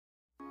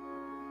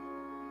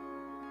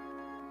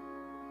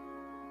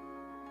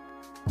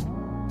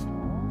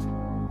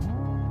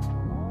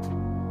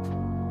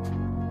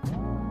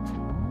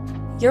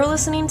You're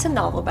listening to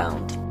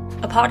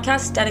Novelbound, a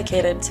podcast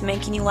dedicated to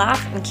making you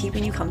laugh and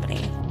keeping you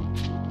company.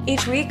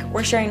 Each week,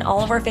 we're sharing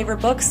all of our favorite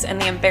books and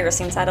the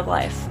embarrassing side of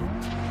life.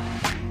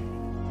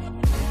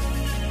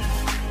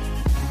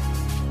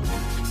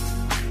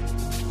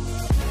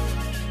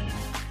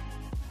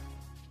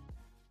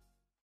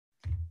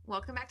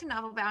 Welcome back to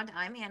Novelbound.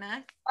 I'm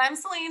Anna. I'm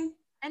Celine.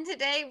 And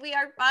today we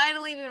are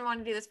finally been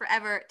wanting to do this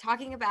forever,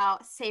 talking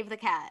about Save the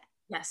Cat.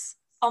 Yes.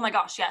 Oh my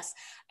gosh, yes.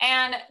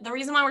 And the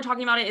reason why we're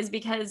talking about it is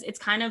because it's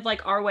kind of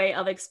like our way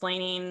of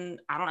explaining,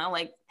 I don't know,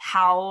 like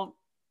how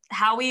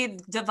we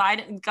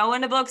go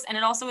into books. And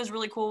it also is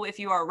really cool if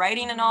you are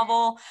writing a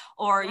novel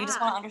or you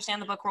just want to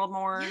understand the book world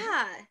more.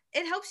 Yeah.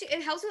 It helps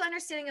with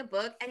understanding a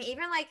book. And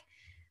even like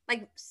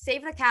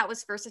Save the Cat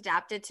was first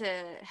adapted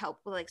to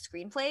help with like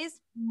screenplays.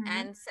 Mm-hmm.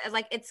 And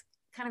like it's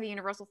kind of a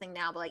universal thing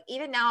now, but like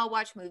even now I'll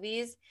watch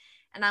movies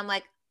and I'm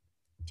like,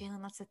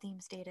 Jalen, that's the theme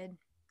stated.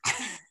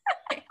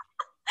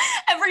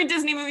 Every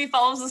Disney movie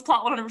follows this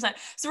plot 100%.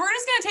 So we're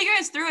just going to take you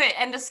guys through it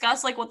and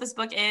discuss like what this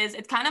book is.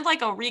 It's kind of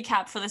like a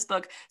recap for this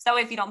book. So that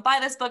way, if you don't buy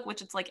this book,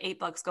 which it's like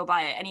 $8, go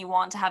buy it. And you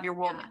want to have your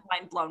world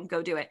mind blown,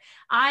 go do it.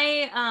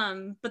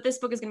 But this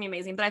book is going to be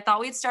amazing. But I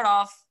thought we'd start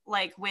off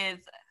like with,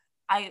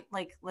 I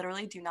like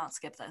literally do not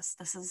skip this.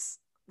 This is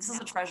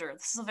a treasure.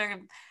 This is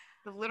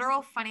the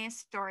literal funniest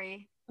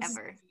story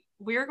ever.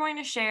 We're going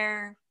to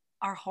share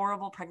our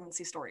horrible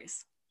pregnancy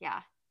stories.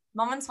 Yeah.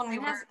 Moments when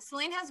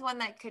Celine has one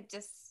that could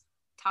just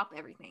top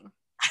everything.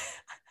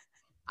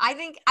 I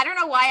don't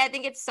know why I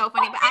think it's so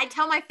funny, but I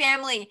tell my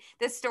family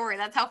this story.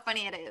 That's how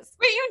funny it is.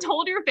 Wait, you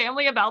told your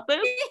family about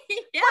this?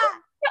 Yeah.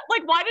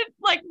 Like, what did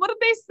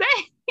they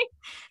say?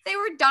 They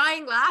were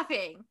dying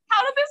laughing.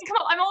 How did this come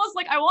up? I'm almost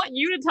like, I want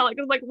you to tell it,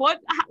 because like,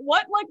 what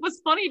like was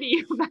funny to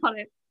you about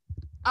it?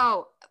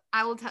 Oh,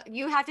 I will tell.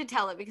 You have to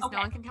tell it because no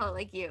one can tell it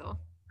like you.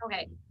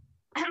 Okay.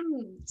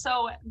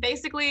 So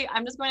basically,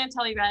 I'm just going to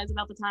tell you guys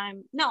about the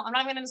time. No, I'm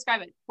not going to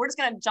describe it. We're just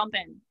going to jump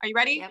in. Are you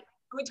ready? Yep.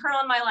 Let me turn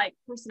on my like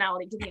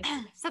personality.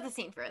 Set the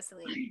scene for us,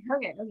 Celine.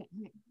 Okay.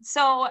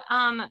 So,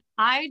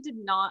 I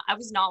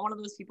was not one of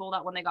those people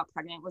that when they got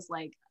pregnant was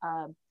like,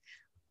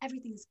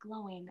 everything's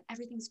glowing,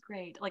 everything's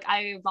great. Like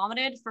I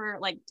vomited for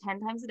like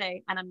 10 times a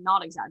day, and I'm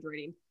not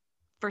exaggerating,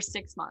 for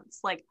 6 months.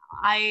 Like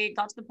I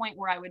got to the point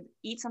where I would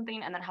eat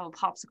something and then have a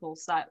popsicle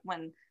so that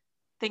when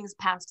things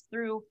passed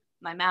through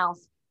my mouth,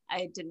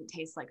 I didn't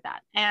taste like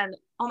that. And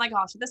oh my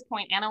gosh, at this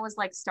point, Anna was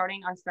like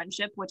starting our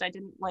friendship, which I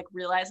didn't like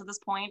realize at this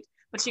point,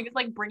 but she was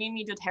like bringing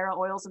me doTERRA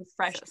oils and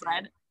fresh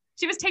bread.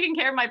 She was taking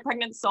care of my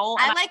pregnant soul.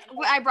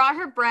 I brought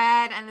her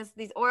bread and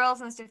these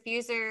oils and this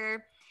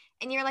diffuser,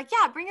 and you're like,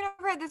 yeah, bring it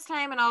over at this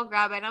time and I'll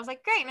grab it. And I was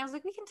like, great. And I was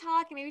like, we can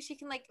talk and maybe she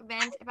can like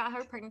vent about how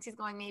her pregnancy's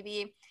going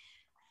maybe.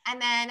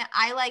 And then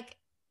I like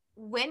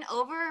went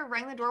over,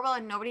 rang the doorbell,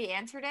 and nobody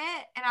answered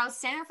it. And I was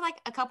standing there for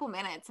like a couple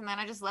minutes, and then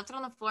I just left it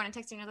on the floor and I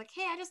texted you and I was like,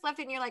 hey, I just left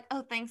it. And you're like,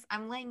 oh, thanks.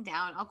 I'm laying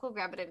down. I'll go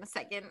grab it in a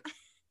second.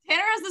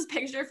 Tanner has this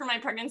picture from my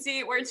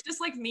pregnancy where it's just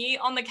like me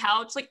on the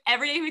couch. Like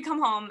every day he'd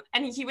come home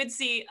and he would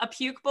see a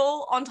puke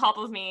bowl on top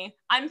of me.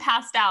 I'm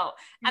passed out.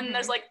 And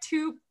there's like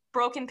 2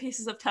 broken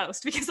pieces of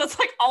toast because that's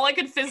like all I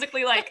could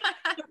physically like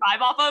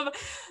survive off of.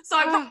 So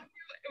it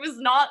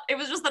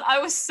was just that I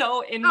was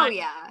so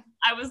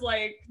I was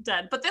like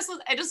dead. But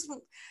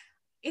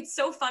it's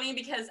so funny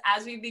because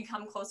as we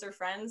become closer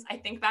friends, I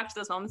think back to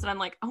those moments and I'm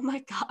like, oh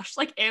my gosh,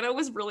 like Anna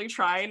was really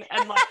trying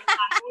and like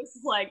I was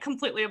like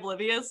completely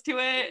oblivious to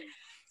it.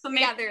 So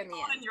maybe in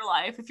your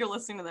life, if you're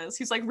listening to this,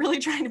 who's like really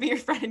trying to be your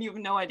friend and you have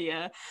no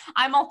idea.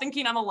 I'm all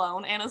thinking I'm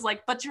alone. Anna's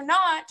like, but you're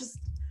not. Just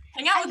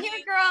hang out with me. I'm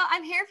here, girl.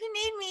 I'm here if you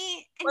need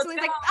me. And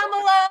Celine's like, I'm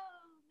alone.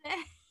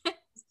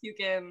 Just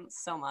puking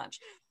so much.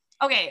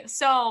 Okay,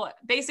 so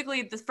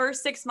basically the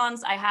first 6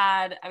 months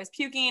I was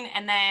puking,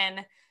 and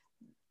then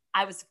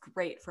I was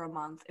great for a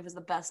month. It was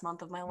the best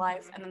month of my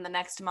life. And then the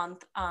next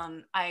month,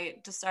 my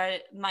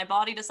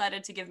body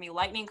decided to give me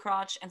lightning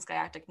crotch and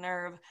sciatic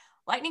nerve.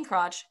 Lightning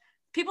crotch,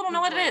 people don't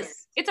know what it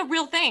is. It's a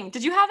real thing.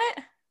 Did you have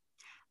it?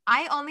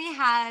 I only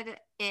had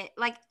it,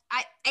 like,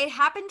 it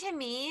happened to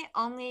me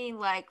only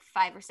like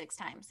 5 or 6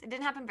 times. It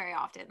didn't happen very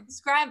often.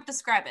 Describe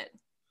it.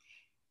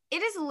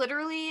 It is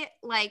literally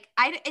like,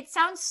 it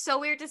sounds so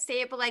weird to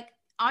say it, but like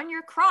on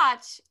your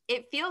crotch,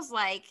 it feels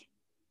like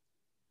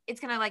it's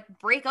going to like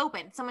break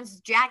open.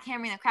 Someone's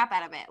jackhammering the crap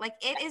out of it. Like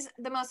it is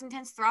the most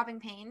intense throbbing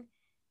pain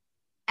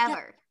ever.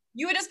 Yeah.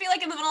 You would just be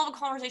like in the middle of a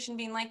conversation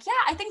being like, yeah,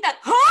 I think that,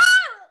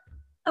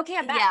 okay,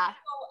 I'm back. Yeah.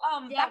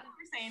 So, back to what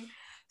you're saying.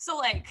 So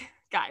like,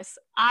 guys,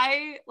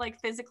 I like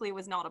physically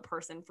was not a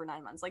person for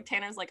 9 months. Like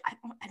Tanner's like,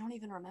 I don't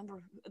even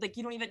remember. Like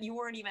you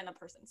weren't even a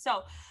person.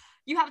 So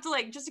you have to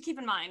like, just to keep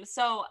in mind.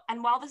 So,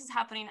 and while this is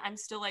happening, I'm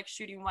still like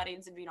shooting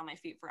weddings and being on my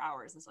feet for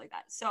hours and stuff like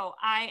that. So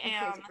I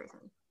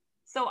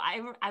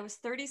was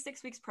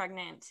 36 weeks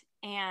pregnant,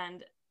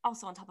 and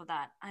also on top of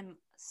that, I'm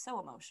so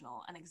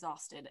emotional and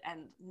exhausted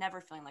and never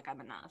feeling like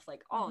I'm enough,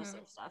 like all this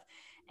sort of stuff.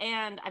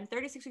 And I'm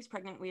 36 weeks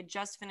pregnant. We had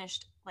just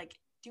finished like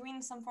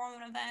doing some form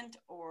of an event,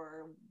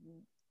 or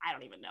I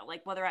don't even know,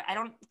 like whether I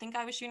don't think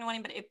I was shooting a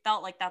wedding, but it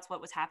felt like that's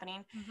what was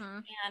happening.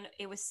 And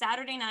it was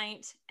Saturday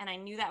night, and I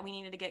knew that we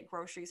needed to get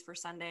groceries for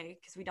Sunday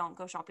because we don't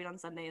go shopping on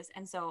Sundays.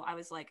 And so I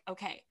was like,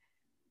 okay,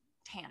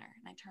 Tanner.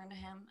 And I turned to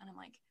him and I'm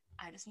like,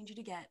 I just need you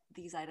to get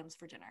these items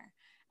for dinner.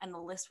 And the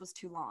list was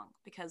too long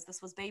because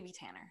this was baby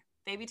Tanner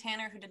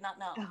who did not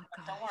know.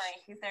 Don't worry,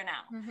 he's there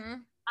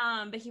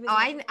now. But he was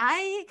like,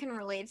 I can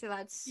relate to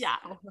that so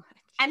much.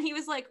 And he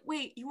was like,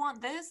 wait, you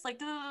want this? Like,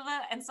 da, da, da, da.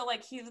 And so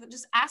like he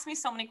just asked me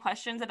so many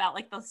questions about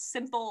like the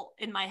simple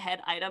in my head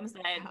items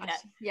that I had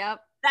get.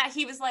 Yep. That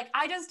he was like,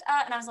 I just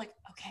and I was like,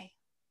 okay,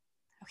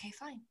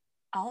 fine.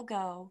 I'll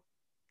go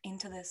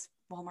into this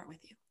Walmart with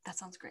you. That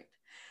sounds great.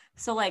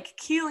 So like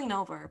keeling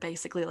over,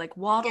 basically like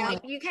waddling. Yeah,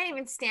 you can't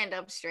even stand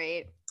up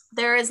straight.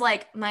 There is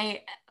like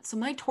my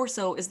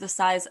torso is the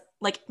size,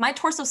 like my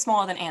torso is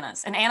smaller than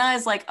Anna's, and Anna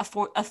is like a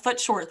foot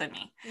shorter than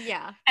me.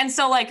 Yeah. And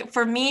so like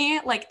for me,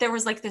 like there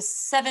was like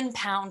this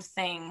 7-pound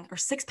thing or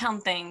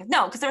 6-pound thing.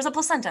 No, because there was a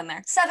placenta in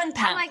there. 7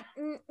 pounds.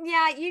 I'm like,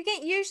 yeah,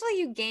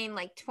 you gain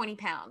like 20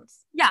 pounds.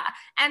 Yeah.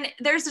 And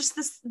there's just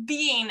this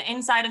being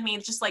inside of me,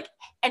 just like,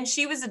 and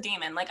she was a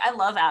demon. Like I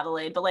love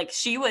Adelaide, but like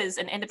she was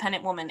an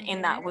independent woman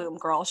in that womb,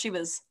 girl. She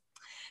was.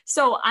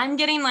 So I'm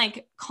getting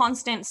like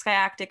constant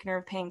sciatic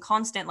nerve pain,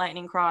 constant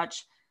lightning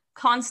crotch,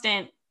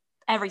 constant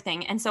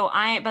everything. And so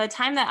by the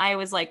time that I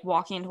was like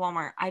walking into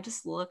Walmart, I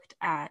just looked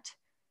at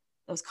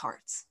those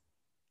cards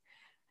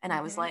and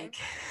I was like,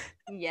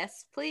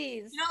 yes,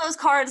 please. You know those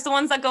cards, the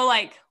ones that go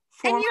like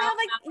 4 and you have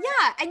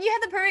like, and you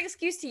have the perfect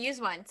excuse to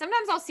use one.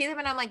 Sometimes I'll see them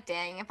and I'm like,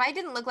 dang, if I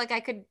didn't look like I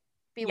could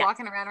be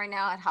walking around right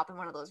now, I'd hop in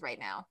one of those right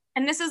now.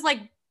 And this is like,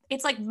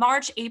 it's like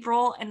March,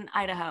 April in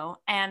Idaho.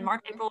 And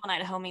March, April in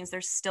Idaho means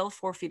there's still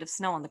 4 feet of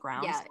snow on the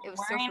ground. Yeah, so it was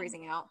still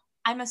freezing out.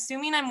 I'm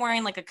assuming I'm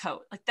wearing like a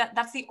coat. Like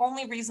that's the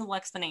only reasonable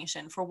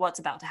explanation for what's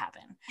about to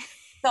happen.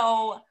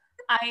 So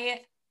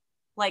I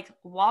like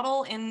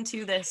waddle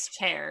into this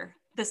chair.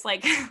 This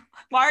like,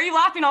 why are you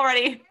laughing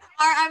already?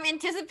 I'm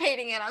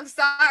anticipating it. I'm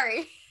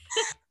sorry.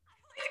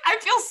 I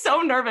feel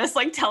so nervous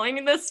like telling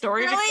you this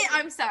story. Really?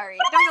 I'm sorry.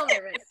 Don't feel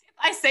nervous.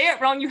 I say it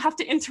wrong, you have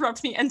to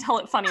interrupt me and tell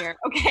it funnier.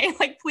 Okay,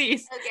 like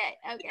please. Okay.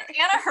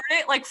 Anna heard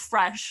it like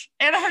fresh.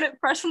 Anna heard it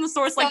fresh from the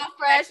source, so like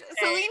fresh.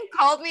 Celine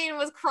called me and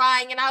was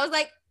crying, and I was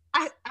like,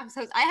 I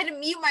had to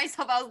mute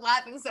myself. I was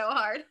laughing so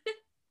hard.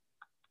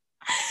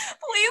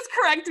 Please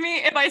correct me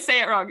if I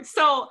say it wrong.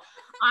 So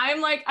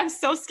I'm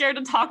so scared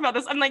to talk about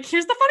this. I'm like,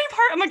 here's the funny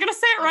part. Am I gonna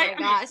say it right?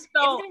 Oh my gosh,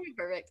 so, it's gonna be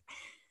perfect.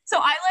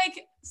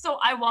 So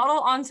I waddle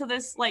onto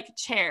this like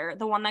chair,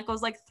 the one that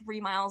goes like 3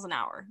 miles an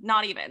hour,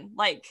 not even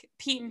like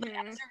as you're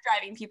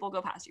driving, people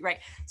go past you, right?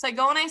 So I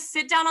go and I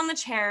sit down on the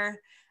chair,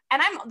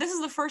 and this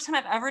is the first time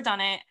I've ever done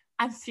it.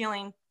 I'm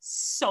feeling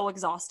so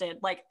exhausted,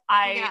 like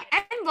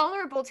and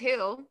vulnerable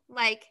too,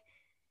 like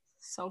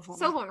so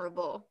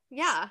vulnerable,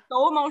 yeah,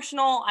 so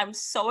emotional. I'm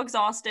so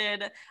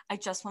exhausted. I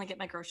just want to get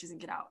my groceries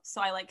and get out. So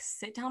I like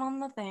sit down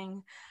on the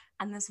thing,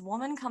 and this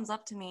woman comes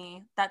up to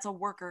me that's a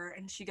worker,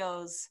 and she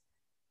goes,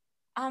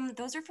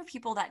 those are for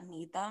people that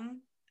need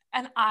them.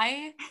 And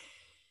I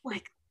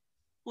like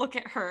look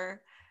at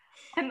her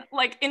and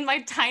like in my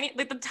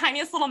the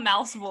tiniest little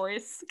mouse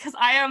voice, because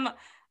I am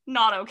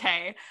not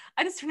okay,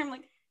 I just turn to him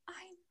like,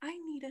 I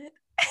need it.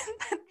 And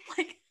then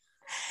like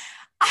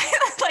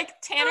I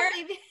like Tanner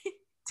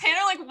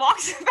like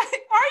walks back.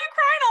 Why are you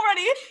crying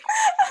already?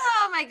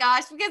 Oh my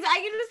gosh, because I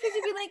can just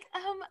be like,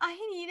 I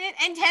need it.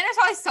 And Tanner's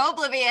probably so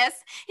oblivious.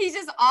 He's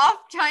just off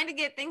trying to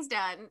get things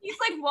done. He's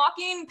like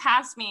walking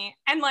past me,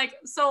 and like,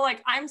 so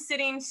like I'm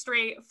sitting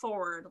straight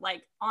forward,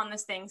 like on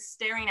this thing,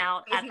 staring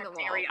out at the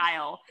dairy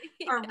aisle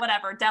or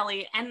whatever,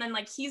 deli. And then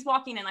like he's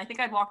walking in, I think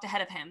I'd walked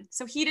ahead of him.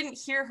 So he didn't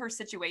hear her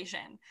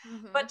situation.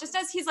 But just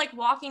as he's like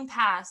walking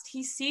past,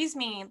 he sees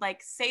me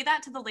like say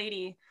that to the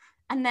lady.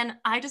 And then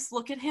I just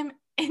look at him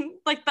in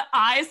like the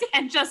eyes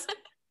and just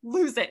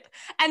lose it.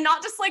 And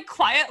not just like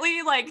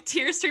quietly, like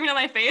tears streaming down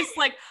my face.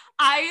 Like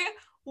I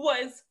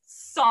was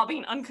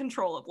sobbing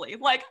uncontrollably.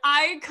 Like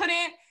I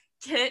couldn't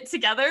get it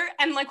together.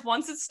 And like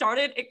once it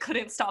started, it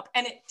couldn't stop,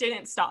 and it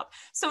didn't stop.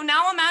 So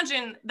now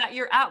imagine that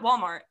you're at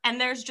Walmart and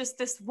there's just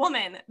this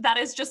woman that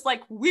is just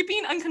like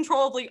weeping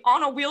uncontrollably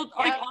on a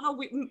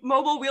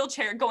mobile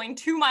wheelchair going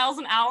 2 miles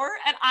an hour.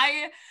 And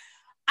I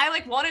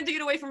like wanted to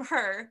get away from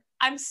her.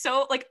 I'm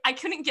so like, I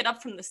couldn't get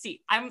up from the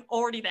seat. I'm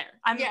already there.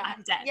 I'm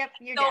dead. Yep,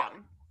 you're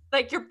down.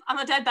 Like I'm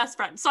a dead best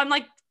friend. So I'm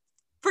like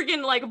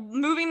freaking like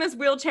moving this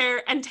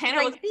wheelchair, and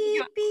Tanner like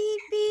beep,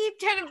 beep,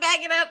 trying to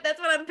back it up. That's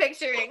what I'm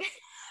picturing.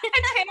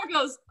 And Tanner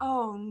goes,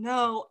 oh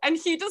no. And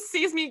he just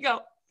sees me go,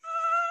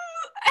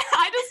 and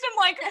I just am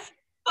like,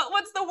 but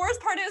what's the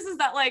worst part is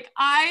that like,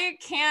 I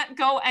can't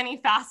go any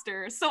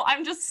faster. So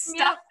I'm just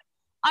stuck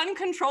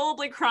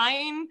uncontrollably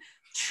crying,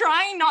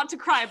 trying not to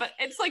cry, but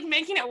it's like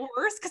making it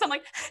worse because I'm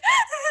like,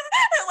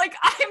 like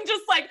I'm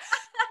just like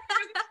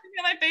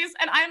in my face,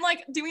 and I'm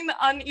like doing the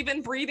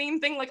uneven breathing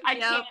thing, like I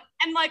can't,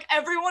 and like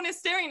everyone is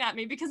staring at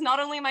me because not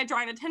only am I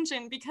drawing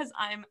attention because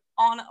I'm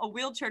on a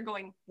wheelchair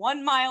going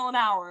 1 mile an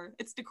hour,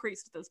 it's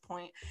decreased at this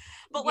point,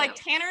 but like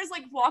Tanner's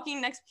like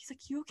walking next, he's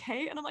like, you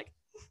okay? And I'm like,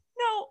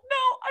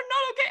 I'm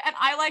not okay. And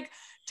I like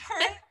turn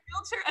the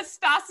wheelchair as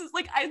fast as,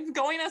 like, I'm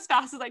going as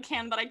fast as I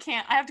can, but I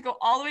can't. I have to go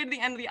all the way to the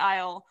end of the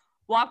aisle,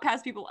 walk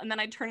past people, and then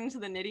I turn into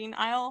the knitting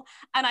aisle,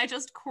 and I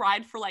just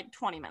cried for like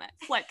 20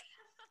 minutes. Like,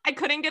 I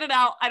couldn't get it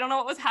out. I don't know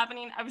what was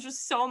happening. I was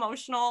just so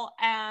emotional.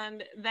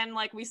 And then,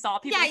 like, we saw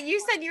people. Yeah,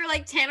 you said you were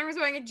like, Tanner was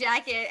wearing a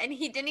jacket and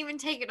he didn't even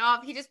take it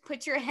off. He just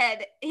put your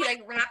head, he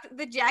like wrapped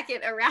the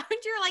jacket around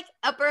your like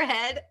upper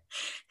head.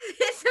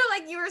 So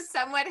like you were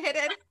somewhat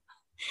hidden. And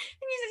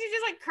you said you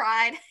just like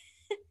cried.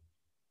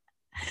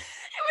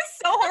 It was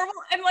so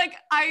horrible. And like,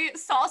 I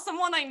saw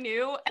someone I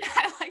knew and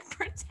I like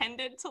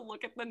pretended to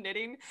look at the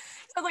knitting.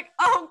 So I was like,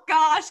 oh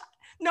gosh,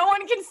 no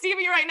one can see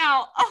me right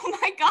now. Oh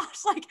my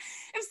gosh. Like,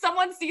 if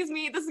someone sees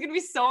me, this is going to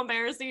be so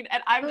embarrassing.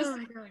 And I'm just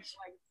like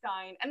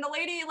dying. And the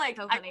lady, like,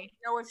 So I funny.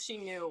 don't know if she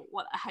knew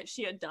what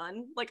she had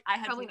done. Like, I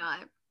had Probably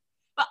not.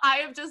 But I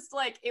have just,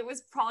 like, it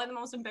was probably the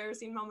most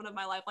embarrassing moment of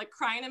my life. Like,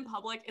 crying in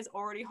public is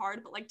already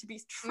hard, but like to be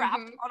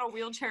trapped on a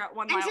wheelchair at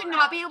 1 mile And to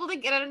not be able to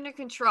get it under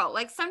control.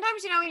 Like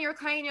sometimes, you know, when you're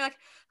crying, you're like,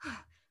 oh,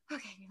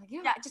 okay. And you're like,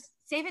 you know, just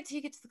save it till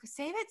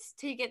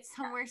you get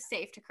somewhere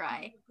safe to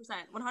cry.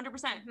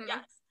 100%.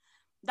 Yes.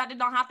 That did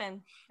not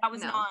happen. That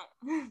was not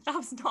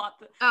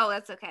the. Oh,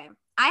 that's okay.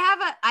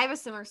 I have a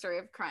similar story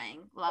of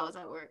crying while I was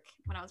at work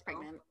when I was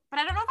pregnant. But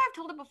I don't know if I've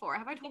told it before.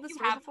 Have I told this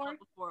story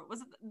before?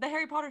 Was it the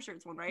Harry Potter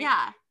shirts one, right?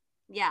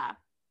 Yeah.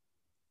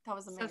 That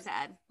was amazing. So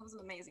sad. That was an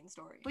amazing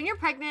story. When you're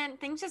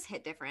pregnant, things just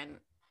hit different.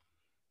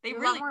 They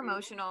You're really a lot more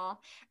emotional.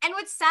 And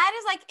what's sad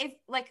is like if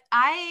like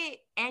I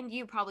and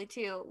you probably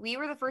too, we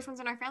were the first ones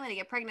in our family to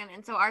get pregnant,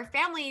 and so our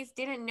families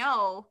didn't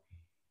know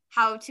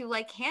how to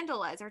like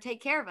handle us or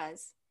take care of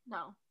us.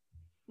 No.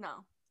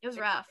 It was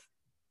rough.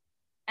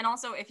 And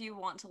also, if you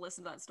want to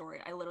listen to that story,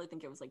 I literally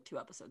think it was like 2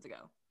 episodes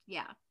ago.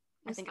 Yeah.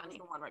 I think it was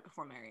the one right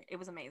before Mary. It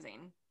was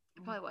amazing.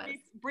 It probably was.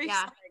 Brief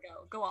summary,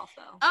 go off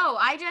though. Oh,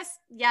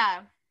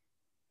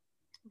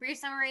 brief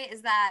summary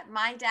is that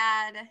my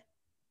dad,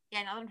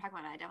 now that I'm talking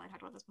about it, I definitely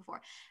talked about this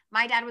before.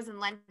 My dad was in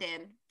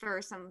London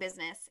for some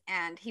business,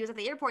 and he was at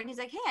the airport, and he's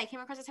like, hey, I came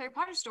across this Harry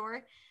Potter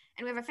store,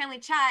 and we have a family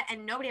chat,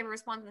 and nobody ever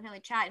responds in the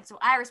family chat. And so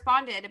I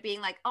responded being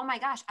like, oh my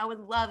gosh, I would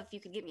love if you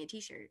could get me a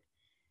t-shirt.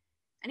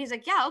 And he's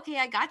like, yeah, okay,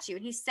 I got you.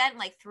 And he sent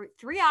like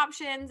three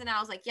options, and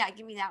I was like, yeah,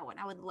 give me that one.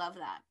 I would love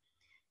that.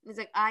 And he's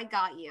like, I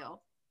got you.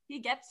 He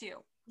gets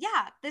you.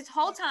 Yeah, this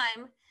whole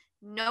time,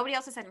 nobody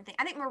else has said anything.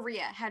 I think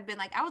Maria had been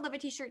like, I would love a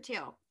t-shirt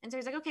too. And so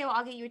he's like, okay, well,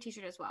 I'll get you a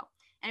t-shirt as well.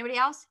 Anybody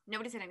else?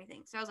 Nobody said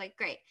anything. So I was like,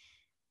 great.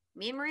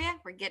 Me and Maria,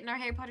 we're getting our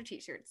Harry Potter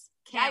t-shirts.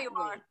 Can't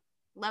wait.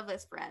 Love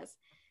this, Perez.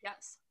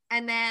 Yes.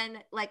 And then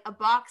like a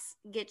box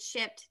gets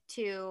shipped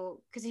to,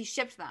 because he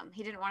shipped them.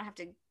 He didn't want to have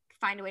to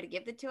find a way to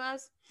give it to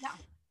us. Yeah.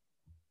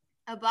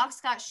 A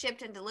box got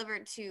shipped and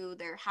delivered to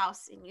their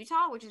house in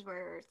Utah, which is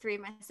where 3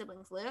 of my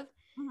siblings live.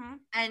 Mm-hmm.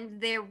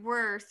 And there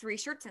were 3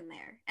 shirts in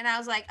there. And I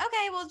was like,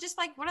 okay, well, just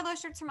like one of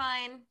those shirts are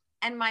mine.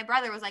 And my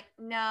brother was like,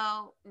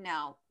 no,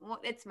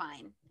 it's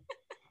mine.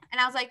 And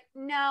I was like,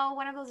 no,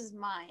 one of those is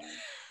mine.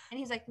 And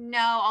he's like,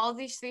 no, all of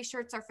these 3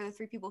 shirts are for the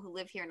 3 people who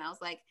live here. And I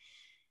was like,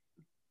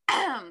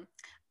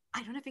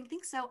 I don't even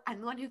think so.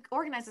 I'm the one who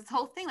organized this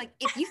whole thing. Like,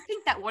 if you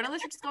think that one of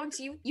those shirts is going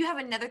to you, you have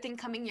another thing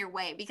coming your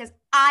way, because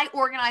I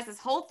organized this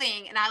whole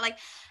thing. And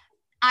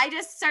I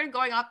just started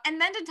going off. And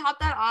then to top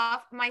that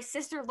off, my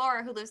sister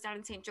Laura, who lives down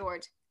in St.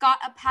 George, got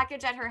a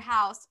package at her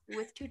house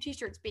with 2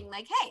 t-shirts being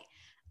like, hey,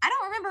 I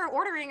don't remember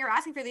ordering or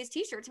asking for these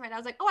t-shirts. And my dad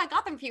was like, oh, I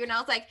got them for you. And I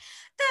was like,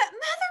 the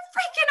mother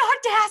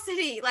freaking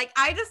audacity. Like,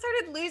 I just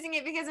started losing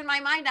it, because in my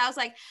mind, I was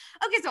like,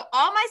 okay, so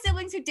all my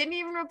siblings who didn't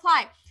even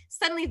reply,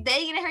 suddenly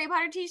they get a Harry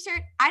Potter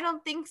t-shirt? I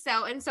don't think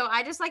so. And so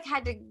I just like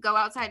had to go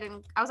outside,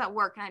 and I was at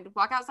work, and I had to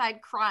walk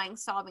outside crying,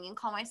 sobbing, and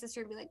call my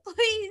sister and be like,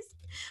 please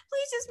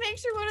just make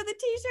sure one of the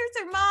t-shirts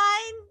are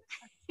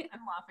mine. I'm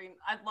laughing.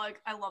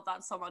 I love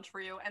that so much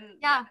for you. And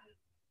yeah.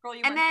 Girl,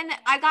 and then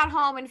I got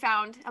home and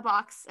found a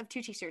box of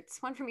 2 t-shirts,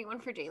 one for me, one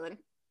for Jalen.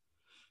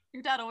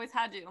 Your dad always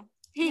had you.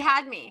 He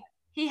had me.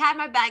 He had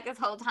my back this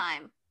whole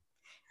time.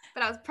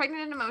 But I was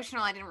pregnant and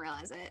emotional. I didn't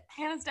realize it.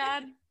 Hannah's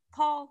dad,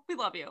 Paul, we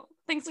love you.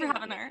 Thanks for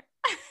having her.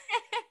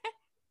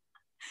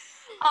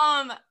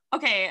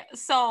 Okay,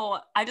 so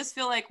I just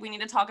feel like we need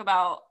to talk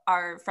about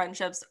our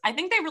friendships. I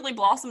think they really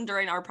blossomed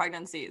during our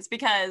pregnancies,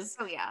 because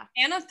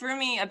Anna threw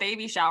me a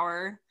baby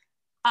shower.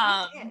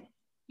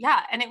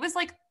 Yeah, and it was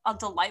like a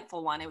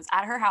delightful one. It was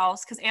at her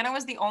house, because Anna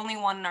was the only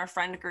one in our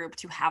friend group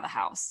to have a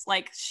house.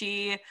 Like,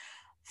 she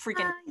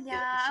freaking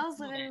I was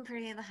living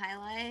pretty the high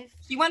life.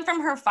 She went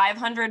from her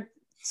 500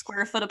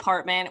 square foot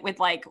apartment with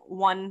like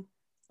one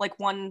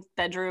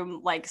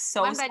bedroom, like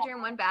so one bedroom,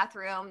 small. 1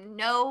 bathroom,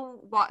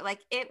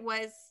 it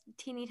was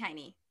teeny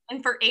tiny.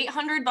 And for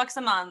 $800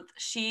 a month,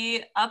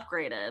 she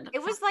upgraded.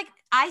 It was like,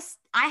 I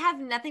have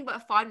nothing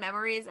but fond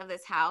memories of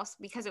this house,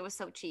 because it was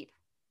so cheap.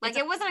 Like,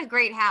 it wasn't a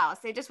great house.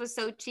 It just was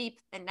so cheap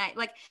and nice.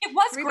 Like, it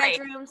was 3 great.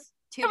 bedrooms,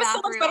 2 it was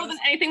bathrooms. So much better than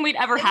anything we'd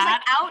ever had.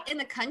 It was like out in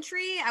the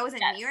country. I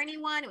wasn't near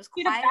anyone. It was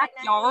quiet.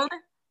 Backyard.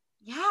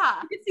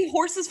 Yeah. You could see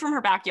horses from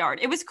her backyard.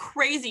 It was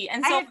crazy.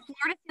 And I so had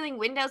floor-to-ceiling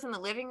windows in the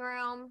living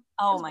room.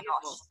 oh my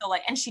gosh. So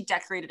like, and she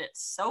decorated it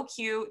so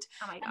cute.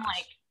 Oh my And gosh.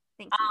 like,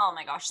 Thank you. oh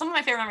my gosh, some of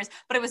my favorite memories.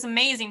 But it was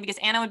amazing because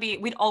Anna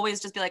we'd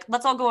always just be like,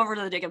 let's all go over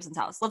to the Jacobsons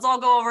house. Let's all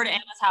go over to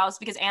Anna's house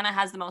because Anna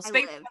has the most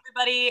space for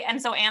everybody.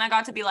 And so Anna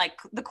got to be like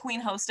the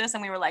queen hostess,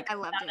 and we were like, I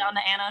loved it. Down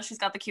to Anna. She's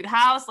got the cute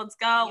house. Let's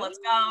go. Let's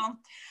go.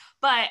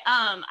 But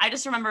I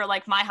just remember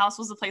like my house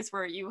was the place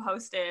where you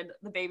hosted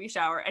the baby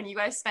shower, and you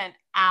guys spent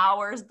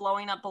hours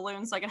blowing up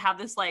balloons so I could have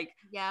this like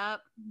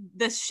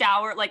this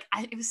shower. Like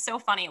it was so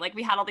funny. Like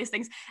we had all these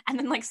things, and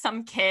then like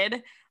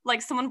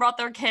someone brought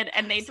their kid,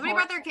 and somebody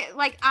brought their kid.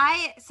 Like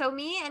so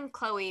me and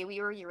Chloe, we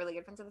were really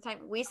good friends at the time.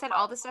 We set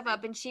all this stuff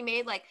up, and she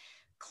made like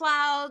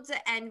clouds,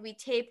 and we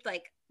taped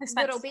like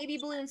little baby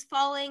balloons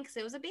falling because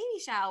it was a baby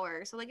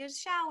shower. So like it was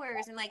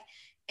showers, and like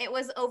it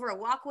was over a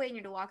walkway, and you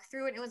had to walk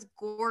through it. It was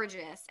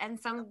gorgeous. And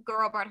some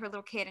girl brought her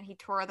little kid, and he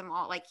tore them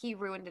all. Like he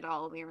ruined it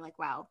all. And we were like,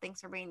 wow,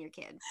 thanks for bringing your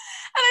kid. And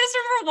I just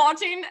remember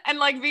watching and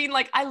like being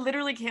like, I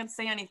literally can't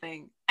say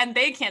anything, and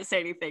they can't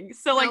say anything.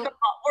 So like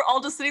we're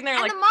all just sitting there,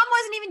 and like the mom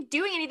wasn't even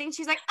doing anything.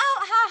 She's like, oh,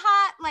 ha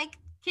ha, like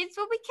kids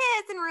will be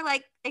kids, and we're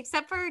like,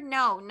 except for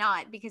no,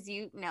 not because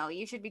you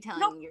should be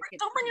telling your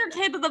kids. Don't bring your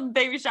kid to the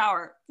baby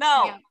shower.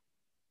 No. Yeah.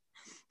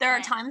 There are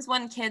times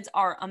when kids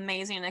are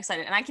amazing and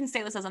excited. And I can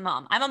say this as a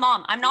mom. I'm a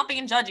mom. I'm not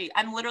being judgy.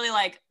 I'm literally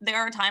like, there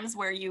are times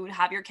where you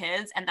have your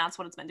kids and that's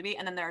what it's meant to be.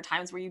 And then there are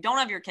times where you don't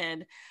have your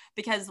kid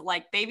because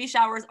like baby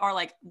showers are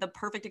like the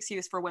perfect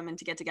excuse for women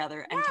to get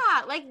together. And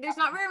like there's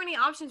not very many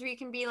options where you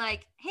can be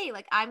like, hey,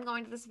 like I'm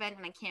going to this event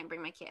and I can't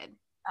bring my kid.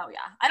 Oh yeah.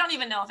 I don't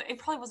even know if it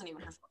probably wasn't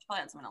even her fault. She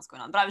probably had something else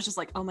going on. But I was just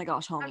like, oh my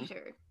gosh, homie. I'm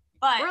sure.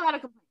 But we're allowed to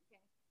complain.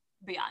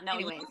 But yeah, no,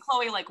 you and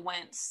Chloe like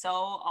went so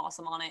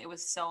awesome on it. It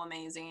was so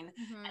amazing.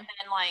 And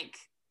then like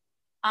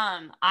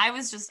I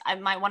was just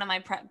one of my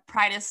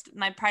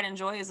pride and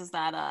joys is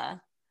that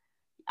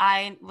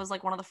I was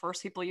like one of the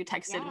first people you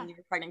texted when you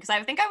were pregnant, because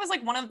I think I was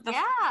like one of the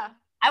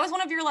I was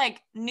one of your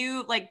like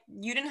new, like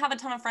you didn't have a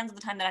ton of friends at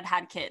the time that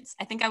had kids.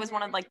 I think I was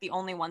one of like the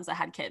only ones that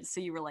had kids. So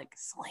you were like,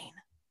 Selene,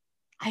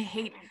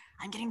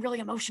 I'm getting really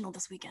emotional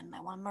this weekend and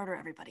I want to murder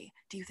everybody.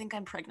 Do you think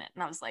I'm pregnant?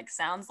 And I was like,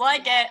 sounds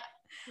like it.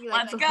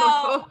 Let's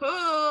go.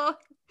 So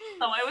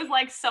it was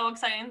like so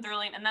exciting and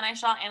thrilling. And then I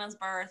shot Anna's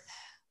birth.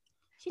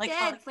 She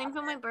did. Selene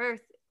filmed my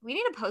birth. We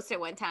need to post it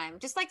one time.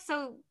 Just like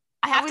so.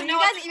 I have to know.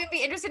 You guys even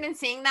be interested in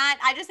seeing that?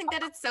 I just think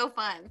that it's so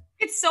fun.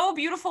 It's so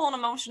beautiful and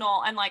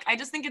emotional. And like, I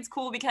just think it's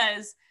cool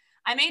because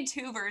I made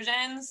 2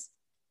 versions.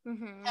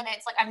 And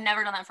it's like, I've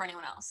never done that for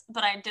anyone else,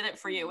 but I did it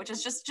for you, which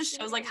is just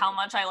shows like how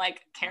much I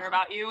like care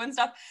about you and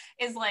stuff.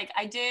 Is like,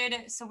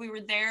 so we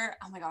were there.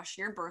 Oh my gosh,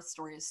 your birth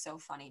story is so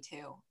funny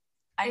too.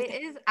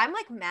 I'm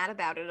like mad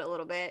about it a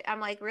little bit.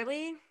 I'm like,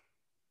 really?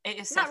 It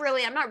is not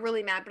really. I'm not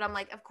really mad, but I'm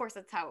like, of course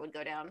that's how it would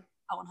go down.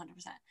 Oh, 100%.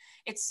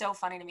 It's so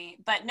funny to me.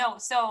 But no,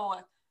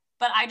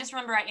 but I just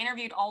remember I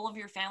interviewed all of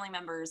your family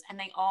members and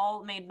they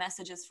all made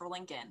messages for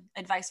Lincoln,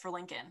 advice for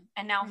Lincoln.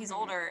 And now he's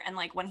older. And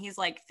like when he's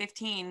like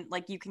 15,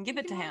 like you can give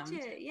it to him.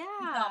 Yeah.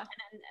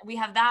 And we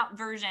have that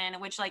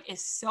version, which like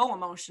is so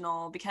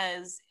emotional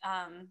because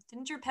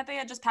didn't your Pepe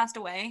had just passed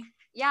away?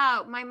 Yeah.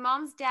 My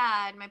mom's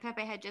dad, my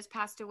Pepe had just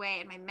passed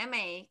away and my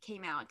meme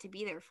came out to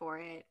be there for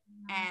it.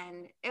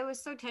 And it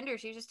was so tender.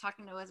 She was just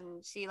talking to us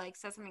and she like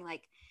said something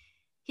like,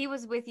 he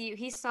was with you.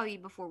 He saw you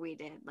before we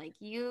did. Like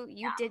you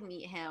did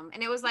meet him.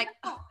 And it was like,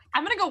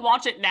 I'm going to go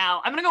watch it now.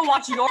 I'm going to go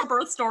watch your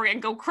birth story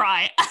and go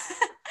cry.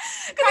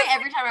 Cry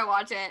every time I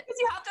watch it. Because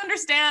you have to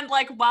understand,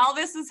 like, while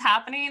this is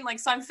happening, like,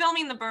 so I'm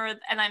filming the birth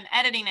and I'm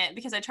editing it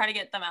because I try to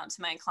get them out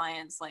to my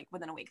clients, like,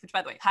 within a week, which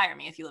by the way, hire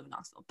me if you live in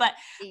Knoxville. But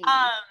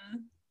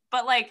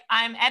like,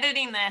 I'm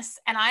editing this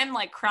and I'm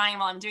like crying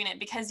while I'm doing it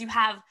because you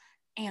have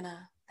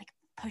Anna like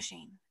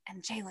pushing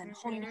and Jalen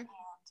holding her hand.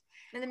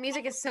 And the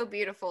music is so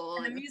beautiful.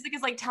 And the music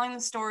is like telling the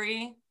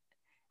story.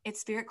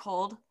 It's Spirit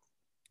Cold.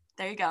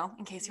 There you go,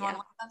 in case you want to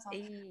look at that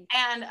song.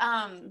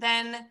 And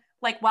then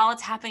like while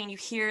it's happening, you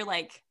hear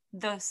like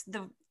the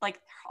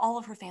like all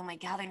of her family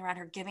gathering around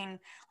her, giving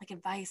like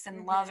advice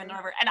and love and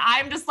whatever. And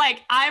I'm just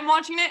like, I'm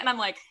watching it and I'm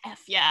like,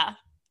 F yeah.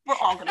 We're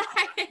all gonna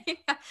cry.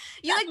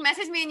 You like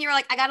messaged me and you were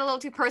like, I got a little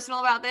too personal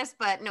about this,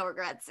 but no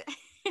regrets.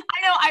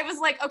 I know. I was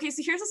like, okay,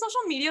 so here's a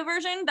social media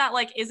version that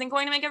like isn't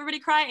going to make everybody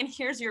cry, and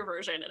here's your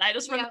version. And I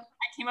just remember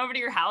I came over to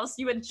your house.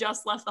 You had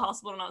just left the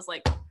hospital, and I was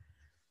like, "Are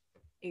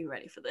you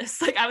ready for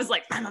this?" Like I was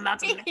like, "I'm about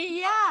to."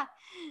 Yeah.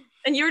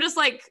 And you were just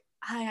like,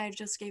 "Hi, I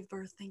just gave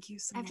birth. Thank you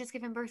so much." I've just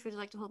given birth. Would you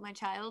like to hold my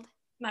child?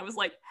 And I was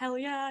like, "Hell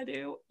yeah, I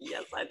do.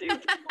 Yes, I do."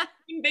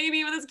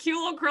 Baby with his cute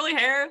little curly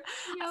hair.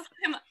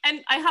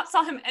 Yep. I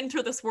saw him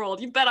enter this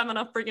world. You bet I'm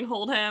gonna freaking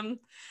hold him.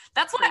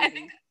 That's what I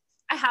think.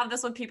 I have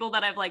this with people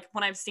that I've like,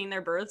 when I've seen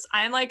their births,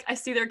 I'm like, I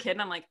see their kid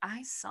and I'm like,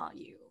 I saw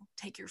you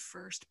take your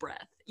first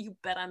breath. You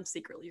bet I'm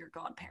secretly your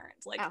godparent.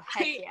 Like, oh,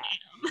 heck yeah.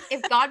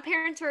 If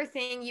godparents were a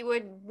thing, you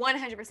would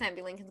 100%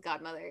 be Lincoln's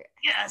godmother.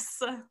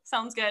 Yes.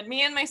 Sounds good.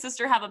 Me and my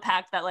sister have a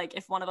pact that like,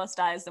 if one of us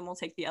dies, then we'll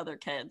take the other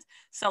kids.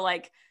 So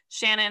like,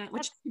 Shannon,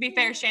 which to be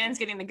fair, Shannon's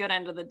getting the good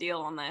end of the deal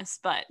on this,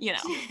 but you know.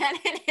 Shannon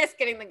is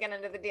getting the good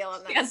end of the deal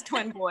on that. She has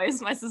twin boys,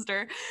 my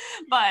sister.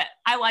 But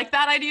I like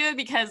that idea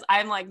because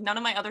I'm like, none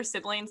of my other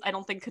siblings, I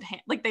don't think could,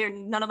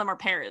 none of them are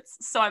parents.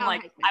 So I'm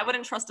like, I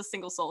wouldn't trust a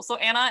single soul. So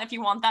Anna, if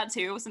you want that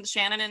too, since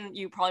Shannon and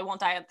you probably won't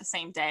die at the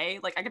same day,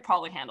 like I could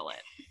probably handle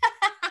it.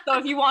 So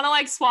if you want to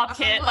like swap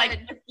kid, like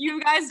if you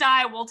guys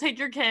die, we'll take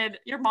your kid.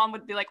 Your mom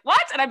would be like,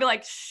 what? And I'd be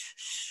like,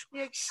 shh.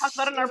 Talk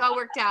about it. It's all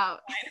worked out.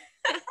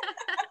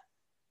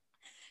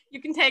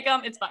 You can take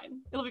them. It's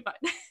fine. It'll be fine.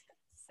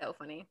 So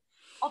funny.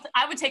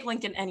 I would take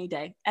Lincoln any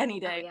day.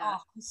 Any day. Yeah.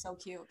 Oh, he's so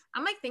cute.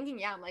 I'm like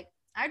thinking, I'm like,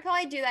 I'd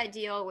probably do that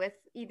deal with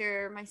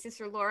either my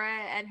sister Laura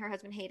and her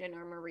husband Hayden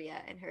or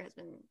Maria and her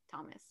husband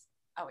Thomas.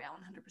 Oh yeah,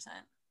 100%.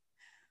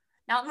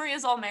 Now that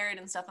Maria's all married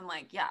and stuff, I'm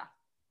like, yeah,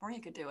 Maria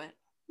could do it.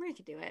 Maria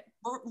could do it.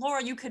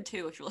 Laura, you could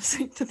too if you're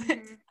listening to this.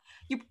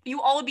 Mm-hmm. You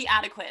all would be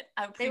adequate.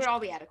 They would all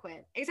be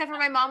adequate, except for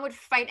my mom would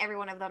fight every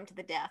one of them to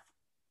the death.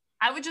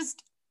 I would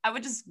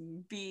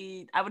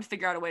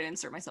figure out a way to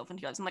insert myself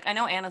into your lives. I'm like, I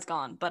know Anna's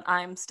gone, but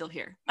I'm still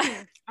here.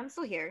 I'm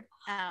still here.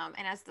 And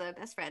as the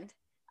best friend.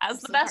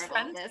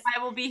 I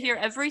will be here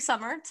every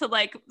summer to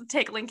like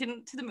take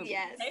Lincoln to the movie.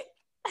 Yes. Okay?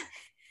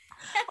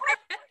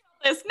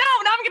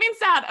 Now I'm getting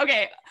sad.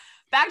 Okay.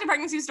 Back to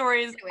pregnancy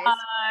stories.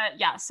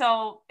 Yeah,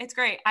 so it's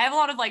great. I have a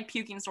lot of like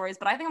puking stories,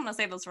 but I think I'm gonna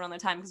save those for another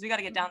time because we got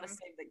to get down to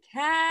Save the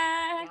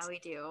Cat. Yeah, we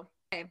do.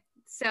 Okay,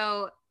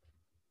 so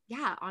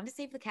yeah, on to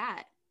Save the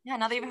Cat. Yeah,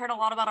 now that you've heard a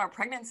lot about our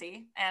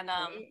pregnancy and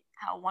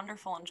how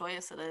wonderful and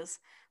joyous it is,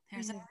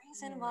 there's a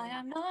reason why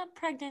I'm not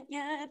pregnant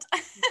yet.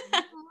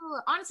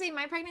 Honestly,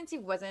 my pregnancy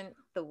wasn't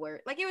the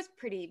worst. Like, it was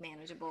pretty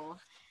manageable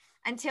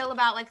until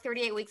about like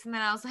 38 weeks, and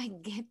then I was like,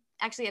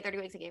 actually at 30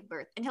 weeks I gave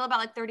birth. Until about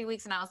like 30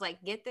 weeks, and I was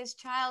like, get this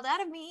child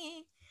out of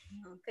me.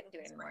 Couldn't do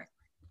it anymore.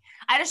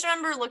 I just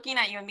remember looking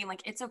at you and being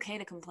like, it's okay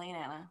to complain,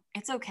 Anna.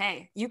 It's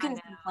okay. You can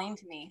complain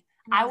to me.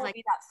 I will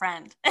be that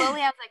friend.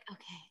 Slowly I was like,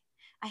 okay.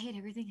 I hate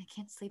everything. I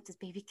can't sleep. This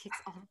baby kicks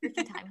all the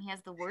freaking time. He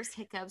has the worst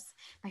hiccups.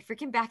 My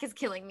freaking back is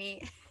killing me.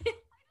 Do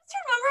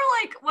you remember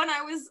like when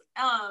I was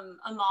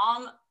a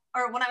mom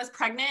or when I was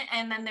pregnant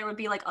and then there would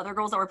be like other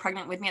girls that were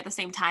pregnant with me at the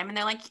same time and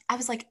they're like, I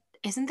was like,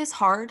 isn't this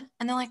hard?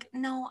 And they're like,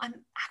 no, I'm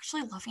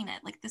actually loving it.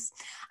 Like this,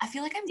 I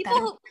feel like I'm better.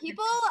 I'm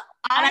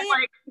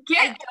like,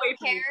 I don't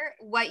care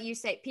what you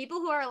say. People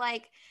who are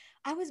like,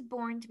 I was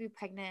born to be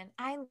pregnant.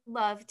 I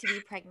love to be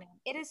pregnant.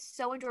 It is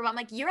so adorable. I'm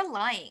like, you're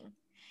lying.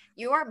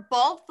 You are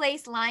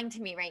bald-faced lying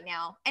to me right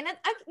now. And you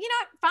know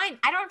what? Fine.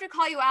 I don't have to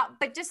call you out,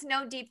 but just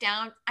know deep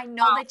down, I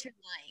know that you're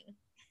lying.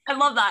 I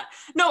love that.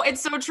 No,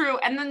 it's so true.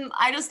 And then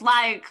I just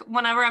like,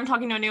 whenever I'm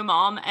talking to a new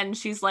mom and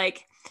she's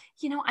like,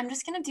 you know, I'm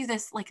just going to do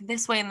this like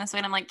this way and this way.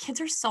 And I'm like,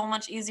 kids are so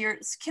much easier.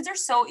 Kids are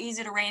so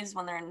easy to raise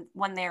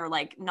when they're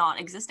like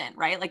non-existent,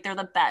 right? Like they're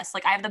the best.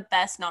 Like I have the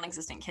best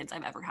non-existent kids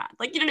I've ever had.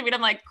 Like, you know what I mean?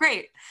 I'm like,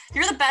 great.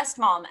 You're the best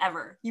mom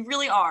ever. You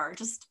really are.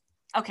 Just,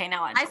 okay,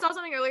 now I saw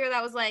something earlier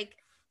that was like,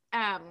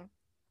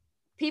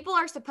 people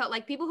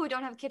who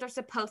don't have kids are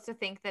supposed to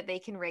think that they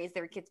can raise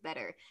their kids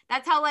better.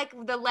 That's how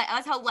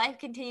that's how life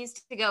continues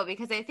to go,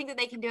 because they think that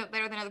they can do it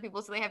better than other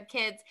people, so they have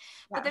kids. Yes.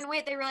 But then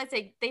they realize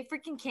they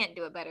freaking can't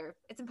do it better.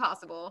 It's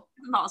impossible.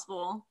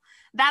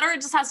 That, or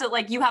it just has to,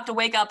 like, you have to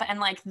wake up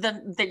and like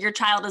that your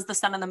child is the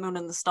sun and the moon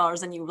and the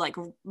stars and you like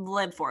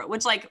live for it,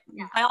 which like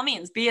by all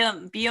means be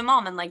a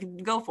mom and like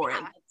go for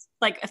it. It's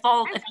like if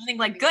anything,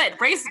 like good,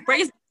 please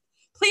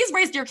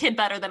raise your kid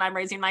better than I'm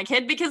raising my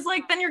kid, because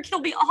like then your kid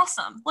will be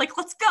awesome. Like,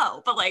 let's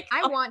go. But like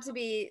I want to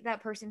be that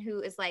person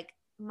who is like,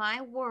 my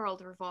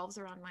world revolves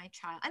around my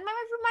child. And my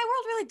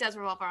world really does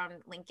revolve around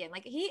Lincoln.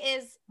 Like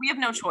we have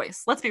no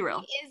choice. Let's be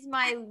real. He is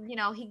my,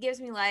 he gives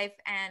me life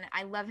and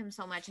I love him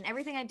so much and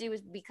everything I do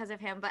is because of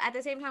him. But at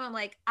the same time, I'm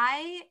like,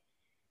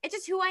 it's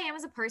just who I am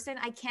as a person.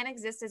 I can't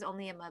exist as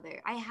only a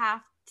mother. I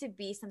have to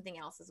be something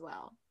else as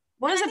well.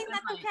 What has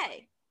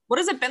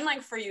it been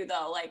like for you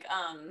though? Like,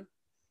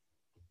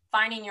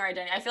 finding your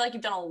identity. I feel like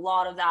you've done a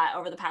lot of that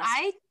over the past.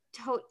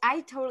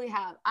 I totally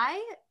have.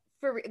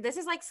 This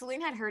is like Celine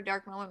had her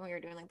dark moment when we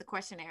were doing like the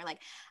questionnaire. Like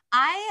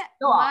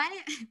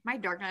my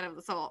dark night of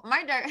the soul.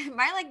 My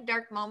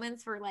dark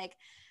moments were like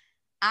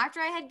after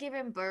I had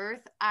given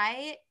birth,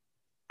 I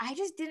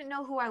just didn't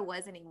know who I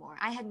was anymore.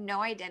 I had no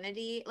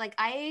identity. Like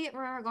I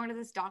remember going to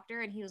this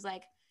doctor and he was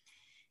like,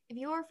 if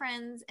your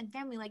friends and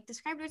family like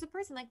described her as a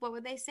person, like what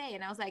would they say?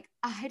 And I was like,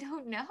 I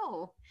don't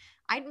know.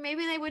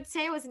 Maybe they would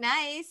say it was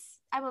nice.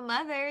 I'm a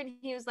mother. And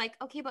he was like,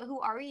 okay, but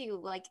who are you?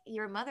 Like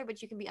you're a mother,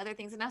 but you can be other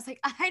things. And I was like,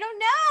 I don't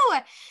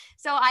know.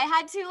 So I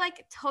had to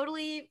like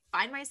totally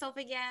find myself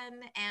again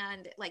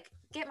and like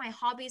get my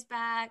hobbies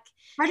back.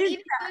 Even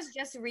if I was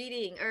just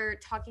reading or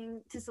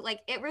talking to, like,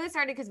 it really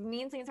started because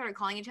me and Celine started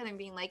calling each other and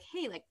being like,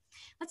 hey, like,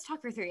 let's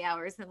talk for 3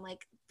 hours and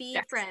like be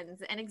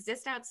friends and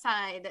exist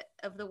outside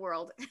of the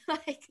world,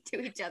 like to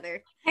each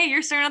other. Hey,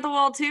 you're staring at the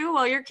wall too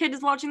while your kid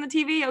is watching the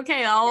TV.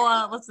 Okay,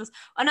 let's just.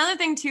 Another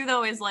thing too,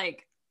 though, is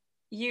like,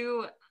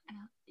 you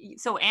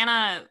so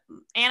Anna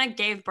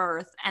gave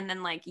birth and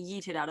then like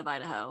yeeted out of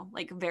Idaho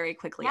like very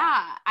quickly.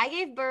 Yeah, I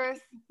gave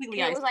birth.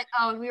 Completely It was like,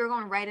 we were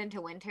going right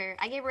into winter.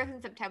 I gave birth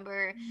in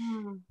September,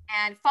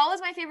 and fall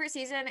is my favorite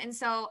season. And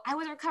so I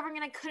was recovering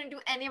and I couldn't do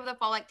any of the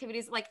fall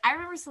activities. Like I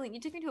remember Celine, you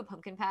took me to a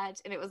pumpkin patch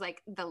and it was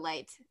like the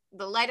light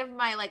of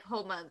my like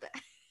whole month.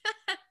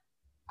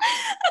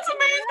 That's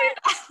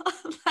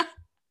amazing.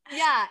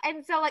 Yeah.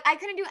 And so like I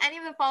couldn't do any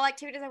of the fall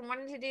activities I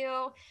wanted to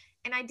do.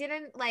 And I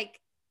didn't like,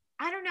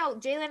 I don't know,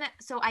 Jalen.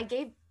 So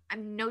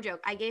I'm no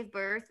joke. I gave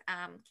birth,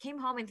 came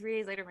home, and 3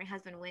 days later, my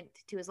husband went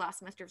to his last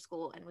semester of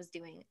school and was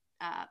doing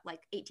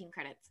like 18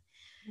 credits.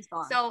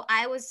 So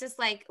I was just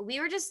like, we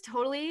were just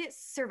totally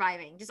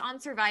surviving, just on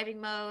surviving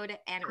mode.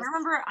 And I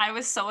remember I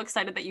was so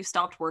excited that you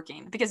stopped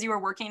working because you were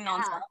working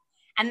nonstop.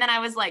 And then I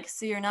was like,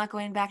 so you're not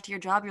going back to your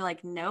job? You're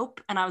like, nope.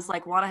 And I was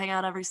like, want to hang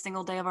out every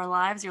single day of our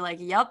lives? You're like,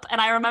 yep.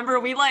 And I remember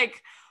we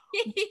like,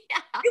 it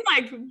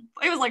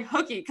was like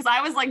hooky because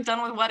I was like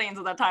done with weddings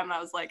at that time. And I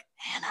was like,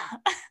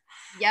 Hannah.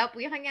 Yep,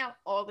 we hung out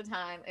all the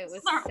time. It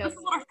was this is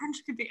what our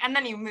friendship could be. And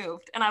then you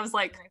moved, and I was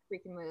like, I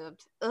freaking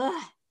moved.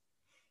 Ugh.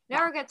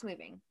 No regrets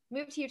moving.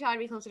 Moved to Utah to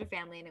be closer to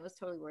family, and it was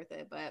totally worth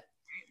it. But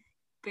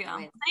yeah,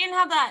 I didn't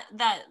have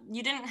that.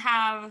 You didn't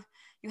have.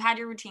 You had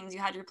your routines, you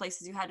had your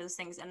places, you had those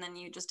things, and then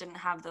you just didn't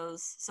have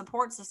those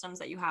support systems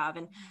that you have.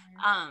 And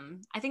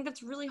I think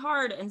that's really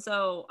hard. And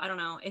so I don't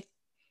know if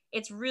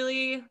it's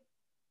really.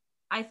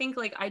 I think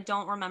like I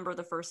don't remember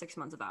the first 6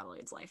 months of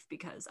Adelaide's life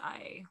because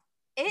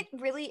it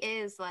really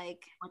is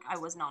like I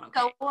was not okay.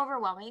 So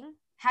overwhelming.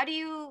 How do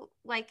you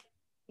like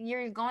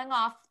you're going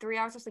off 3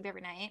 hours of sleep every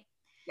night?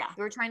 Yeah.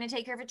 You're trying to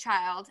take care of a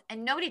child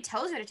and nobody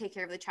tells you to take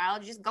care of the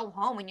child. You just go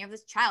home and you have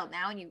this child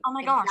now and you oh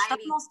my gosh,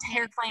 that's the most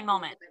terrifying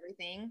moment.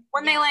 Everything.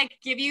 When they like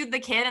give you the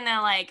kid and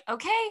they're like,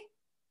 okay,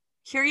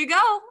 here you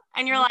go.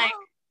 And you're like,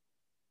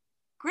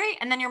 great.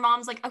 And then your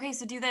mom's like, okay,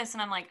 so do this.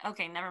 And I'm like,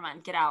 okay, never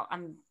mind. Get out.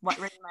 I'm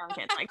raising my own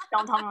kids. Like,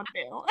 don't tell me what to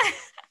do.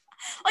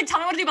 Like, tell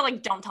me what to do, but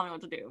like, don't tell me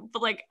what to do.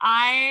 But like,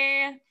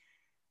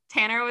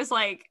 Tanner was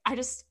like,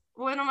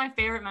 one of my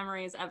favorite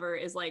memories ever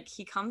is like,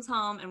 he comes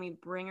home and we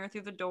bring her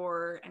through the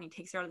door and he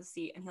takes her out of the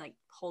seat and he like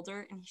holds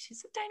her and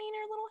she's so tiny in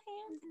her little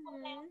hands.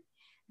 And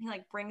he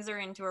like brings her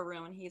into a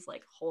room and he's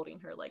like holding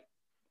her like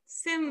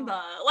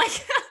Simba, like,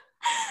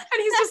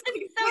 and he's just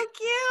like so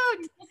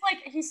cute.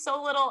 He's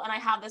so little. And I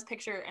have this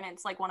picture and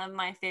it's like one of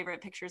my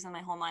favorite pictures in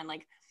my whole mind.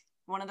 Like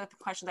one of the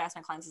questions I ask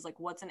my clients is like,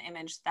 what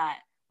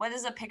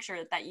is a picture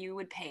that you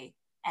would pay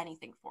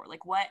anything for?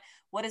 Like what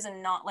is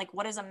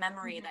a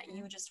memory that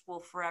you just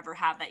will forever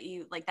have that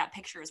you like that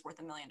picture is worth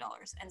 $1 million.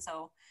 And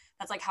so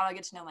that's like how I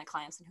get to know my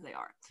clients and who they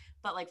are.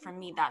 But like for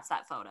me, that's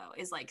that photo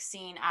is like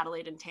seeing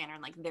Adelaide and Tanner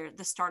and like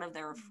the start of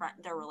their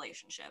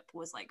relationship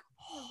was like,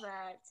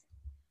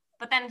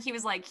 but then he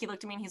was like, he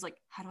looked at me and he's like,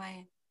 how do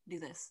I do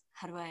this?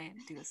 How do I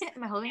do this?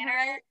 Am I holding her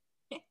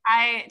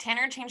right?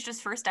 Tanner changed his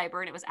first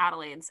diaper and it was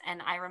Adelaide's.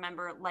 And I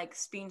remember like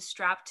being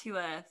strapped to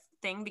a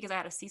thing because I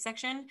had a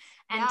C-section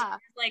and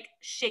like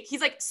shake.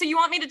 He's like, so you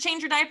want me to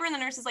change your diaper? And the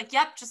nurse is like,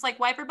 yep, just like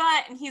wipe her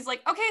butt. And he's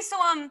like, okay, so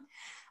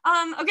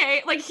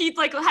okay, like he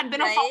like had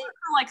been a father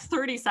for like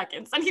 30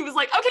 seconds and he was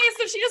like, okay,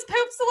 so she just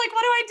pooped, so like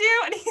what do I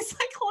do? And he's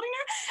like holding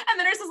her and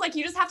the nurse is like,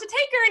 you just have to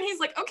take her. And he's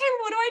like, okay,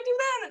 what do I do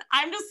then? And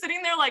I'm just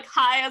sitting there like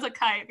high as a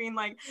kite being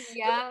like,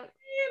 yeah.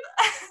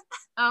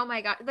 Oh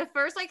my god, the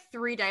first like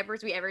 3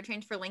 diapers we ever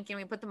changed for Lincoln,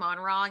 we put them on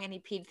wrong and he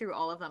peed through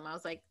all of them. I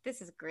was like,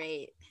 this is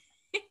great.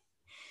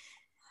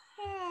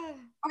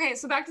 Okay,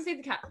 so back to Save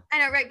the Cat. I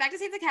know, right? Back to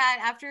Save the Cat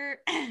after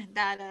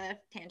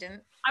that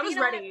tangent. I was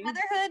ready.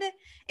 Motherhood,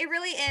 it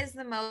really is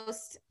the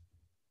most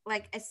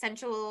like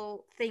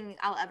essential thing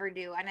I'll ever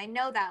do. And I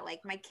know that like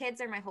my kids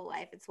are my whole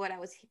life. It's what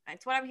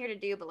I'm here to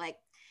do. But like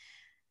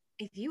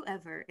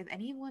if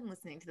anyone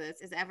listening to this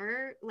is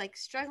ever like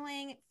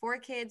struggling, 4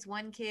 kids,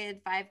 1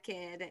 kid, 5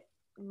 kid,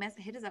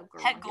 hit us up,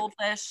 girl. Pet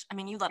goldfish. I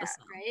mean, you let us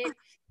know. Right?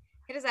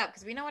 Hit us up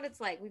because we know what it's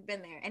like. We've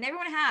been there and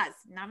everyone has.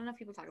 Not enough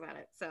people talk about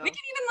it. So we can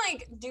even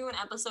like do an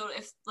episode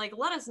if like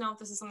let us know if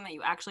this is something that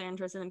you actually are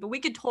interested in. But we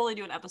could totally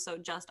do an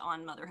episode just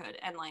on motherhood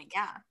and like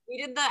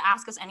we did the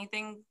Ask Us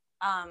Anything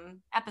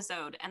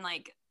episode and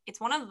like it's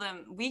one of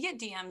them. We get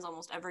DMs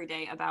almost every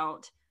day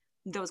about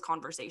those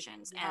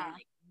conversations and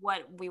like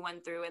what we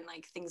went through and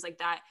like things like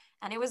that.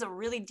 And it was a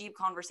really deep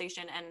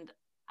conversation. And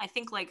I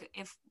think like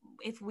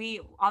if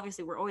we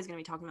obviously we're always going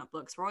to be talking about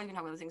books, we're always going to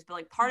talk about those things, but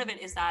like part of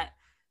it is that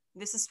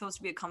this is supposed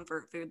to be a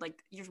comfort food.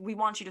 Like we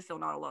want you to feel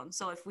not alone.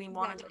 So if we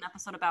want to do an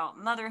episode about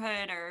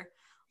motherhood or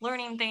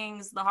learning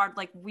things,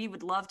 like we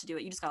would love to do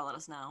it. You just gotta let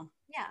us know.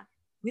 Yeah.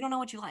 We don't know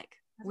what you like.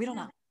 We don't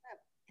know.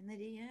 In the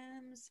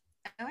DMs.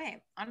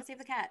 Okay, on to Save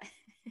the Cat.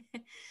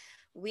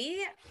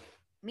 Me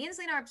and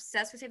Celine are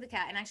obsessed with Save the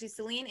Cat, and actually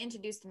Celine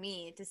introduced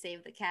me to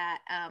Save the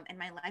Cat, and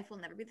my life will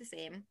never be the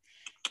same.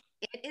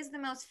 It is the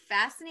most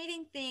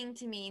fascinating thing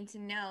to me to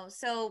know.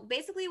 So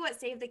basically what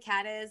Save the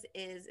Cat is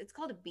it's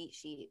called a beat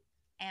sheet.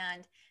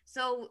 And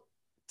so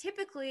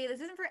typically,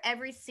 this isn't for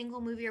every single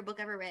movie or book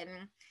ever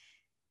written.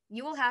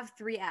 You will have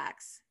 3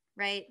 acts,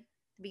 right?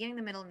 The beginning,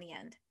 the middle, and the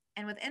end.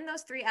 And within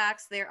those 3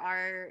 acts, there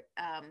are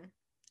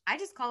I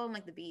just call them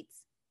like the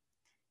beats.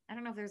 I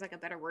don't know if there's like a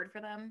better word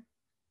for them,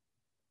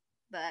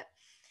 but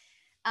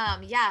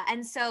yeah.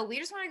 And so we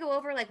just want to go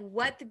over like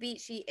what the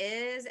beat sheet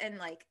is and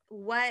like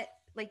what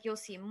like you'll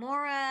see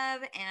more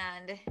of.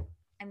 And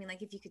I mean,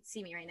 like if you could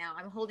see me right now,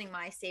 I'm holding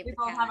my Save We the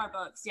both Cat have our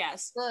books,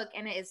 yes. book,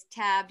 and it is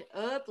tabbed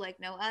up like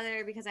no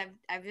other because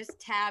I've just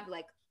tabbed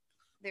like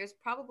there's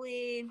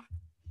probably,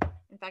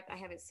 in fact, I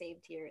have it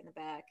saved here in the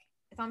back.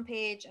 It's on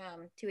page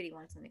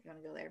 281. So if you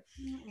want to go there,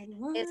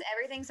 it's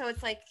everything. So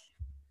it's like,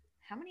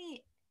 how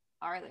many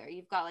are there?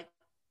 You've got like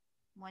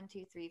 1,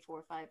 2, 3,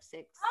 4, 5,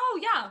 6. Oh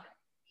yeah.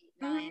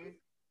 8, 9,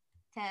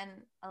 10,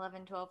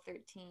 11, 12,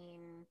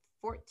 13,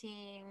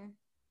 14,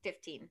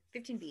 15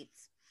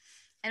 beats.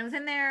 And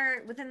within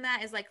that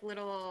is like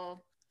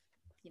little,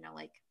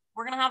 like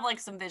we're gonna have like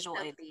some visual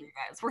aids for you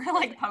guys. We're gonna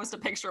like post a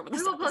picture of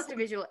this. We will post a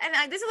visual,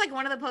 and this is like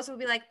one of the posts will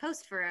be like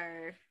post for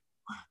our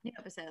new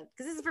episode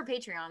because this is for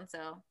Patreon.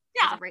 So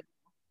yeah,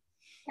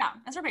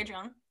 that's for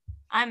Patreon.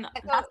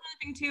 That's another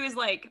thing too is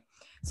like,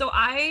 so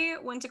I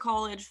went to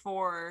college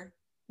for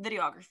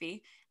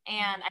videography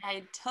and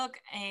I took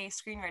a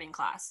screenwriting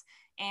class,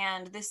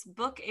 and this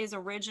book is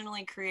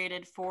originally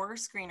created for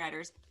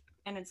screenwriters,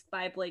 and it's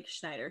by Blake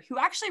Schneider, who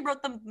actually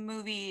wrote the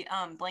movie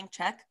Blank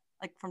Check,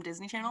 like from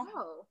Disney Channel.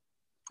 Oh.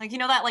 Like, you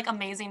know that like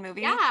amazing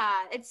movie?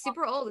 Yeah, it's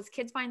super old. This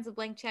kid finds a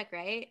blank check,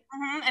 right?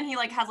 And he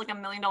like has like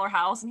 $1 million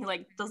house, and he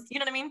like does, you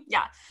know what I mean?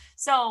 Yeah.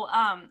 So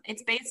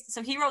it's based,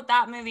 so he wrote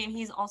that movie, and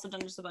he's also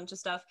done just a bunch of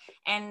stuff,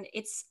 and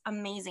it's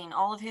amazing.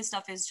 All of his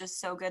stuff is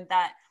just so good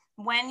that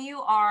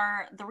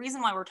the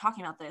reason why we're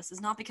talking about this is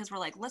not because we're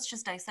like, let's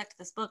just dissect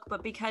this book,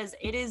 but because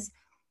it is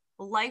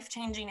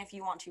life-changing if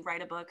you want to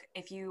write a book,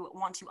 if you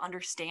want to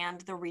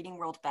understand the reading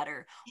world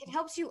better. It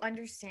helps you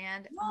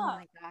understand, oh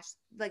my gosh,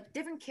 like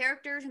different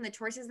characters and the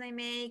choices they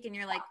make, and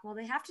you're like, well,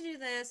 they have to do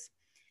this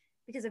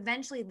because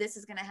eventually this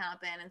is going to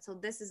happen, and so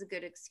this is a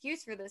good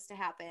excuse for this to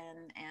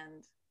happen.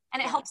 And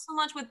it helps so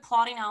much with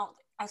plotting out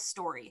a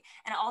story,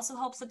 and it also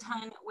helps a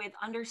ton with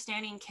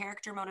understanding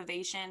character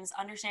motivations,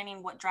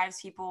 understanding what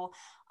drives people,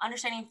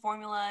 understanding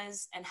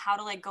formulas and how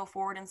to like go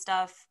forward and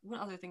stuff.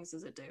 What other things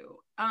does it do?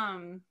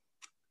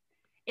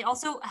 It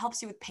also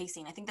helps you with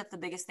pacing. I think that's the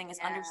biggest thing is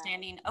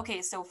understanding,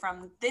 okay, so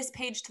from this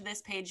page to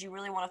this page, you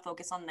really want to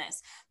focus on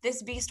this.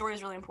 This B story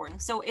is really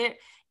important. So it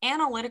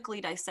analytically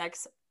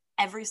dissects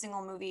every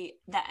single movie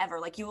that ever,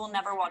 like you will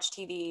never watch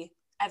TV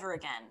ever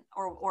again,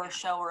 or a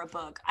show or a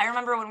book. I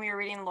remember when we were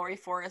reading Laurie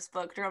Forest's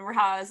book, do you remember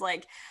how I was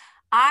like,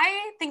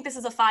 I think this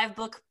is a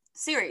 5-book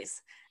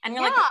series. And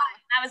you're like,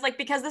 I was like,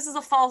 because this is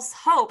a false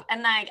hope.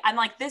 And I'm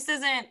like, this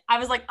isn't, I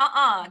was like,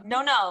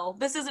 no,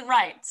 this isn't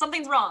right.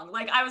 Something's wrong.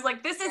 Like, I was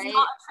like, this is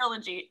not a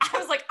trilogy. I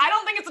was like, I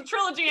don't think it's a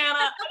trilogy, Anna.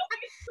 I don't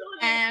think it's a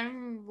trilogy.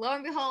 And lo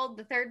and behold,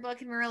 the 3rd book,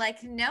 and we were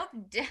like, nope,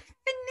 definitely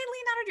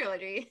not a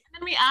trilogy. And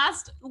then we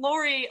asked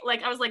Laurie,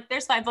 like, I was like,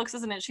 there's 5 books,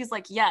 isn't it? She's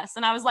like, yes.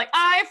 And I was like,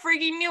 I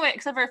freaking knew it.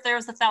 Except for if there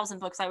was 1,000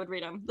 books, I would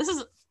read them. This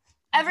is,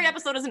 every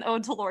episode is an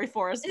ode to Laurie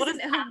Forest. What is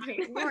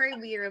happening? Laurie,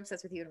 we are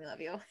obsessed with you and we love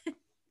you.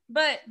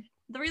 But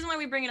the reason why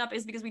we bring it up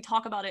is because we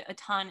talk about it a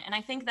ton. And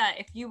I think that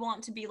if you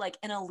want to be like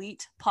an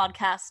elite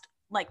podcast,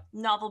 like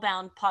novel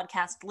bound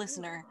podcast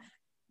listener,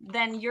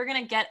 then you're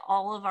going to get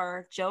all of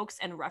our jokes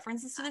and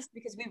references to this,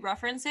 because we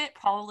reference it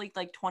probably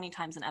like 20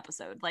 times an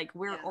episode. Like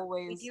we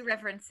do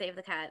reference Save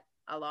the Cat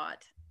a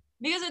lot.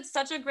 Because it's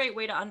such a great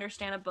way to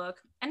understand a book,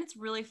 and it's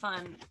really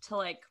fun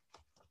to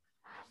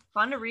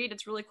read.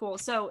 It's really cool.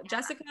 So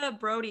Jessica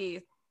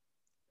Brody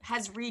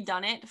has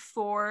redone it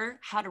for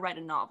how to write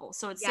a novel.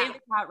 So it's Save the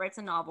Cat writes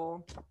a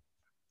novel,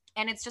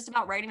 and it's just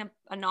about writing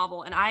a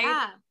novel. And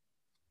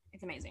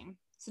it's amazing.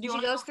 So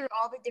she goes through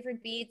all the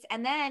different beats,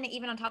 and then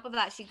even on top of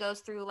that, she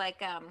goes through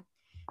like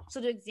so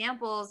the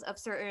examples of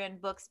certain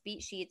books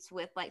beat sheets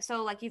with like,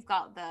 so like you've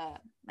got the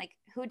like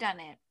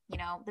whodunit,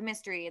 the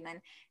mystery, and then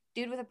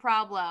Dude with a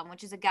Problem,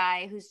 which is a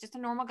guy who's just a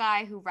normal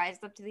guy who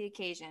rises up to the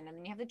occasion, and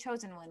then you have the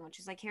Chosen One, which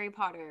is like Harry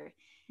Potter,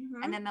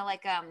 and then they'll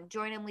like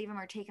join him, leave him,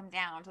 or take him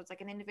down. So it's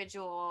like an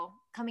individual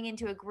coming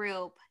into a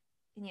group,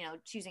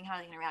 choosing how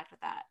they interact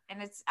with that.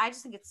 And I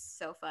just think it's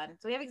so fun.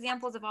 So we have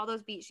examples of all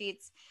those beat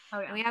sheets.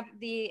 And we have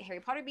the Harry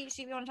Potter beat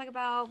sheet we want to talk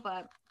about,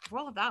 but for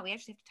all of that, we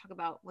actually have to talk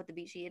about what the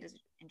beat sheet is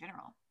in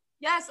general.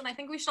 Yes, and I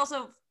think we should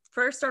also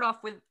first start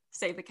off with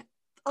Save the Cat.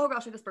 Oh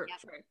gosh, I just burped.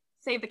 Sorry.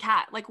 Save the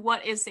Cat. Like,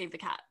 what is Save the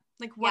Cat?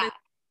 Like, what is,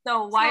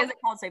 so why is it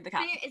called Save the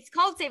Cat? It's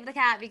called Save the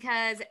Cat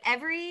because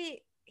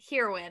every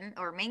heroine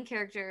or main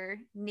character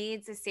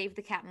needs a Save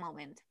the Cat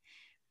moment.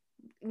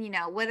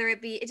 Whether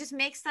it just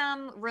makes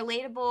them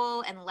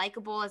relatable and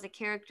likable as a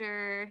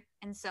character.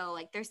 And so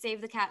like their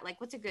Save the Cat,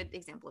 like what's a good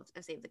example of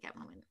a Save the Cat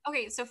moment?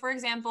 Okay, so for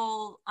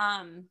example,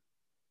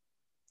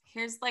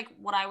 here's like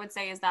what I would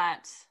say is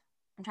that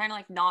I'm trying to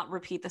like not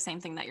repeat the same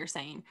thing that you're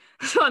saying.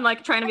 So I'm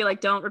like trying to be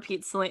like, don't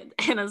repeat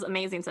Hannah's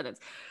amazing sentence.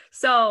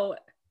 So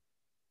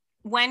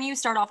when you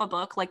start off a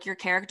book, like your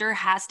character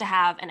has to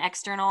have an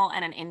external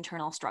and an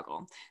internal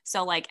struggle.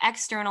 So like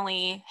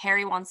externally,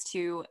 Harry wants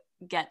to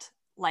get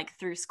like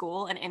through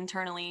school, and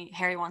internally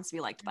Harry wants to be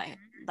liked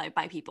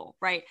by people,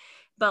 right?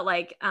 But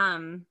like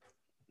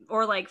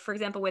or like, for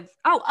example, with,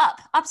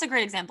 Up's a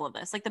great example of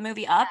this, like the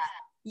movie Up.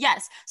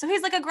 Yes. So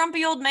he's like a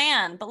grumpy old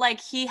man, but like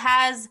he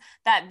has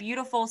that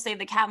beautiful save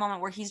the cat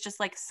moment where he's just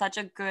like such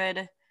a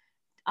good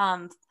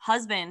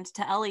husband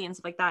to Ellie and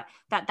stuff like that,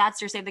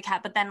 that's your save the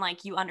cat, but then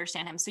like you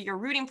understand him, so you're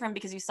rooting for him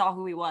because you saw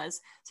who he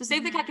was. So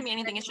save the cat can be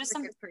anything. It's just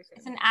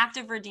it's an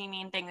active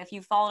redeeming thing. If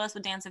you followed us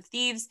with Dance of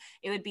Thieves,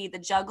 it would be the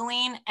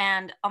juggling,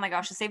 and oh my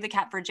gosh, the save the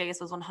cat for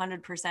Jace was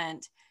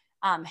 100%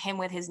 him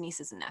with his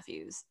nieces and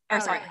nephews, or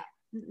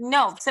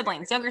no,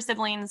 siblings, younger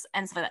siblings,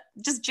 and stuff like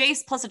that. Just Jace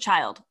plus a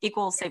child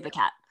equals save the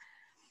cat.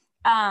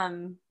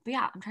 But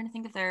yeah, I'm trying to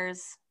think if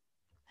there's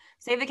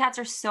save the cats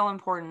are so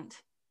important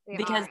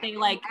because they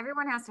like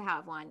everyone has to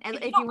have one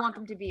if you want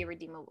them to be a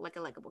redeemable, like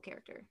a likable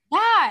character.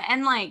 Yeah,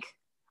 and like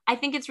I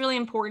think it's really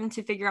important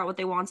to figure out what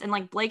they want. And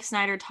like Blake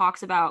Snyder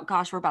talks about,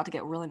 gosh, we're about to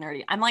get really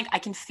nerdy. I'm like, I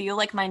can feel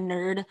like my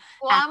nerd.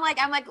 Well, I'm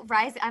like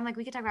Rise. I'm like,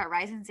 we could talk about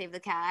Rise and Save the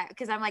Cat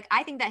because I'm like,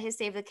 I think that his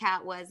Save the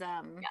Cat was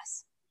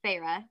yes,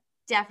 Feyre,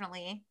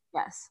 definitely.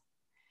 Yes.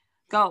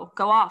 Go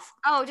off.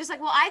 Oh, just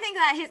like, well, I think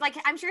that his, like,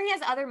 I'm sure he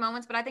has other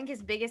moments, but I think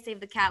his biggest Save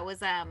the Cat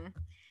was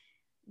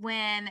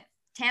when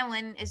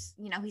Tamlin is,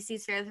 you know, he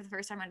sees Feyre for the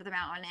first time under the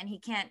mountain, and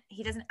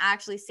he doesn't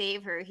actually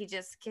save her. He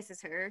just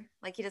kisses her.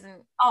 Like, he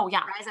doesn't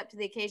rise up to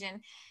the occasion.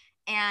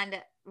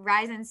 And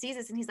Ryzen sees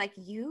this and he's like,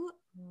 you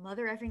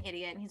mother effing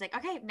idiot. And he's like,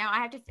 okay, now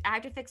I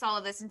have to fix all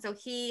of this. And so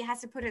he has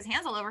to put his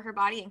hands all over her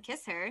body and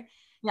kiss her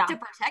to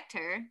protect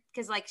her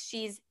because like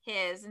she's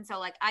his. And so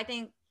like, I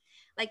think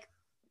like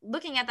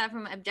looking at that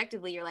from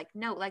objectively, you're like,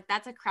 no, like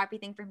that's a crappy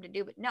thing for him to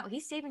do. But no,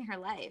 he's saving her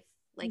life.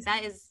 Like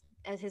that is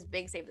his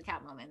big save the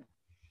cat moment.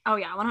 Oh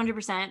yeah,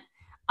 100%.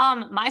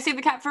 My save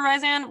the cat for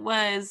Ryzan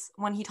was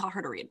when he taught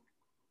her to read.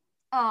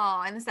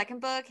 Oh, in the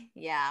second book?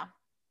 Yeah.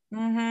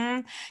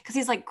 Because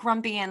he's like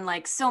grumpy and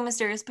like so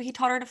mysterious, but he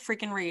taught her to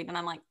freaking read, and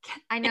I'm like,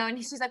 I know. And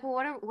she's like,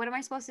 well, what am I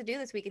supposed to do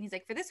this week? And he's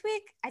like, for this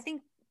week, I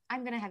think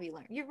I'm gonna have you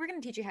learn. We're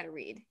gonna teach you how to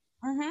read.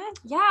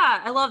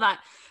 Yeah, I love that.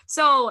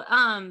 So,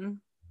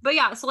 but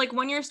yeah, so like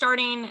when you're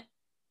starting,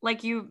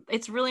 like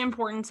it's really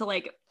important to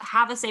like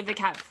have a save the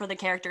cat for the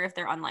character if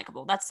they're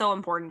unlikable. That's so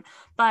important.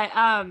 But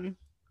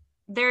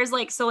there's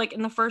like, so like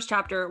in the first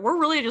chapter, we're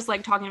really just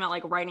like talking about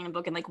like writing a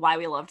book and like why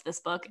we loved this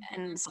book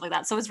and stuff like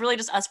that. So it's really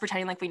just us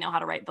pretending like we know how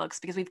to write books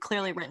because we've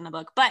clearly written a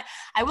book. But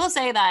I will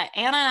say that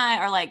Anna and I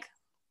are like,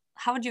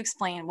 how would you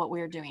explain what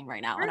we're doing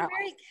right now? We're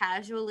very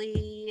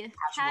casually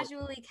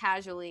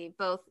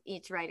both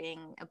each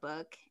writing a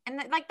book.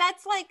 And like,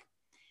 that's like,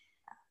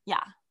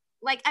 yeah.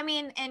 Like, I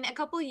mean, in a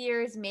couple of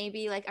years,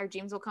 maybe like our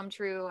dreams will come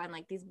true and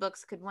like these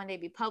books could one day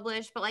be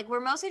published, but like, we're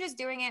mostly just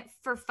doing it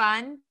for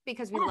fun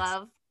because we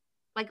love,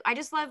 like, I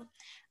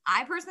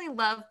personally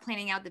love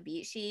planning out the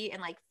beat sheet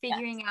and like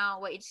figuring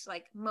out what each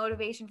like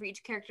motivation for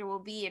each character will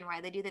be and why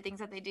they do the things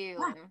that they do.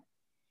 And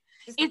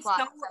it's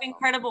so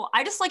incredible.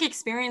 I just like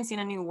experiencing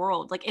a new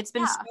world. Like it's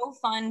been so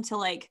fun to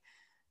like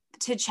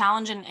to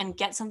challenge and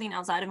get something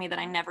outside of me that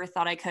I never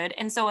thought I could.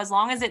 And so as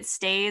long as it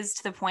stays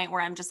to the point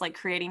where I'm just like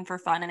creating for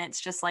fun and it's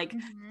just like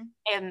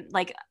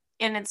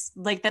and it's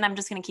like, then I'm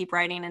just going to keep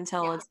writing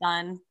until it's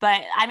done.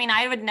 But I mean,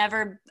 I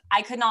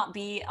could not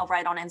be a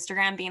write on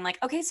Instagram being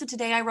like, okay, so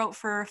today I wrote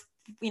for,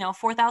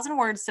 4,000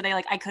 words today.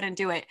 Like I couldn't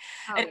do it.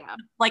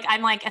 Like,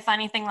 I'm like, if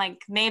anything,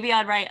 like maybe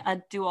I'd write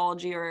a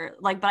duology or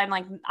like, but I'm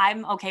like,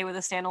 I'm okay with a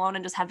standalone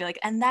and just have to be like,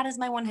 and that is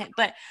my one hit.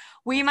 But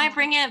we might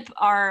bring up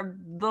our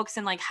books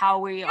and like how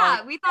we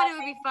are. We thought it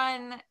would be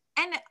fun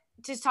and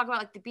just talk about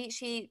like the beat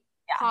sheet,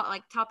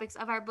 like topics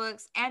of our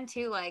books, and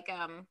too like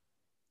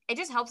it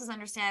just helps us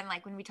understand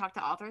like when we talk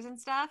to authors and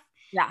stuff.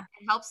 Yeah,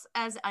 it helps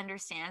us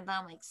understand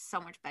them like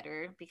so much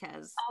better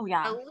because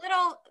a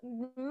little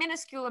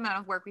minuscule amount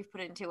of work we've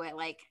put into it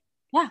like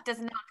does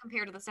not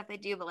compare to the stuff they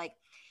do, but like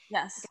it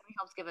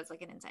helps give us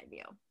like an inside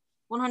view.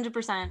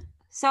 100%.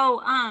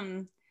 So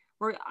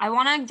I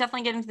want to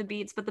definitely get into the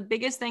beats, but the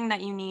biggest thing that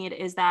you need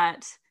is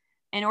that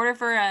in order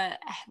for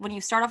when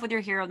you start off with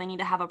your hero, they need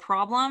to have a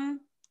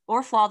problem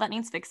or flaw that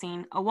needs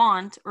fixing, a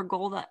want or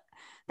goal that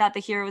the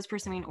hero is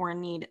pursuing, or a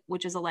need,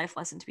 which is a life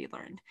lesson to be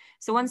learned.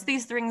 So once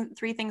these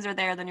three things are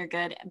there, then you're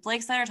good.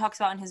 Blake Snyder talks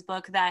about in his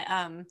book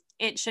that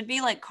it should be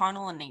like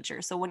carnal in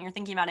nature. So when you're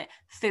thinking about it,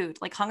 food,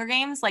 like Hunger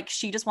Games, like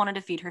she just wanted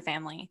to feed her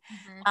family.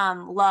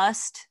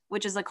 Lust,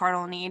 which is a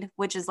carnal need,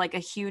 which is like a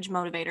huge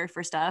motivator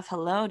for stuff.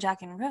 Hello,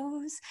 Jack and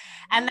Rose.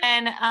 And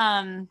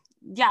then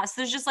so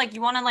there's just like,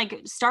 you want to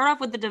like start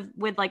off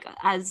with like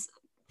as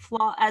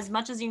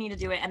much as you need to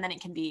do it, and then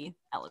it can be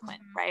eloquent,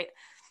 right?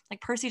 Like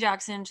Percy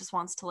Jackson just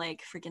wants to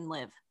like freaking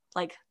live,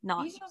 like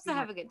not. He just wants to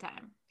have a good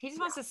time. He just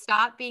wants to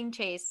stop being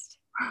chased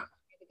by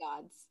the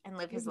gods and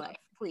live his life,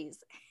 please.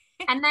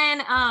 And then,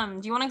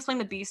 do you want to explain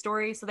the B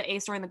story? So the A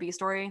story and the B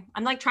story.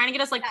 I'm like trying to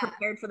get us like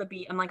prepared for the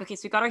B. I'm like, okay,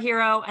 so we've got our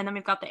hero, and then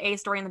we've got the A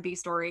story and the B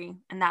story,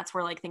 and that's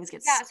where like things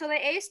get. Yeah. So the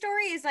A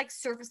story is like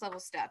surface level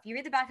stuff. You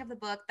read the back of the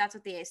book, that's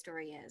what the A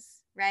story is,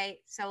 right?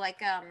 So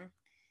like,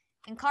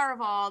 in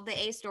Caraval,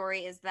 the A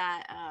story is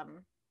that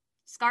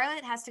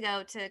Scarlet has to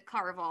go to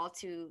Caraval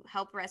to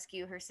help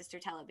rescue her sister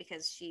Tella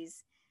because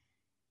she's,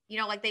 you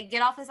know, like they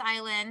get off this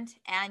island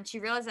and she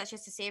realizes that she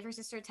has to save her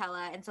sister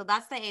Tella. And so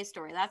that's the A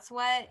story. That's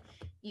what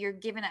you're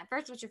given at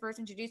first, what you're first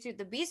introduced to.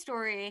 The B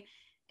story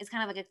is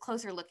kind of like a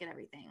closer look at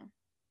everything.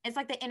 It's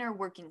like the inner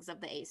workings of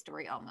the A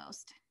story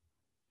almost.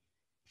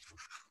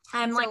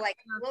 I'm so like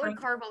what would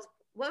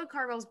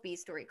Carvel's B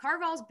story?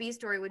 Carvel's B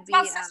story would be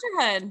about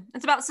sisterhood.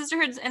 It's about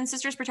sisterhoods and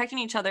sisters protecting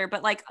each other.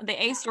 But like the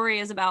A story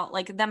is about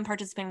like them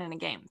participating in a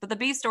game. But the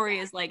B story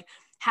is like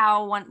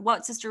how what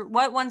one sister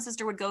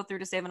would go through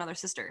to save another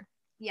sister.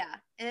 Yeah,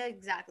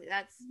 exactly.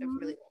 That's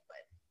really well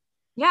put.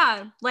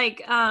 Yeah,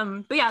 like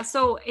but yeah,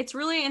 so it's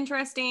really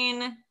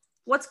interesting.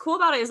 What's cool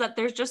about it is that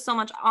there's just so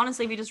much.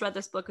 Honestly, if you just read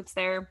this book, it's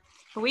there.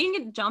 But we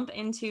can jump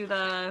into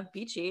the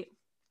beat sheet.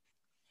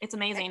 It's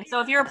amazing.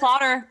 So if you're a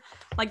plotter,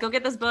 like go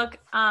get this book.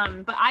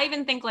 But I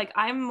even think like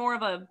I'm more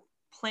of a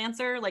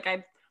planter. Like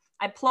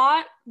I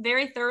plot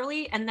very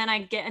thoroughly and then I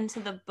get into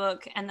the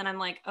book and then I'm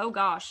like, oh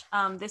gosh,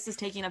 this is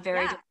taking a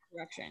very different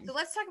direction. So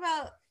let's talk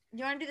about, do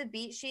you want to do the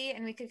beat sheet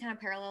and we could kind of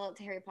parallel it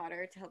to Harry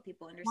Potter to help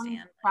people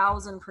understand?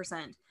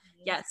 1000%.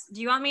 Yes.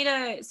 Do you want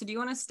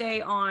to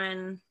stay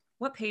on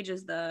what page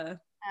is the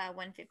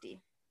 150?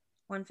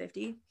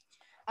 150?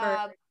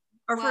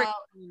 Or for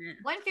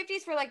 150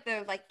 is for like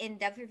the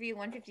in-depth review.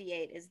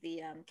 158 is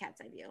the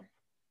cat's eye view.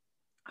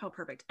 Oh,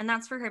 perfect. And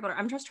that's for Harry Potter.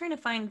 I'm just trying to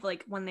find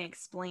like when they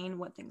explain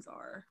what things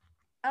are.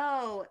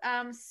 Oh,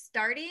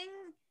 starting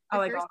the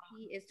first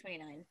key is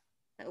 29,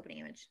 the opening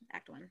image,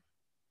 Act 1.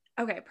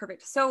 Okay,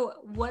 perfect. So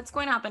what's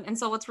going to happen? And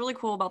so what's really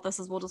cool about this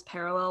is we'll just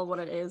parallel what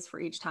it is for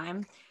each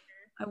time.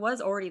 I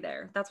was already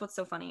there. That's what's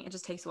so funny. It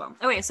just takes a while.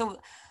 Okay, so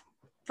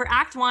for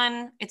Act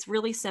 1, it's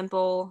really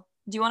simple.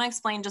 Do you want to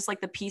explain just like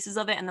the pieces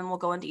of it and then we'll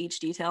go into each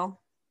detail?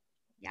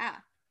 Yeah.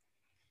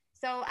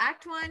 So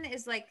Act 1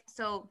 is like,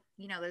 so,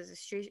 you know, there's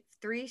a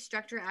 3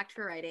 structure act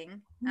for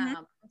writing.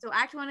 Mm-hmm. So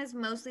Act 1 is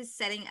mostly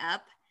setting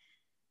up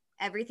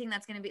everything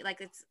that's going to be like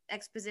it's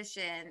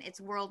exposition, it's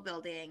world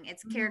building,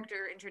 it's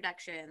character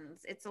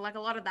introductions. It's like a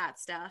lot of that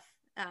stuff.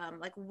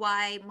 Like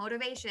why,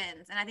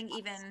 motivations. And I think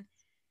even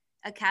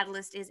a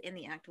catalyst is in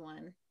the Act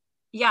 1.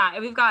 Yeah,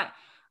 we've got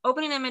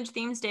opening image,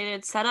 theme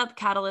stated, setup,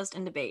 catalyst,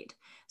 and debate.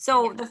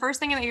 So the first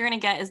thing that you're going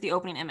to get is the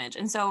opening image.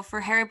 And so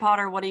for Harry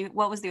Potter,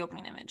 what was the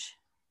opening image?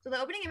 So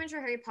the opening image for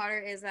Harry Potter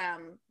is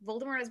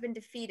Voldemort has been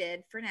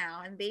defeated for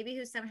now, and baby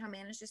who somehow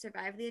managed to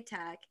survive the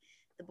attack,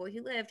 the boy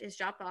who lived, is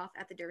dropped off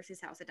at the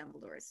Dursleys' house at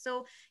Dumbledore's.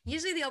 So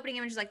usually the opening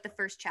image is like the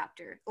first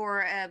chapter,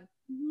 or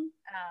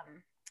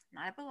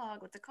not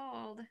epilogue. What's it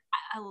called?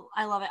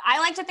 I love it. I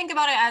like to think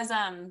about it as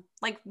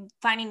like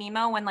Finding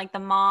Nemo when like the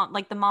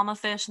mama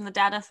fish and the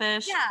dada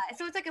fish. Yeah.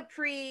 So it's like a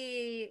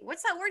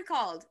what's that word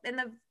called in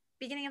the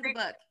beginning of the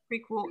book?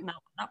 Prequel. No,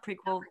 not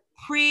prequel.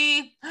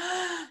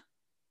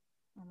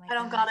 Oh my I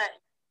don't got it.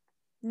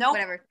 Nope.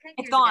 Whatever.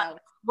 It's gone.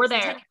 We're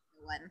there.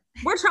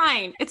 We're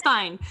trying. It's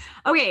fine.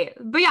 Okay.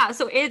 But yeah,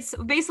 so it's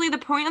basically the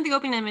point of the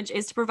opening image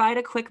is to provide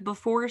a quick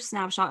before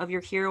snapshot of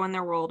your hero and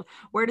their world.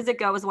 Where does it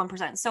go as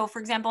 1%? So for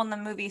example, in the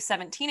movie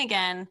 17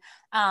 again,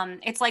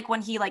 it's like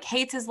when he like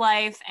hates his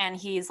life and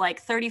he's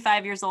like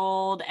 35 years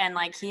old and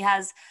like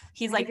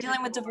he's like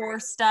dealing with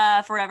divorce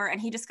stuff or whatever. And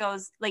he just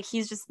goes like,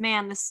 he's just,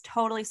 man, this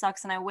totally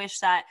sucks. And I wish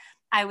that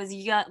I was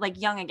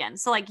young again.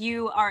 So like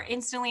you are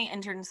instantly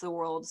entered into the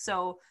world.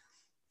 So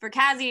for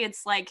Cassie,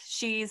 it's like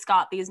she's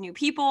got these new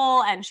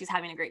people and she's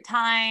having a great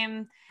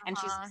time and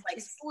she's just like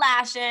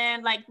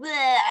slashing, like,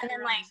 bleh, and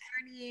then like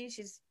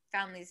she's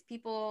found these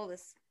people.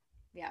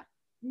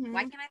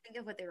 Why can't I think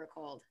of what they were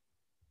called?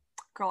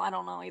 Girl, I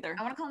don't know either.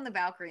 I want to call them the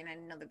Valkyrie, and I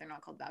know that they're not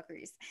called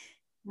Valkyries.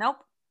 Nope.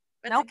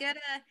 But it's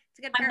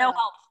a good. I'm no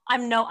help.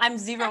 I'm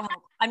zero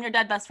help. I'm your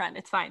dead best friend.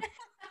 It's fine.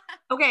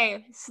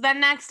 Okay, so then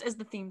next is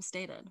the theme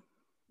stated.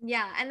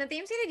 Yeah, and the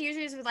theme stated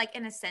usually is with like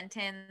in a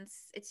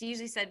sentence. It's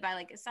usually said by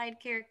like a side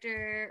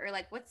character or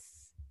like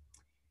what's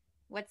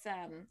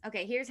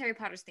okay, here's Harry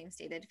Potter's theme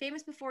stated.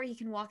 Famous before he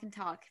can walk and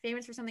talk,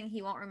 famous for something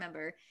he won't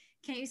remember.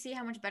 Can't you see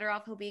how much better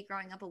off he'll be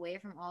growing up away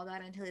from all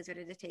that until he's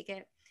ready to take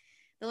it?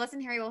 The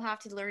lesson Harry will have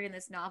to learn in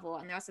this novel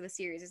and the rest of the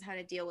series is how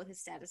to deal with his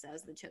status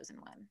as the chosen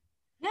one.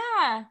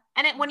 Yeah.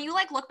 And when you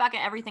like look back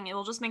at everything, it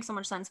will just make so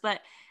much sense.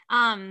 But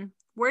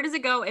where does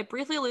it go? It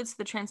briefly alludes to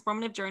the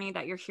transformative journey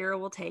that your hero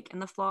will take and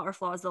the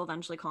flaws they'll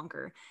eventually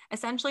conquer.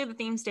 Essentially, the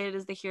theme stated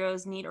is the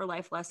hero's need or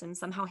life lesson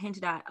somehow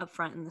hinted at up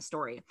front in the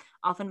story,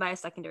 often by a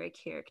secondary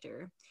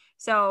character.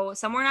 So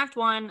somewhere in Act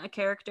 1, a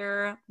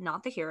character,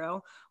 not the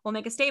hero, will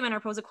make a statement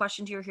or pose a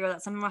question to your hero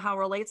that somehow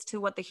relates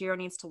to what the hero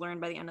needs to learn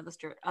by the end of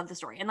the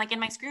story. And like in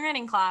my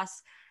screenwriting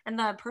class, and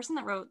the person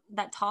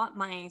that taught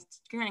my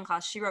screenwriting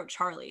class, she wrote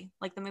Charlie,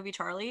 like the movie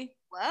Charlie.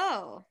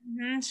 Whoa.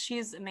 Mm-hmm.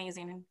 She's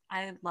amazing.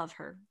 I love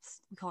her.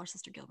 We call her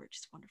Sister Gilbert.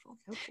 She's wonderful.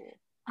 So cool.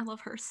 I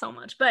love her so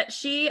much. But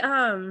she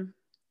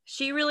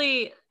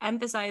really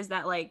emphasized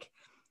that like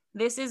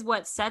this is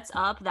what sets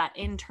up that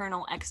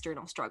internal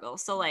external struggle.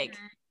 So like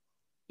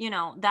you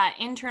know, that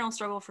internal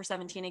struggle for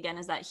 17 again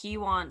is that he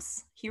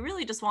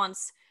really just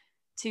wants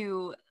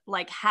to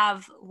like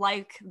have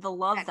like the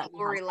love that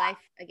glory life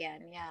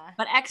again. Yeah.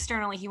 But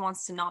externally he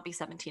wants to not be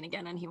 17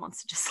 again and he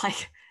wants to just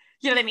like,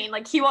 you know what I mean?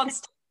 Like he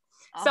wants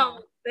So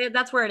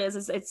that's where it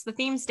is. It's the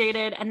theme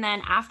stated, and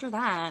then after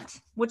that,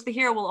 which the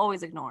hero will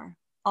always ignore.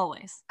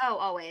 Always. Oh,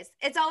 always.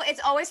 It's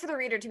always for the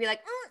reader to be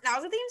like, that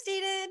was a theme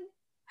stated.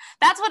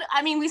 That's what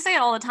I mean. We say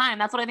it all the time.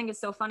 That's what I think is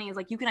so funny is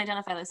like you can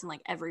identify this in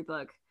like every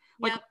book.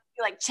 Like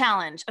like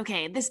challenge.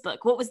 Okay, this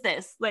book. What was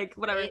this? Like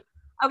whatever. Right.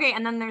 Okay,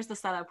 and then there's the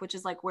setup, which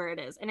is like where it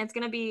is, and it's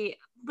gonna be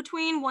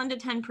between 1 to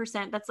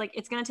 10%. That's like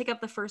it's gonna take up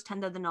the first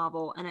 10 of the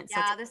novel, and it's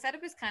the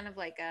setup is kind of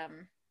like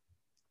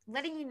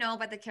letting you know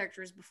about the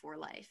characters before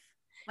life,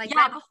 like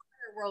before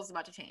the world's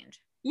about to change.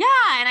 Yeah,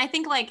 and I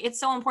think like it's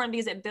so important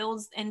because it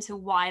builds into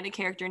why the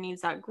character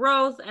needs that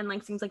growth and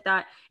like things like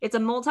that. It's a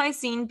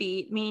multi-scene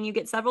beat, meaning you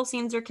get several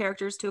scenes or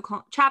characters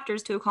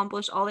chapters to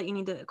accomplish all that you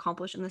need to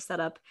accomplish in the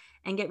setup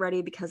and get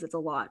ready because it's a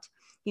lot.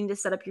 You need to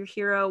set up your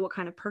hero, what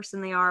kind of person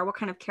they are, what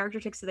kind of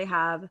character tics do they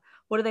have,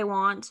 what do they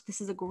want.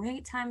 This is a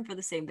great time for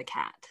the Save the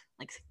Cat,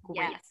 like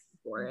great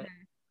for it.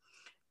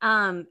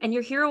 And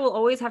your hero will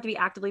always have to be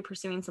actively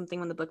pursuing something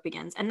when the book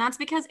begins, and that's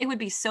because it would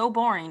be so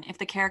boring if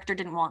the character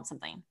didn't want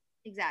something.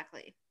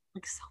 Exactly.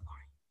 Like so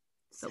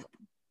boring.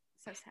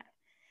 So sad.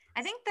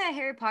 I think the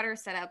Harry Potter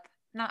setup,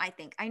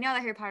 I know the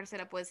Harry Potter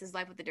setup was his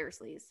life with the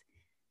Dursleys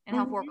and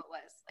how horrible it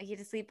was. Like he had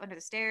to sleep under the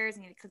stairs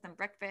and he had to cook them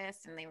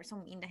breakfast and they were so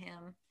mean to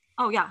him.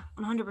 Oh yeah,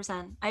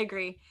 100%. I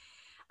agree.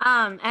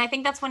 And I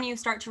think that's when you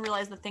start to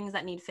realize the things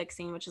that need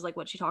fixing, which is like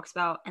what she talks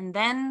about. And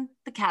then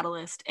the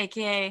catalyst,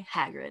 aka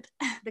Hagrid.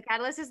 The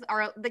catalyst is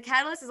all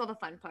the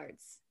fun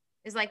parts.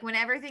 Is like when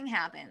everything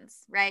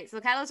happens, right? So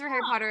the catalyst for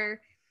Harry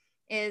Potter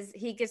is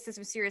he gets this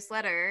mysterious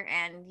letter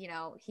and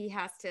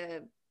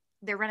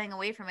they're running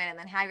away from it, and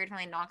then Hagrid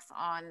finally knocks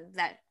on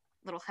that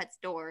little hut's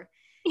door.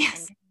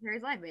 Yes. And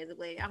Harry's life,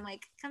 basically. I'm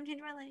like, come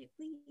change my life,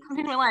 please. Come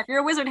change my life. You're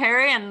a wizard,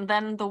 Harry, and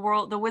then the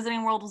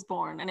wizarding world was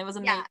born, and it was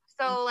amazing. Yeah.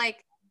 So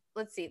like,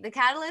 let's see. The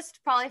catalyst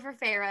probably for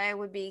Feyre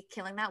would be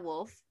killing that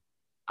wolf.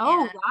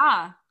 Oh,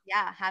 yeah.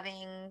 Yeah,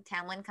 having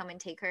Tamlin come and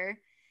take her.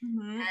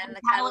 Mm-hmm. And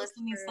the catalyst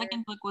in the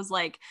second book was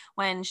like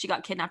when she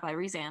got kidnapped by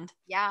Rhysand.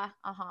 Yeah,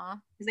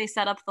 because they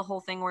set up the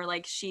whole thing where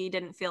like she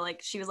didn't feel like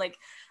she was like,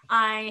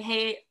 I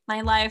hate my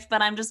life,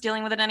 but I'm just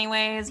dealing with it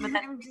anyways. But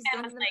then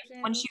was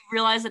like when she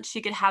realized that she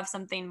could have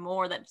something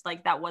more that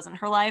like that wasn't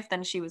her life,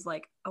 then she was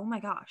like, oh my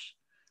gosh,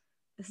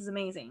 this is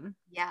amazing.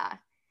 Yeah,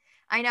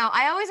 I know.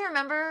 I always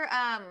remember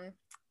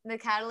the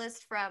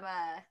catalyst from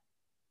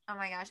oh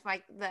my gosh,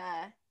 like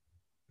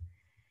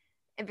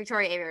in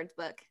Victoria Aveyard's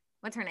book.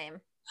 What's her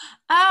name?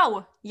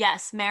 Oh,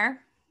 yes, Mare,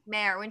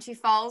 when she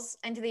falls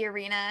into the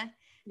arena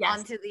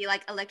onto the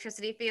like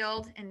electricity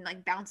field and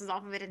like bounces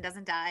off of it and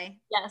doesn't die.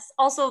 Yes.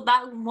 Also,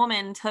 that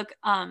woman took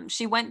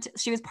she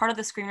was part of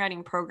the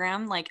screenwriting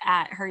program like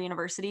at her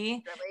university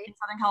in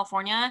Southern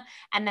California,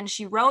 and then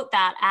she wrote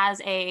that as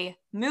a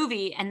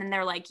movie, and then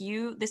they're like,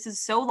 this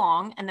is so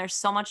long and there's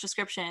so much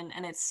description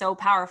and it's so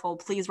powerful,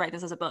 please write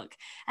this as a book.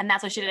 And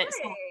that's what she did.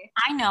 So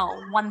I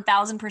know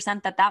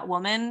 1000% that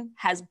woman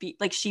has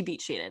she beat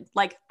cheated.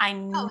 Like I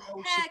know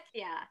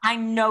I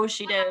know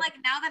she did. Like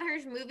now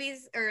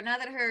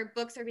that her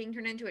books are being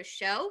turned into a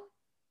show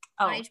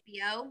on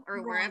HBO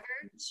or wherever,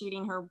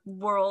 cheating her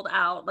world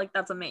out. Like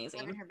that's amazing.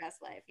 Living her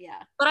best life.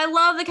 Yeah. But I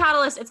love the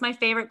catalyst. It's my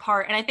favorite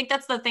part. And I think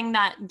that's the thing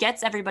that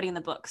gets everybody in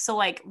the book. So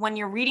like when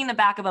you're reading the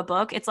back of a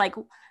book, it's like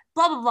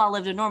blah, blah, blah,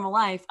 lived a normal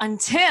life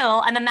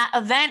until, and then that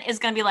event is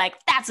going to be like,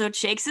 that's what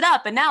shakes it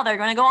up. And now they're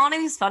going to go on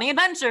these funny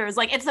adventures.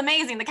 Like it's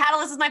amazing. The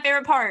catalyst is my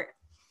favorite part.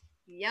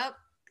 Yep.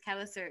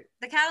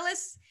 The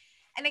catalyst,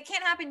 and it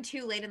can't happen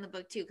too late in the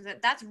book too, because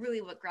that's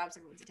really what grabs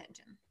everyone's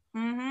attention.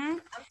 Mm-hmm.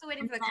 I'm still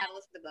waiting for the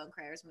catalyst for the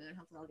Bonecryer's Moon.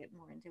 Hopefully I'll get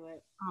more into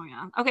it. Oh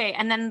yeah. Okay,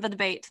 and then the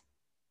debate.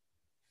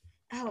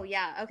 Oh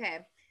yeah. Okay.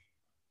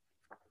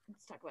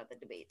 Let's talk about the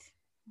debate.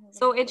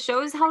 So it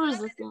shows how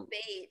resistant. The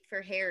debate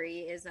for Harry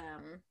is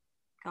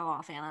go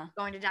off, Anna.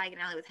 Going to Diagon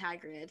Alley with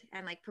Hagrid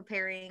and like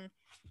preparing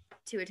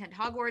to attend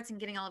Hogwarts and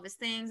getting all of his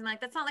things, and like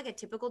that's not like a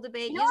typical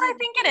debate. You know what I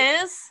think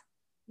it is?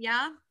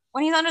 Yeah.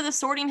 When he's under the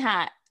Sorting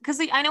Hat,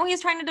 because I know he's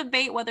trying to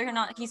debate whether or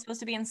not he's supposed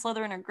to be in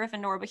Slytherin or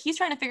Gryffindor, but he's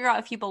trying to figure out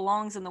if he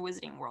belongs in the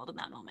Wizarding world in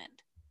that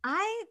moment.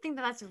 I think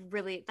that's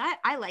really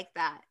I like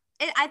that.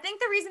 I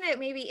think the reason it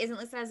maybe isn't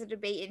listed as a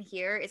debate in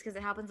here is because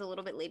it happens a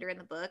little bit later in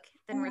the book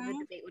than where the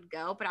debate would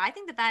go. But I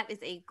think that is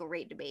a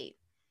great debate.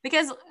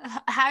 Because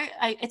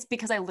it's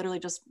because I literally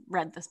just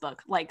read this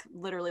book, like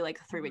literally like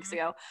 3 weeks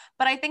ago.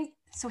 But I think,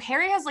 so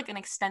Harry has like an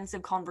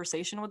extensive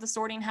conversation with the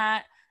Sorting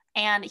Hat.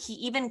 And he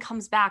even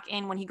comes back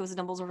in when he goes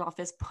to Dumbledore's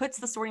office, puts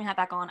the Sorting Hat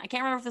back on. I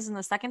can't remember if this is in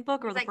the second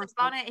book or the first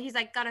bonnet. He's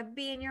like, gotta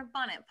be in your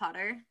bonnet,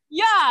 Potter.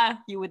 Yeah,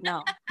 you would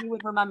know. You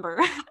would remember.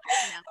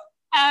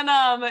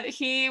 And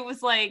he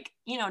was like,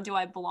 do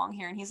I belong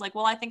here? And he's like,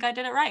 well, I think I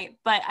did it right.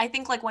 But I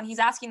think like when he's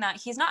asking that,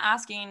 he's not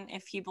asking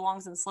if he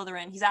belongs in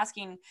Slytherin. He's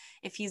asking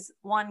if he's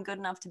good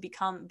enough to be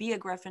a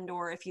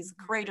Gryffindor, if he's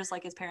courageous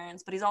like his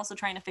parents, but he's also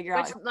trying to figure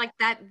out like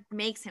that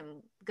makes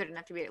him good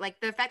enough to be like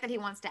the fact that he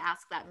wants to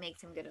ask that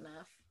makes him good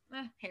enough.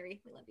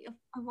 Harry, we love you.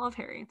 I love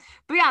Harry.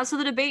 But yeah, so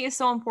the debate is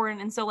so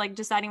important. And so like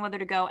deciding whether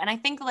to go. And I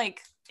think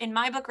like in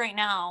my book right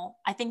now,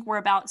 I think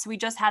so we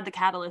just had the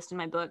catalyst in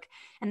my book.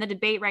 And the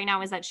debate right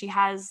now is that she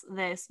has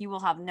this, you will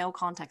have no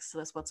context to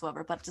this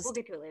whatsoever, but just. We'll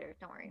get to it later.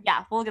 Don't worry.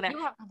 Yeah, we'll get there.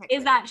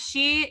 Is that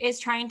she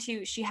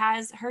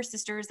has her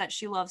sisters that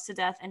she loves to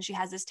death and she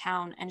has this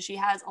town and she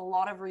has a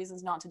lot of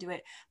reasons not to do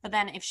it. But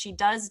then if she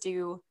does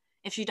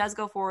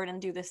go forward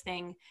and do this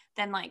thing,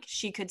 then like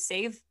she could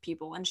save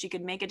people and she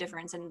could make a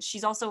difference. And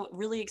she's also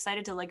really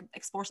excited to like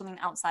explore something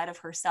outside of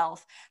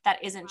herself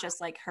that isn't just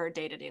like her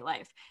day-to-day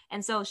life.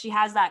 And so she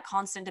has that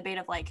constant debate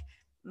of like,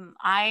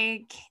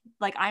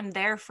 I'm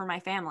there for my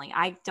family.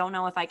 I don't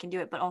know if I can do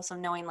it, but also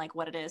knowing like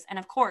what it is. And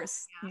of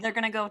course they're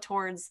going to go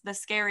towards the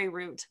scary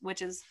route,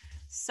 which is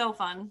so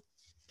fun.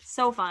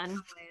 So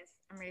fun.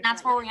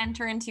 That's where we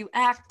enter into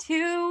Act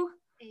 2.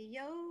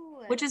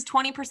 Yo. Which is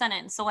 20%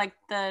 in. So like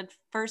the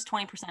first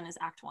 20% is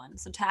Act 1.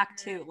 So to Act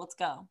 2, let's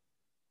go.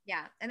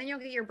 Yeah. And then you'll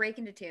get your break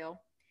into 2,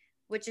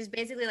 which is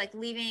basically like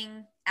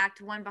leaving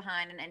Act 1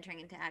 behind and entering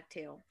into Act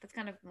 2. That's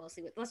kind of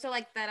mostly so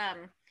like that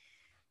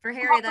for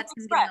Harry, Hogwarts that's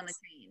Express. On the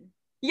train.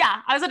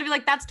 Yeah, I was going to be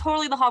like, that's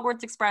totally the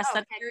Hogwarts Express.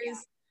 That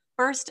Harry's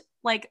first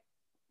like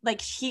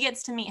he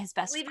gets to meet his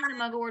best leaving friend.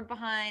 the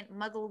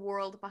Muggle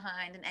world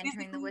behind and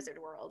entering the wizard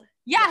world.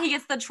 Yeah, he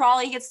gets the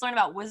trolley. He gets to learn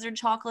about wizard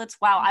chocolates.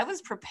 Wow, I was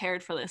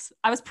prepared for this.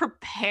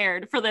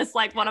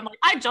 Like when I'm like,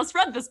 I just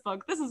read this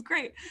book. This is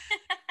great.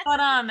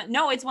 But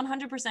no, it's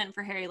 100%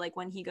 for Harry. Like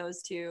when he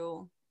goes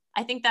to,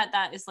 I think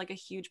that is like a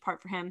huge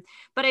part for him.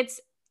 But it's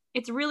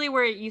really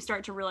where you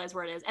start to realize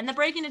where it is. And the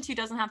break into 2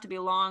 doesn't have to be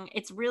long.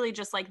 It's really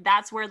just like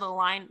that's where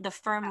the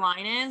firm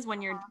line is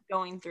when you're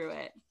going through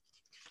it.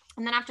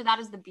 And then after that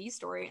is the B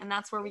story, and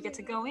that's where we get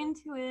to go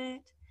into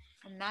it.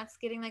 And that's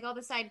getting like all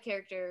the side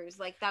characters.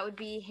 Like that would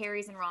be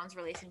Harry's and Ron's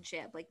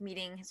relationship, like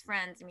meeting his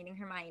friends and meeting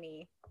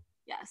Hermione.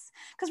 Yes,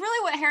 because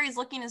really what Harry's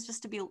looking is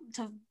just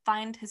to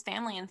find his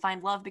family and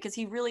find love, because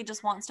he really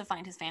just wants to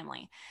find his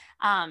family.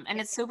 And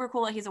it's super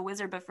cool that he's a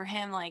wizard, but for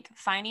him, like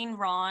finding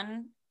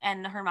Ron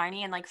and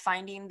Hermione and like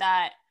finding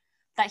that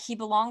he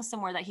belongs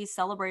somewhere, that he's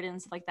celebrated and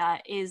stuff like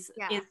that is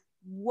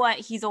what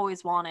he's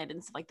always wanted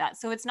and stuff like that.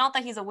 So it's not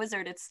that he's a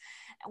wizard. It's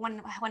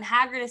when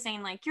Hagrid is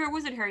saying like, you're a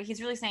wizard, Harry,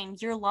 he's really saying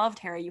you're loved,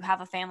 Harry, you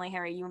have a family,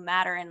 Harry, you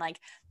matter, and like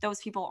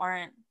those people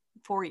aren't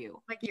for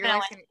you. Like you're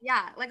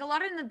like a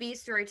lot in the B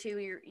story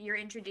too, you're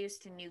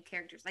introduced to new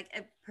characters. Like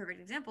a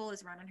perfect example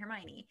is Ron and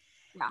Hermione.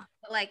 Yeah.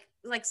 But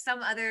like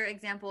some other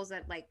examples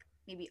that like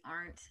maybe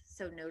aren't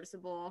so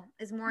noticeable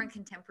is more in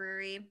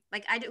contemporary.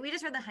 Like we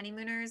just read The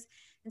Honeymooners,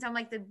 and so I'm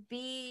like the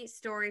B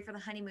story for The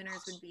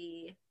Honeymooners would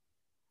be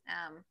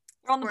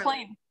they're on the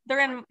plane. They're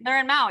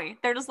in Maui.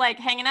 They're just like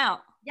hanging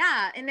out.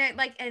 Yeah, and they're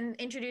like and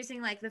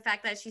introducing like the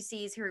fact that she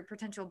sees her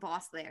potential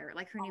boss there,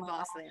 like her new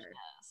boss there.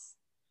 Yes.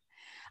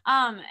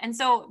 And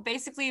so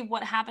basically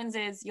what happens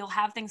is you'll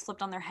have things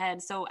flipped on their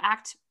head. So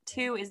Act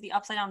 2 is the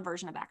upside down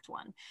version of Act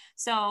 1.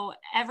 So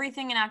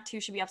everything in Act 2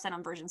 should be upside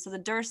down version. So the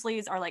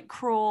Dursleys are like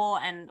cruel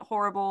and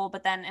horrible,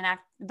 but then in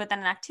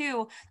Act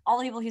 2, all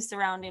the people he's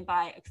surrounded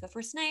by, except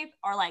for Snape,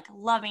 are like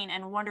loving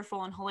and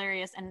wonderful and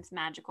hilarious, and it's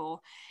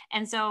magical.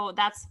 And so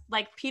that's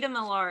like Peeta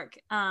Mellark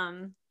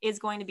is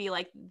going to be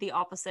like the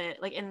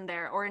opposite, like in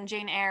there, or in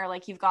Jane Eyre,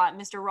 like you've got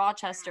Mr.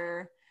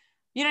 Rochester.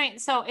 You know,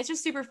 so it's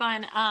just super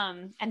fun.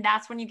 And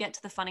that's when you get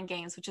to the fun and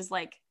games, which is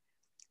like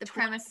the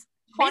premise.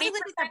 Basically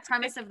the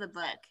premise of the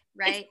book,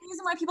 right? It's the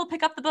reason why people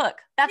pick up the book.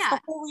 That's the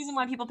whole reason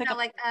why people pick up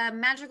like a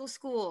magical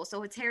school.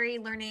 So it's Harry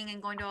learning and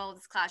going to all of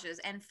his classes,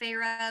 and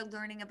Feyre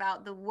learning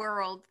about the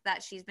world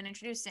that she's been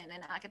introduced in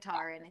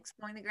ACOTAR, and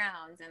exploring the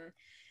grounds, and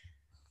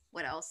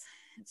what else?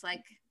 It's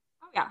like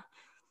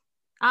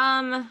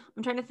I'm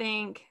trying to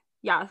think.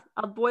 Yeah,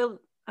 I'm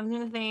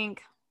gonna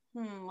think.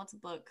 What's a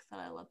book that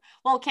I love?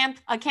 Well, Camp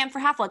for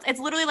Half-Bloods. It's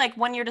literally like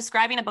when you're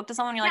describing a book to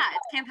someone, you're like,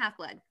 it's Camp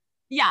Half-Blood.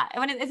 Yeah,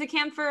 when it's a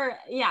camp for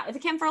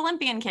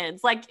Olympian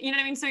kids, like, you know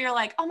what I mean? So you're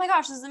like, oh my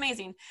gosh, this is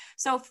amazing.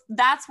 So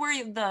that's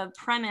where the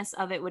premise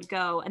of it would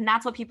go, and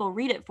that's what people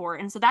read it for.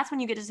 And so that's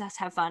when you get to just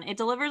have fun. It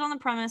delivers on the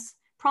premise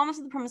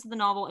of the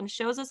novel, and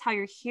shows us how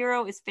your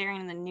hero is faring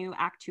in the new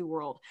Act 2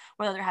 world,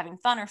 whether they're having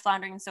fun or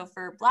floundering. So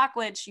for Black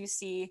Witch, you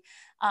see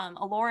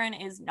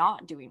Aloran is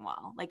not doing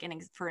well, like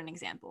for an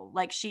example,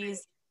 like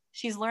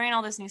she's learning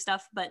all this new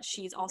stuff, but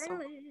she's also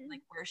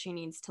like where she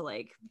needs to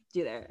like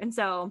do there. And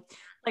so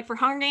like for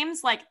Hunger Games,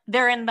 like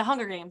they're in the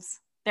Hunger Games.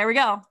 There we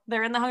go.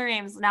 They're in the Hunger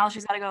Games. Now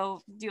she's got to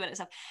go do it and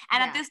stuff.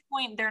 And at this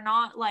point, they're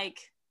not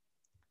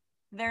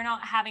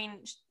having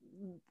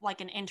like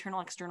an internal,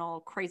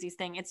 external crazy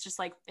thing. It's just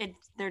like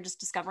they're just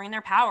discovering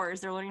their powers.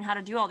 They're learning how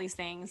to do all these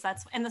things.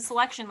 That's in the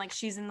selection. Like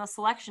she's in the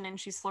selection and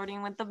she's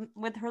flirting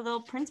with her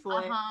little prince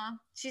boy.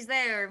 She's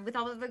there with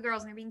all of the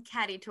girls and they're being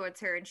catty towards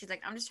her, and she's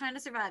like, I'm just trying to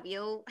survive,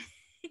 yo.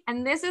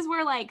 And this is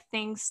where like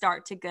things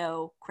start to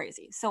go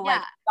crazy. So like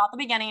got the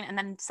beginning, and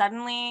then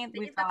suddenly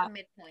we've got the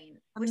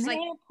midpoint, which is like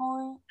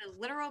the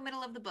literal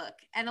middle of the book.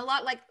 And a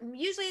lot, like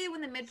usually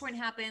when the midpoint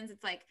happens,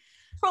 it's like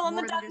Troll in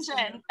the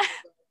Dungeon.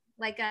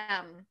 Like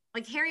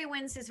Harry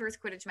wins his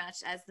first Quidditch match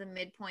as the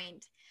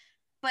midpoint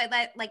but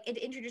that like it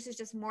introduces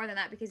just more than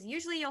that, because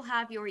usually you'll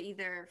have your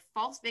either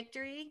false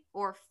victory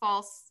or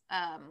false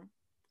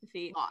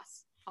defeat.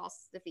 loss,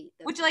 false defeat.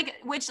 Which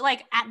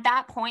at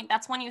that point,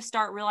 that's when you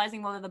start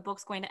realizing whether the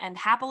book's going to end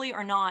happily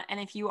or not. And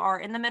if you are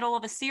in the middle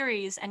of a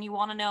series and you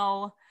want to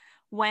know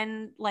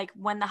when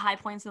the high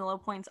points and the low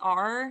points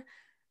are,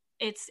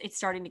 it's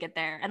starting to get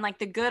there. And like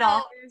the good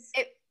authors.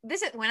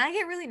 This is when I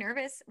get really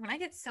nervous. When I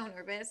get so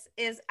nervous,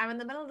 is I'm in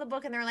the middle of the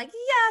book and they're like,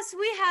 "Yes,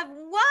 we have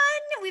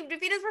won. We've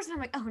defeated this person." I'm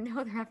like, "Oh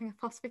no, they're having a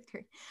false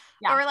victory,"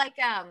 or like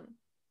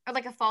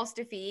a false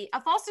defeat.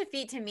 A false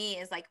defeat to me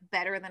is like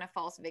better than a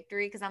false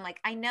victory, because I'm like,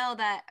 I know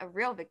that a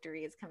real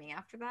victory is coming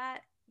after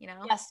that. You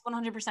know? Yes,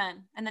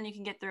 100%. And then you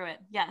can get through it.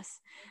 Yes.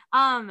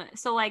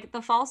 So like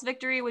the false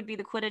victory would be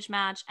the Quidditch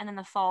match, and then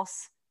the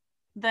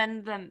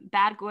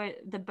bad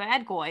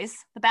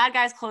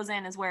guys close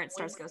in is where it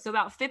starts to go. So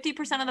about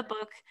 50% of the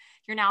book,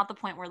 you're now at the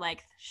point where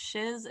like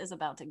shiz is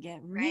about to get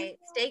right.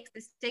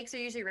 The stakes are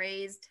usually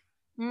raised.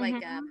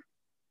 Like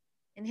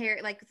in here,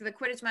 like for the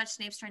Quidditch match,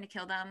 Snape's trying to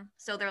kill them.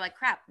 So they're like,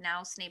 crap,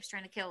 now Snape's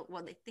trying to kill,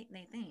 well, they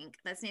think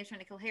that Snape's trying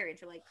to kill Harry. And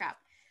you're like, crap.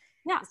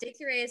 Yeah. The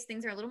stakes are raised,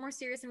 things are a little more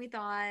serious than we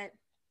thought.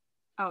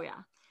 Oh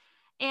yeah.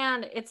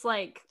 And it's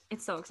like,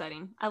 it's so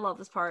exciting. I love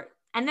this part.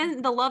 And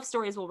then the love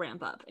stories will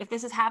ramp up. If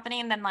this is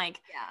happening, then like,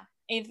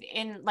 if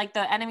in like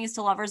the enemies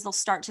to lovers, they'll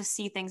start to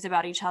see things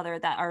about each other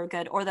that are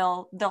good, or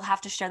they'll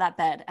have to share that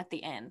bed at the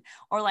inn,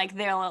 or like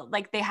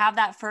they have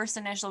that first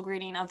initial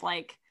greeting of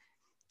like,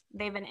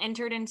 they've been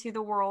entered into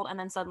the world, and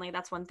then suddenly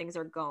that's when things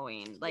are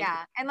going. Like,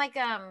 yeah. And like,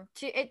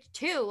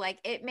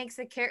 it makes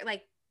the character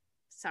like,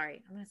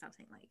 sorry, I'm going to stop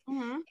saying like,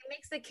 it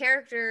makes the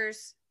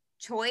character's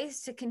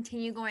choice to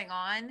continue going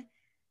on.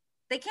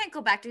 They can't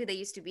go back to who they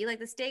used to be. Like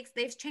the stakes,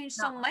 they've changed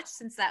so much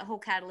since that whole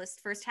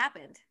catalyst first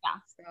happened. Yeah,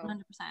 so.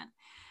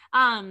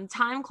 100%.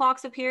 Time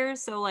clocks appear,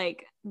 so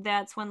like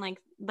that's when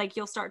like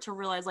you'll start to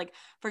realize, like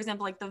for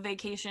example, like the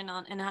vacation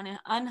on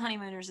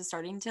Honeymooners is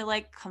starting to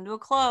like come to a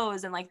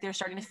close, and like they're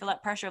starting to feel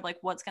that pressure of like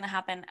what's going to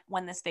happen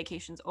when this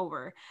vacation's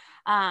over.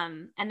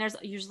 And there's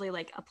usually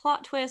like a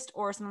plot twist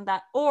or something like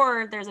that,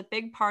 or there's a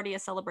big party, a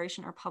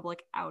celebration, or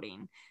public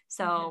outing.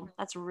 So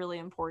that's really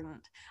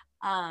important.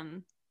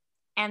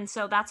 And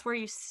so that's where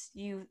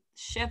you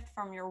shift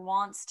from your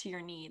wants to your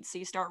needs. So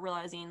you start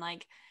realizing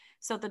like,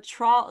 so the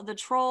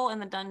troll in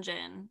the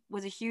dungeon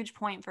was a huge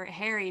point for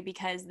Harry,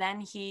 because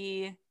then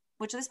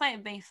which this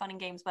might be fun and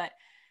games, but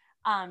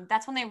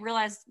that's when they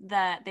realized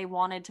that they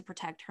wanted to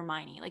protect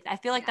Hermione. Like, I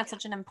feel like that's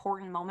such an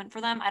important moment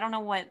for them. I don't know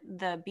what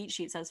the beat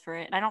sheet says for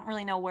it. And I don't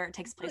really know where it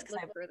takes place.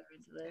 Further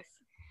into this.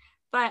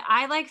 But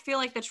I like feel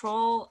like the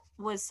troll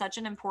was such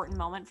an important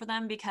moment for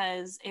them,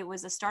 because it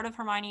was the start of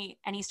Hermione,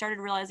 and he started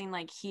realizing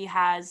like he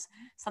has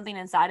something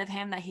inside of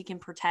him that he can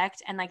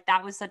protect. And like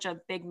that was such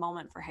a big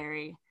moment for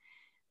Harry.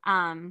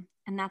 And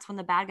that's when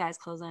the bad guys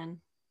close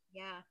in.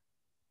 Yeah.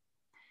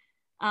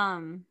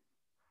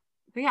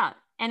 But yeah,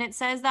 and it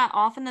says that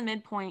often the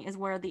midpoint is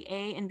where the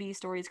A and B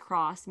stories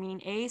cross,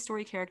 meaning A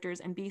story characters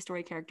and B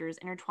story characters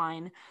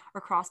intertwine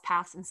or cross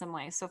paths in some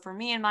way. So for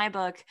me in my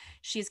book,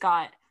 she's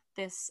got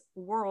this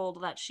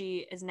world that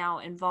she is now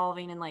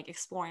involving and like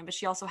exploring, but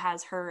she also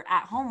has her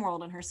at home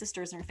world and her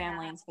sisters and her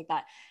family and stuff like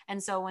that.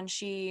 And so when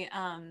she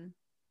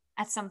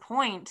at some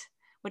point,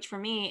 which for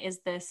me is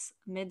this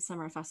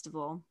Midsummer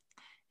Festival,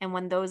 and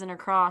when those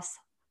intercross,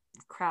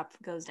 crap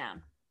goes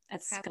down.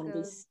 It's gonna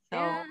be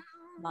so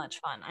much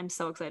fun. I'm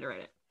so excited to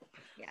write it.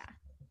 Yeah.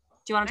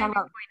 Do you want to talk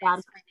about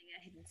finding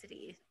a hidden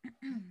city?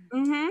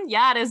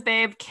 Yeah, it is,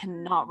 babe.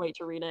 Cannot wait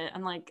to read it.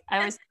 I'm like,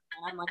 I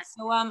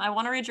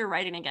want to read your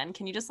writing again.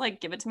 Can you just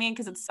like give it to me?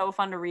 Because it's so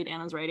fun to read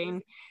Anna's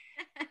writing.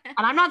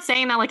 And I'm not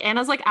saying that, like,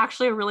 Anna's like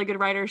actually a really good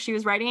writer. She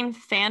was writing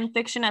fan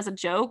fiction as a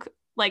joke,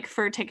 like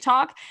for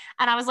TikTok.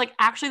 And I was like,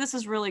 actually, this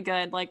is really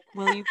good. Like,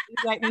 will you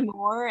write me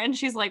more? And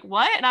she's like,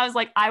 what? And I was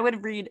like, I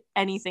would read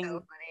anything. So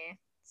funny.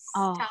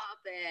 Stop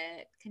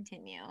it.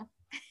 Continue.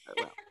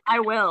 I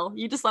will.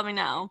 You just let me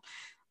know.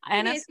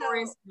 Anna's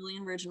story is really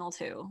original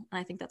too, and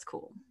I think that's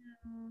cool.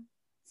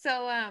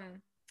 So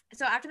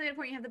after the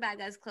midpoint, you have the bad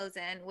guys close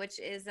in, which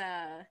is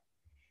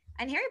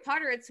and Harry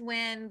Potter, it's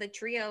when the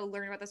trio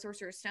learn about the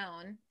Sorcerer's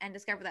Stone and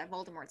discover that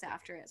Voldemort's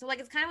after it. So like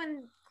it's kind of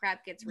when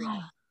crap gets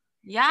real.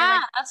 Yeah,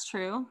 like, that's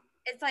true.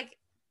 It's like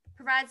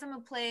provides them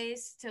a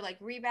place to like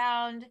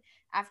rebound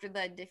after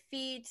the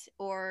defeat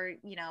or,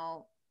 you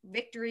know,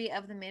 victory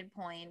of the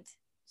midpoint.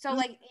 So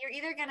like you're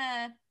either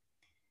gonna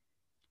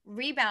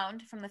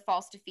rebound from the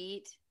false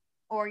defeat,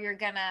 or you're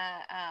gonna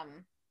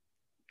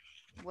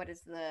what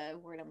is the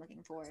word I'm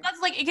looking for? So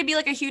that's like, it could be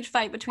like a huge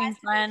fight between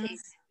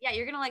friends. Yeah,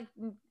 you're gonna like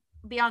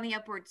be on the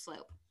upward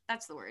slope.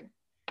 That's the word.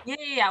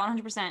 Yeah,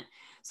 100%.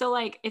 So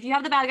like if you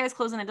have the bad guys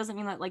close in, it doesn't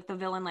mean that like the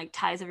villain like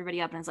ties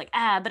everybody up and it's like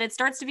but it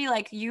starts to be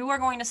like you are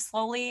going to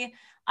slowly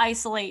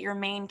isolate your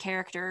main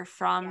character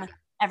from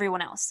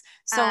everyone else.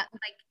 So like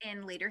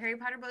in later Harry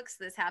Potter books,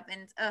 this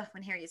happens.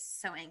 When Harry is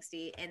so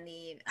angsty in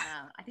the,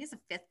 I think it's the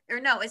fifth, or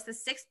no, it's the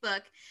sixth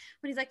book,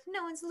 when he's like,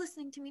 no one's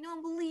listening to me, no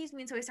one believes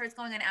me, and so he starts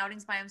going on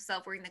outings by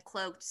himself, wearing the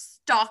cloak,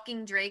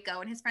 stalking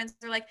Draco, and his friends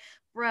are like,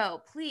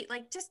 bro, please,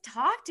 like, just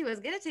talk to us,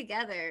 get it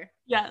together.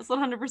 yes,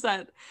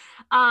 100%.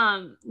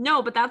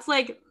 No, but that's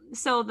like,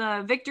 so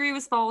the victory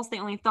was false. They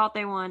only thought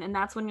they won, and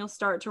that's when you'll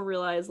start to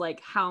realize like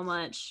how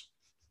much.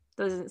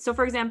 So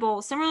for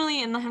example,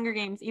 similarly in the Hunger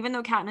Games, even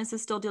though Katniss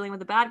is still dealing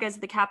with the bad guys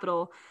at the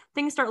Capitol,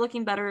 things start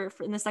looking better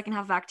in the second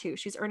half of Act 2.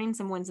 She's earning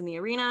some wins in the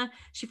arena.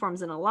 She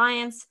forms an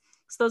alliance.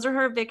 So those are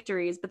her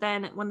victories. But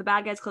then when the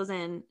bad guys close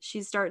in,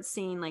 she starts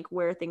seeing like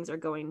where things are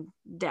going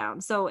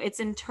down. So it's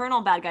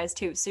internal bad guys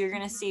too. So you're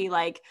going to see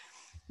like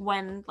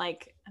when,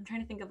 like, I'm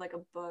trying to think of like a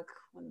book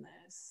when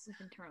this.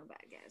 Internal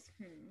bad guys.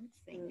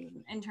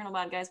 Internal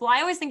bad guys. Well,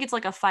 I always think it's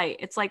like a fight.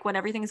 It's like when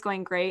everything's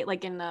going great,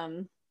 like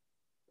in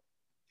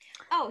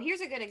Oh,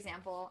 here's a good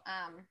example.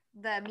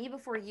 The Me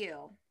Before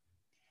You.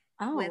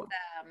 Oh. With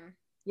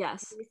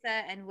yes.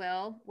 Lisa and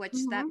Will, which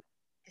that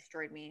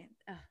destroyed me.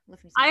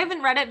 I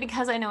haven't read it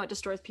because I know it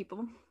destroys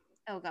people.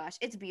 Oh gosh,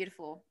 it's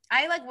beautiful.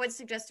 I would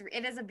suggest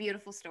it is a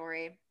beautiful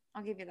story.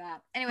 I'll give you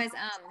that. Anyways,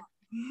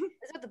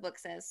 this is what the book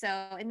says.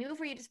 So, in Me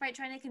Before You, despite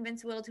trying to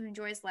convince Will to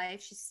enjoy his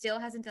life, she still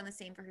hasn't done the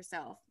same for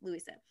herself,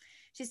 Louisa.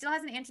 She still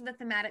hasn't answered the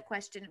thematic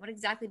question, what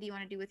exactly do you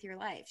want to do with your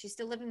life? She's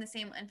still living the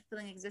same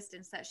unfulfilling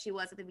existence that she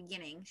was at the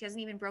beginning. She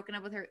hasn't even broken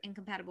up with her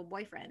incompatible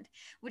boyfriend,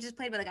 which is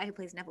played by the guy who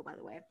plays Neville, by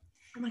the way.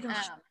 Oh my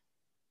gosh.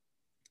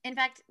 In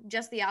fact,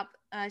 just the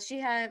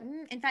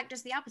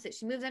opposite.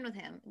 She moves in with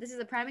him. This is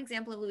a prime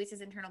example of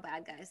Louisa's internal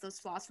bad guys, those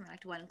flaws from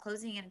Act 1,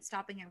 closing in and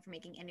stopping him from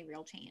making any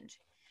real change.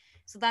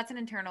 So that's an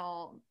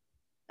internal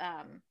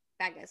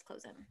bad guys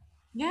close in.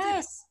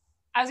 Yes.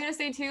 I was gonna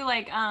say too,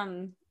 like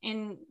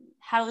in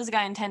How to Lose a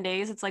Guy in 10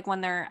 Days, it's like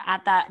when they're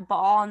at that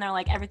ball and they're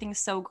like everything's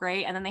so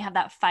great, and then they have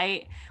that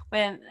fight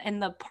when in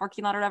the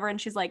parking lot or whatever, and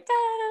she's like da,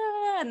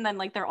 da, da, and then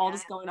like they're all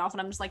just going off,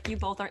 and I'm just like, you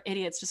both are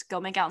idiots, just go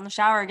make out in the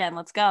shower again,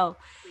 let's go.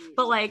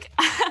 But like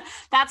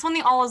that's when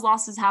the all is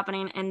lost is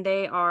happening, and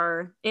it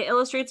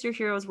illustrates your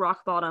hero's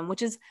rock bottom,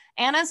 which is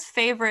Anna's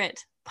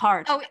favorite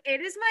part. Oh,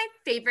 it is my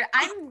favorite.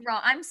 I'm wrong.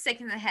 I'm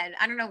sick in the head.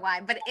 I don't know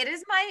why, but it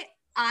is my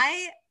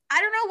I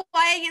don't know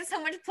why I get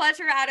so much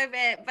pleasure out of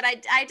it, but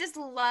I just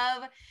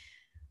love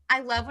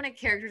when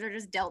characters are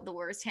just dealt the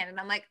worst hand, and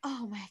I'm like,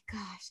 oh my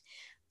gosh.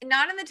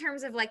 Not in the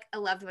terms of like a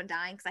loved one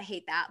dying, because I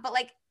hate that, but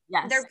like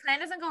their plan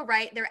doesn't go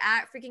right. They're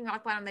at freaking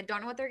rock bottom. They don't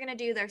know what they're gonna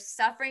do. They're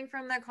suffering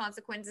from their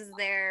consequences.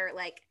 They're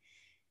like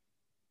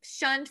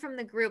shunned from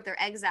the group.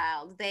 They're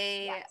exiled.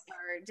 They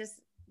are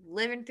just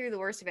living through the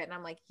worst of it, and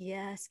I'm like,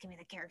 yes, give me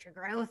the character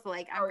growth.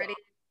 Like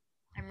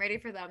I'm ready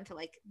for them to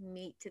like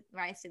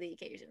rise to the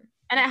occasion.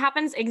 And it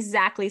happens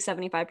exactly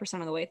 75%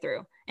 of the way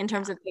through in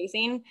terms of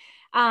pacing.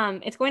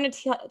 It's going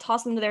to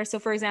toss them to there. So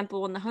for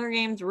example, in the Hunger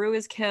Games, Rue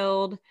is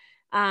killed.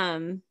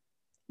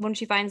 When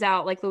she finds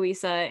out, like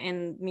Louisa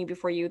in Me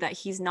Before You, that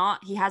he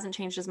hasn't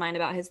changed his mind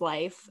about his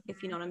life,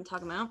 if you know what I'm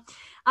talking about.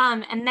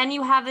 And then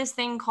you have this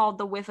thing called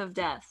the whiff of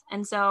death.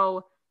 And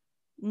so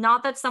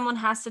not that someone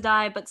has to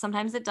die, but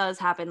sometimes it does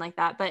happen like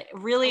that. But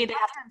really, they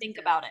have to think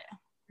about it.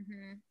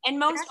 Mm-hmm. And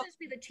most there has to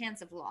be the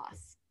chance of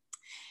loss.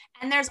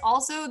 And there's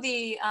also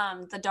the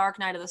Dark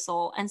Night of the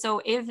Soul. And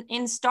so if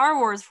in Star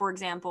Wars, for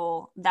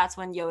example, that's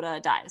when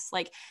Yoda dies.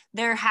 Like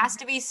there has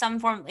to be some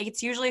form, like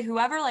it's usually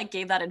whoever like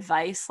gave that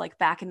advice like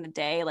back in the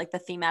day, like the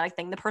thematic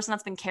thing, the person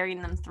that's been carrying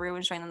them through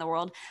and showing them the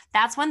world,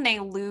 that's when they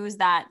lose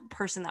that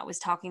person that was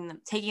taking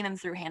them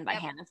through hand by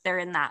hand. If they're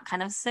in that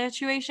kind of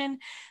situation,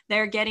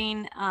 they're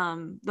getting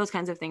those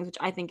kinds of things, which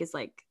I think is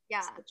like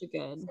such a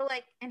good. So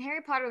like in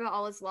Harry Potter, the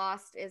All Is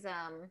Lost is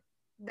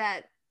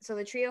so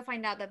the trio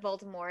find out that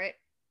Voldemort,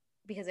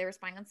 because they were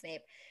spying on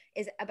Snape,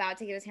 is about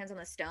to get his hands on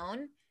the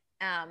stone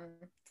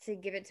to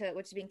give it to,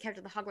 which is being kept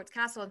at the Hogwarts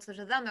castle. And so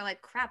to them, they're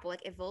like, crap, well,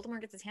 like if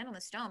Voldemort gets his hand on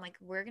the stone, like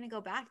we're going to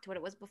go back to what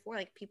it was before.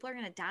 Like people are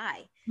going to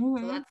die. Mm-hmm.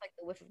 So that's like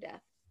the whiff of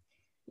death.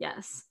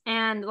 Yes.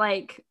 And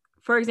like,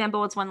 for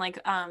example, it's when like,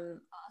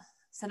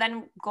 so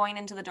then going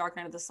into the Dark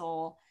Night of the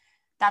Soul,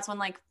 that's when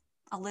like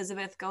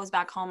Elizabeth goes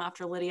back home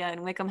after Lydia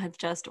and Wickham have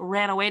just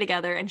ran away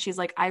together. And she's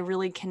like, I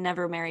really can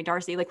never marry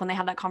Darcy. Like when they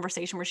have that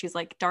conversation where she's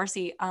like,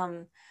 Darcy,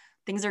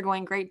 things are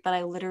going great,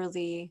 but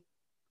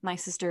my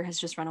sister has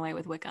just run away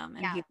with Wickham.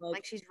 And he's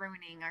like she's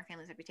ruining our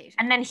family's reputation.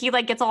 And then he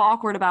like gets all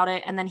awkward about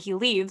it. And then he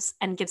leaves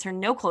and gives her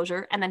no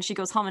closure. And then she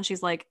goes home and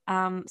she's like,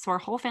 so our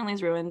whole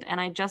family's ruined. And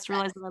I just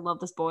realized that I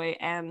love this boy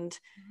and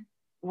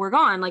we're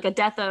gone, like a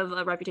death of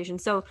a reputation.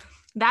 So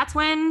that's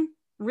when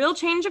real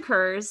change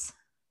occurs.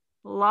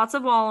 Lots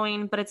of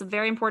wallowing, but it's a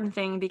very important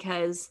thing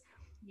because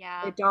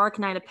the Dark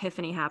Knight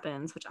epiphany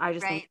happens, which I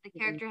just think the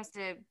character has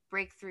to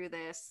break through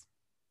this,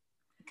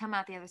 come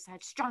out the other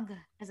side stronger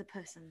as a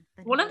person.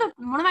 One of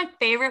my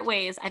favorite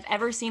ways I've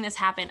ever seen this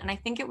happen, and I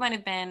think it might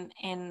have been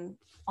in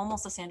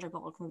almost a Sandra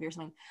Bullock movie or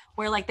something,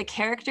 where like the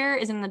character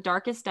is in the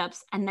darkest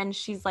depths and then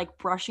she's like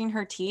brushing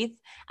her teeth.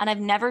 And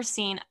I've never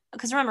seen,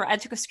 because remember, I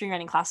took a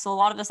screenwriting class, so a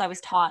lot of this I was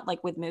taught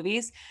like with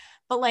movies,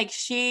 but like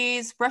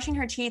she's brushing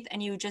her teeth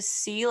and you just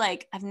see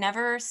like, I've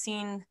never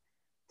seen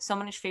so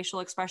much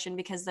facial expression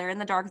because they're in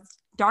the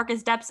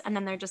darkest depths and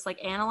then they're just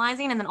like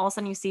analyzing and then all of a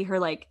sudden you see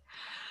her like,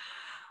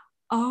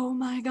 oh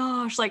my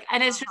gosh, like,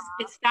 and it's just,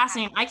 it's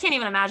fascinating. I can't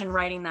even imagine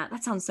writing that.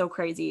 That sounds so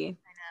crazy. I know.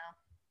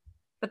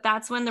 But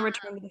that's when the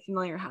return to the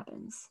familiar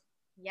happens.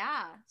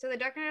 Yeah. So the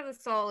Dark Night of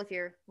the Soul, if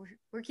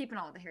we're keeping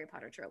all the Harry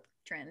Potter trope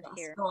trend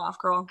here. Go off,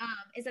 girl.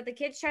 Is that the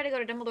kids try to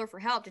go to Dumbledore for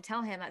help to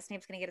tell him that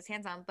Snape's going to get his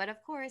hands on, but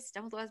of course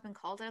Dumbledore has been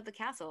called out of the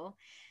castle,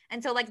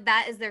 and so like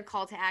that is their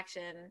call to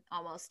action,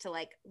 almost to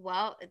like,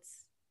 well,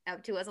 it's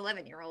up to us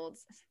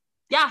 11-year-olds.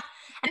 Yeah,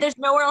 and there's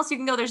nowhere else you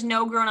can go. There's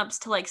no grown-ups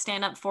to like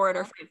stand up for it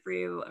or fight for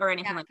you or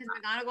anything like that.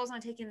 Because McGonagall's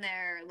not taking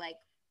their like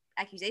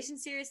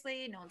accusations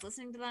seriously. No one's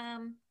listening to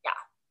them. Yeah.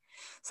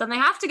 So they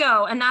have to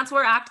go, and that's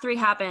where Act 3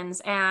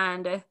 happens.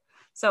 And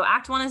so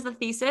Act 1 is the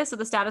thesis of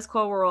the status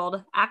quo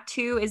world. Act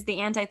 2 is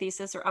the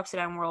antithesis or upside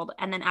down world.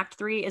 And then Act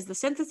 3 is the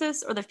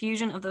synthesis or the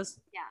fusion of those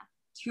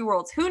two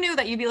worlds. Who knew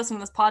that you'd be listening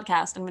to this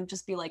podcast and would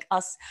just be like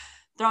us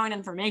throwing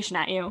information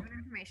at you?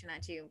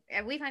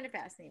 And we find it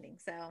fascinating.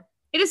 So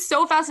it is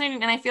so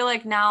fascinating. And I feel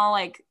like now,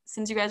 like,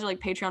 since you guys are like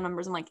Patreon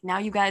members, I'm like, now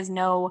you guys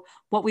know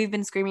what we've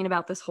been screaming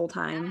about this whole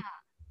time.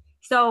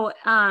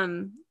 Yeah.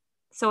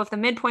 So if the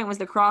midpoint was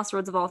the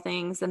crossroads of all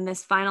things, then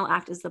this final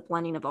act is the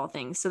blending of all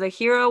things. So the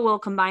hero will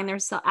combine their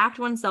Act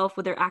 1 self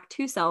with their Act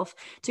 2 self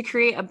to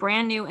create a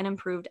brand new and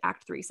improved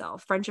Act 3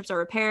 self. Friendships are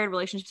repaired,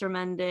 relationships are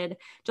mended,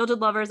 jilted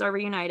lovers are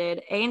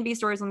reunited. A and B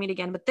stories will meet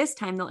again, but this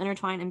time they'll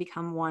intertwine and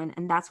become one.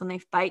 And that's when they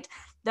fight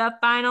the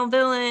final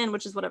villain,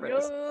 which is whatever it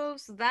is.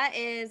 So that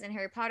is in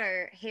Harry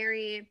Potter,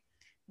 Harry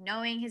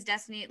knowing his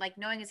destiny, like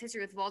knowing his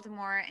history with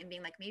Voldemort and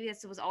being like, maybe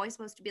this was always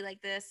supposed to be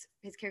like this.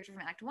 His character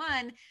from Act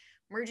 1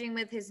 merging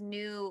with his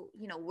new,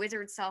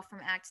 wizard self from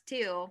Act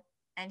 2,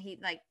 and he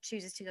like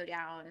chooses to go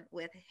down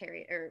with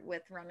Harry or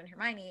with Ron and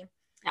Hermione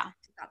to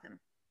stop him.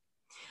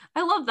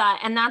 I love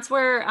that. And that's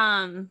where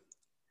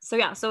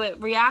so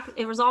it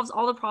resolves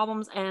all the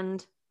problems,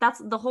 and that's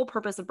the whole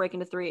purpose of Break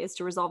Into 3 is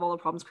to resolve all the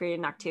problems created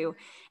in Act 2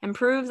 and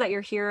proves that your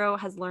hero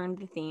has learned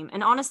the theme.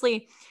 And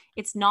honestly,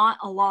 it's not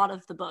a lot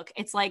of the book.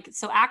 It's like,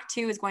 so Act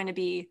 2 is going to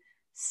be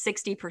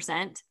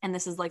 60%, and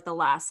this is like the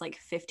last like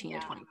 15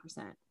 to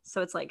 20%.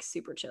 So it's like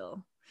super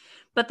chill.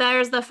 But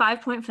there's the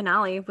 5-point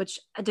finale, which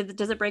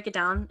does it break it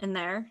down in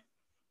there?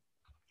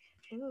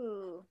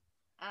 Ooh,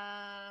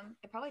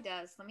 it probably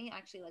does. Let me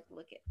actually like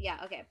look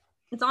at. Okay.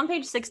 It's on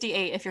page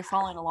 68 if you're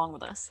following along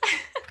with us.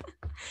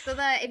 So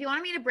if you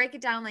wanted me to break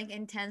it down like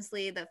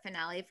intensely, the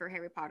finale for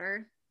Harry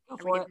Potter, go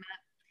for it.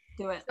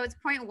 Do it. So it's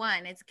point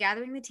 1. It's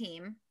gathering the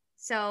team.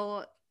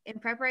 So in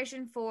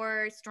preparation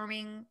for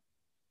storming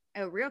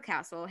a real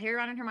castle, Harry,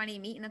 Ron, and Hermione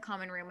meet in the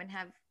common room and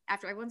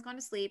after everyone's gone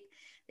to sleep,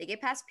 they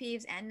get past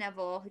Peeves and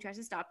Neville, who tries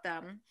to stop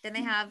them. Then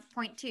they have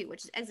point 2,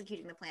 which is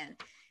executing the plan.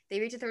 They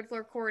reach a 3rd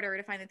floor corridor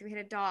to find the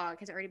 3-headed dog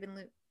has already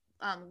been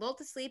lulled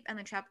to sleep, and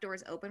the trap door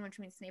is open, which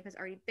means Snape has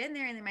already been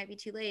there and they might be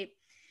too late.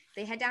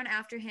 They head down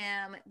after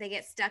him. They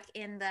get stuck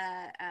in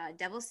the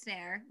Devil's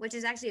Snare, which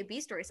is actually a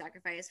B-story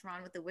sacrifice,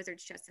 Ron with the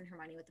wizard's chest and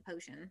Hermione with the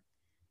potion.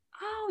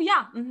 Oh,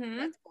 yeah. Mm-hmm.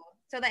 That's cool.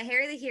 So that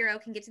Harry the hero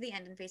can get to the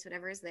end and face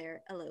whatever is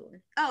there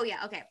alone. Oh,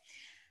 yeah, okay.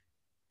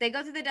 They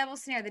go through the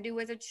Devil's Snare. They do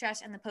wizard's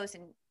chest and the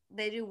potion.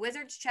 They do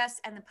wizard's chest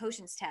and the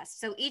potions test.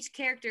 So each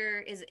character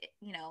is,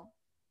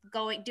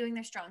 doing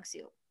their strong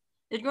suit.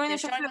 They're doing their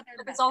strong suit.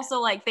 It's also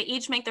like they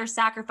each make their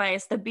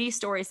sacrifice, the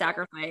B-story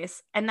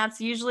sacrifice. And that's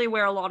usually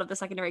where a lot of the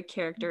secondary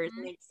characters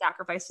make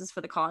sacrifices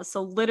for the cause.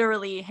 So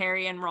literally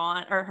Harry and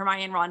Ron, or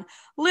Hermione and Ron,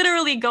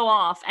 literally go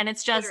off. And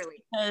it's just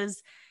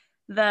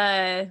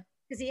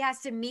because he has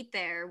to meet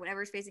there,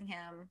 whatever's facing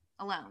him,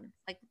 alone,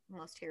 like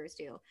most heroes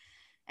do.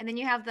 And then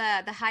you have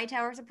the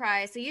Hightower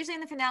surprise. So usually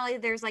in the finale,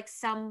 there's like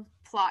some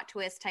plot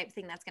twist type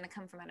thing that's going to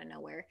come from out of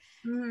nowhere.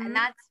 Mm-hmm. And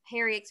that's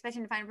Harry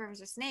expecting to find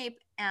Professor Snape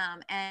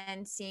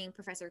and seeing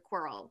Professor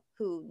Quirrell,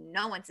 who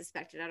no one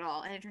suspected at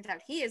all. And it turns out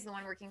he is the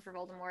one working for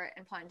Voldemort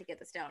and planning to get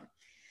the stone.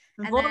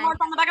 And Voldemort's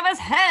on the back of his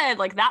head.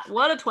 Like that,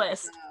 what a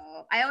twist.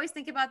 So, I always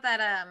think about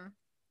that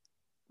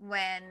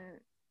when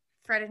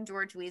Fred and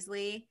George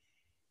Weasley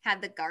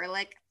had the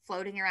garlic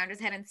floating around his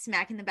head and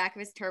smacking the back of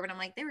his turban. I'm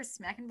like, they were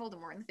smacking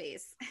Voldemort in the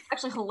face.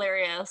 Actually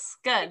hilarious.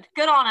 Good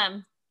on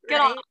him. Good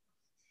on him.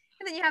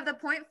 And then you have the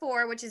point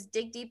 4, which is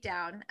dig deep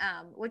down,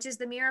 which is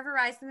the mirror of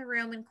Arise in the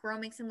room, and Quirrell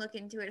makes him look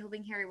into it,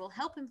 hoping Harry will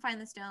help him find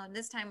the stone.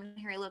 This time when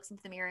Harry looks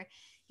into the mirror,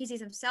 he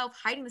sees himself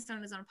hiding the stone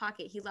in his own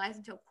pocket. He lies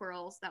and tells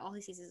Quirrell that all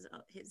he sees is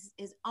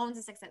his own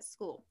success at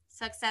school.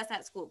 Success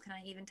at school. Can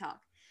I even talk?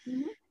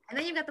 Mm-hmm. And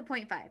then you've got the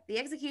point 5, the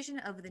execution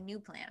of the new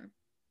plan.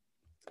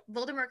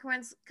 Voldemort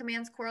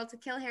commands Quirrell to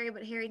kill Harry,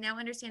 but Harry, now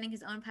understanding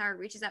his own power,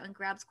 reaches out and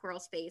grabs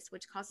Quirrell's face,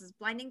 which causes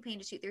blinding pain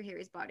to shoot through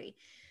Harry's body.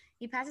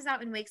 He passes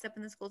out and wakes up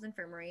in the school's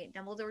infirmary.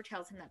 Dumbledore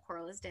tells him that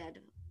Quirrell is dead,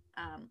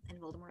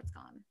 and Voldemort's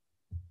gone.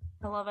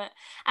 I love it.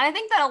 And I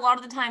think that a lot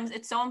of the times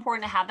it's so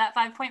important to have that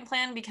 5-point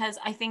plan, because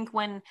I think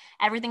when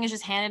everything is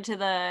just handed to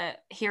the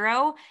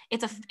hero,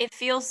 it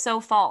feels so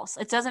false.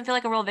 It doesn't feel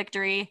like a real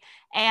victory.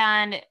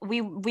 And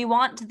we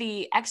want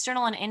the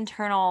external and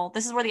internal.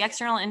 This is where the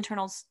external and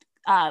internal,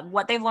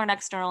 what they've learned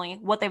externally,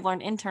 what they've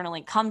learned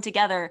internally come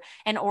together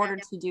in order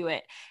to do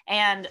it.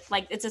 And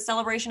like, it's a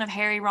celebration of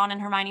Harry, Ron, and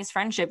Hermione's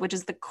friendship, which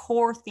is the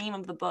core theme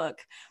of the book.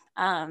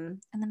 And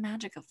the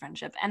magic of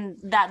friendship, and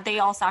that they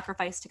all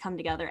sacrifice to come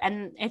together.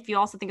 And if you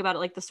also think about it,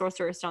 like the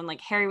Sorcerer's Stone,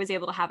 like Harry was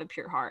able to have a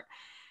pure heart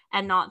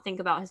and not think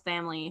about his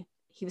family.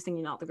 He was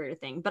thinking about the greater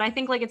thing. But I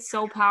think like it's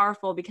so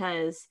powerful,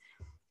 because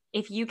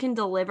if you can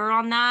deliver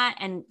on that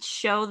and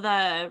show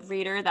the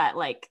reader that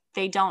like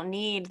they don't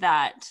need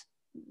that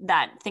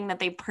thing that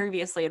they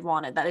previously had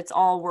wanted, that it's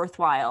all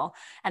worthwhile,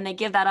 and they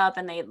give that up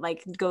and they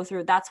like go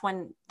through, that's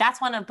when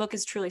a book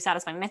is truly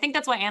satisfying. And I think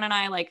that's why Anne and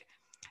I, like,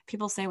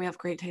 people say we have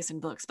great taste in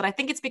books, but I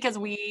think it's because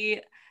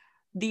we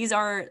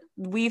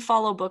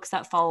follow books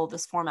that follow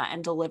this format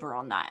and deliver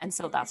on that. And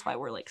so that's why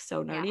we're like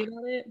so nerdy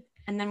about it.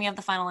 And then we have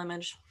the final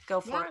image.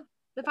 Go for it.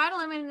 The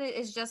final image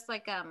is just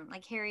like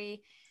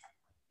Harry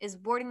is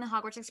boarding the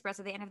Hogwarts Express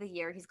at the end of the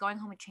year. He's going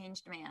home a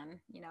changed man,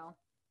 you know.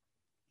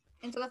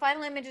 And so the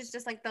final image is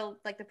just like the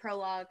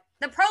prologue.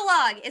 The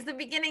prologue is the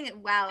beginning.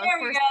 Wow.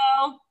 There we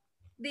go.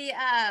 The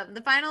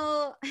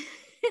final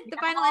the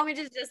final image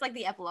is just like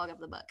the epilogue of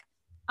the book.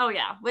 Oh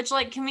yeah. Which,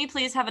 like, can we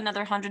please have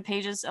another 100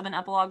 pages of an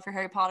epilogue for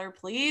Harry Potter,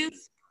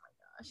 please? Oh my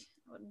gosh.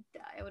 I would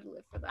die. I would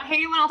live for that. I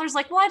hate when authors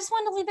like, well, I just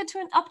wanted to leave it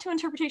up to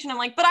interpretation. I'm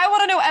like, but I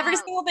want to know every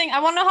single thing.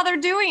 I want to know how they're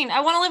doing. I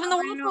want to live in the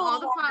world. Know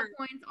all the plot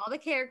points, all the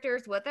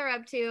characters, what they're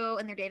up to,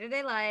 and their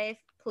day-to-day life.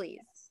 Please.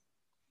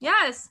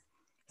 Yes.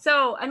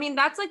 So, I mean,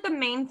 that's like the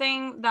main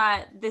thing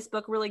that this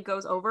book really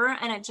goes over.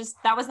 And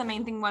that was the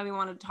main thing why we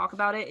wanted to talk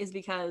about it, is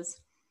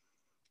because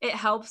it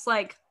helps,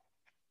 like,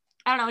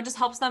 I don't know, it just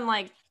helps them,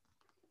 like,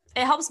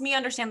 it helps me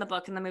understand the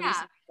book and the movies.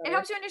 Yeah, it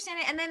helps you understand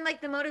it. And then,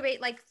 like, the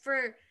motivate, like,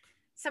 for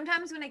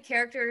sometimes when a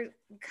character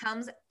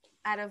comes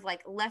out of,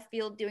 like, left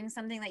field doing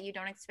something that you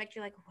don't expect,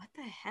 you're like, what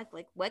the heck?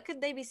 Like, what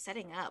could they be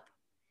setting up?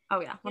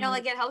 Oh, yeah. You know,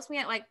 like, it helps me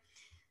at, like,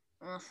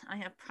 I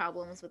have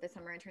problems with the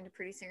Summer I Turned to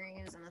Pretty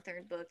series and the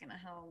third book, and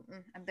how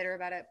I'm bitter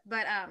about it.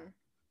 But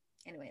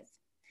anyways,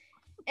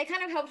 it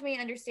kind of helped me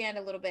understand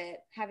a little bit,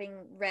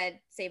 having read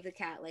Save the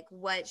Cat, like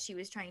what she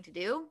was trying to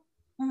do,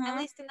 at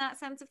least in that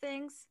sense of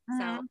things.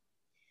 So,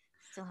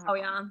 still have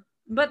yeah.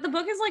 But the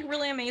book is like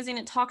really amazing.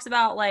 It talks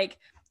about like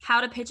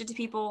how to pitch it to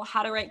people,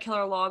 how to write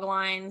killer log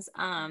lines.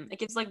 It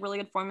gives like really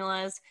good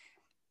formulas.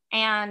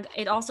 And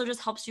it also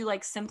just helps you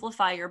like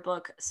simplify your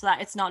book so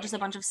that it's not just a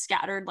bunch of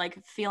scattered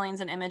like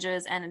feelings and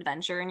images and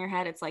adventure in your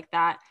head. It's like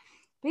that.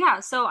 But yeah,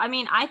 so I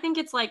mean, I think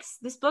it's like,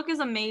 this book is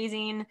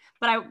amazing,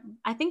 but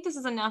I think this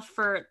is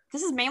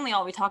this is mainly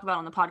all we talk about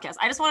on the podcast.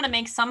 I just wanted to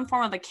make some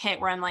form of a kit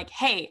where I'm like,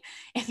 hey,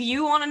 if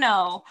you want to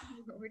know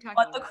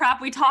what the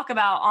crap we talk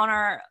about on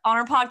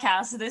our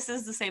podcast, this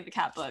is the Save the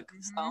Cat book.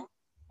 So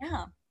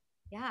yeah.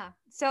 Yeah.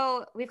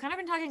 So we've kind of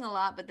been talking a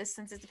lot, but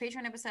since it's a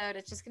Patreon episode,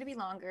 it's just going to be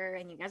longer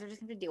and you guys are just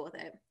going to deal with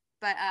it.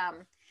 But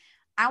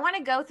I want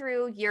to go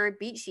through your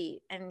beat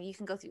sheet, and you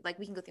can go through, like,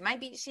 we can go through my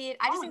beat sheet.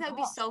 I just think that would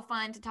be so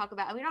fun to talk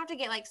about. We don't have to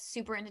get like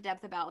super into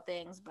depth about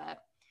things, but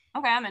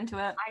okay, I'm into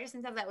it. I just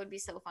think that would be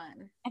so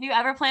fun. If you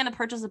ever plan to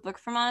purchase a book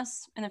from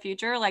us in the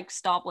future, like,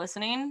 stop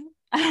listening.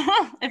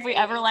 If we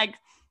ever like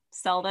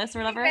sell this or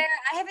whatever. I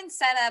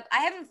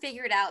haven't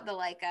figured out the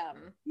like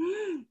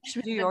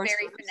should we do the yours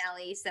very first?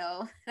 finale,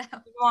 so do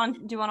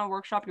you want to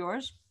workshop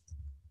yours?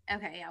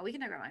 Okay, yeah, we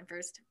can talk about mine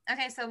first.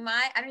 Okay, so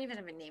I don't even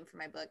have a name for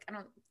my book. I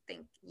don't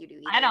think you do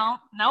either. I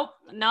don't. Nope,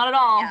 not at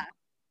all. Yeah.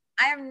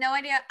 I have no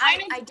idea. I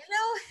do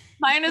know.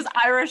 Mine is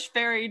Irish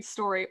fairy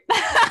story.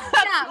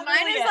 Yeah,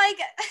 mine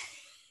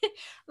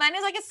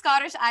is like a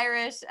Scottish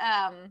Irish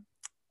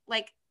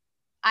like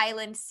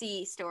island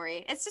sea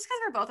story. It's just because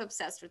we're both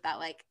obsessed with that,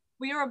 like,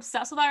 we are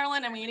obsessed with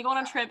Ireland, and we need to go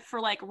on a trip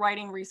for like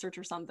writing research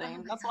or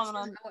something. That's what I'm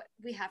on.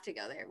 We have to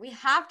go there. We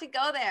have to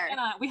go there.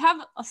 We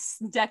have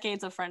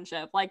decades of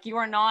friendship. Like, you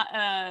are not.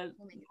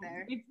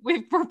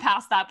 We're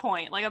past that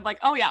point. Like, I'm like,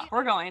 oh yeah,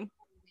 we're going.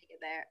 Make it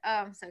there.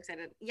 Oh, I'm so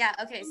excited. Yeah.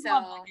 Okay.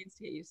 So decades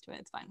to get used to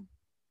it. It's fine.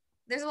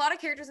 There's a lot of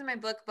characters in my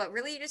book, but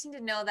really, you just need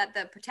to know that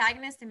the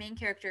protagonist, the main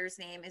character's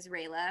name is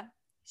Rayla.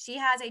 She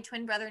has a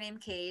twin brother named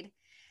Cade,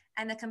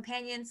 and the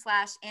companion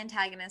 /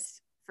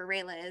 antagonist for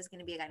Rayla is going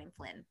to be a guy named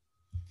Flynn.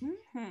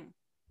 Mm-hmm.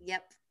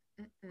 Yep.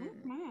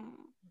 Mm-hmm.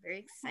 Very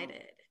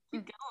excited.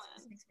 Keep going.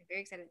 This makes me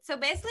very excited. So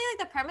basically,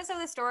 like, the premise of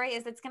the story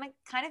is it's gonna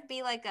kind of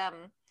be like I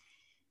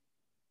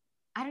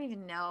don't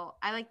even know.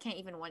 I like can't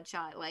even one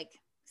shot like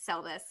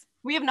sell this.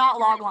 We have not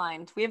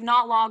loglined.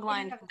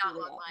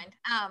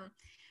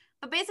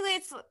 But basically,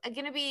 it's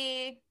gonna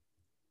be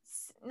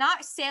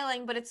not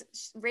sailing, but it's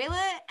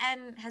Rayla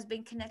and has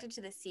been connected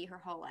to the sea her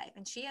whole life,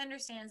 and she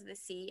understands the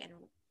sea, and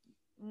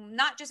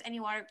not just any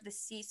water, the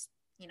sea,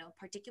 you know,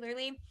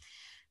 particularly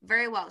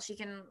very well. She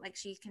can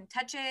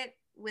touch it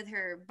with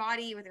her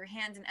body, with her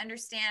hands, and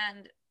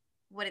understand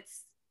what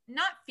it's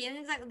not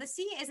feeling exactly. The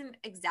sea isn't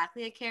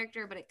exactly a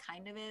character, but it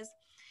kind of is.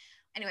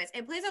 anyways,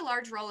 it plays a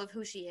large role of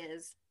who she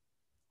is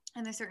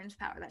and the certain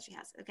power that she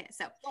has. Okay,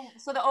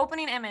 so the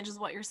opening image is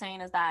what you're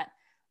saying is that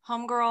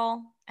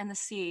homegirl and the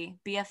C,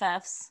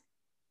 BFFs.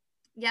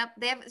 Yep,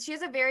 she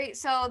has a very,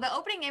 so the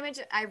opening image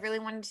I really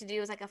wanted to do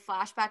was like a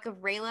flashback of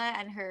Rayla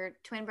and her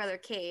twin brother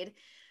Cade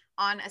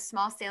on a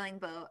small sailing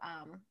boat,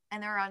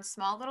 and they're on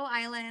small little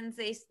islands.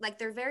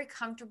 They're very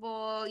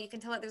comfortable. You can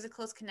tell that there's a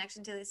close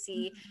connection to the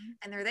sea,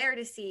 and they're there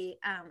to see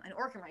an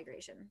orca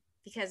migration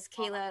because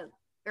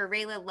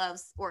Rayla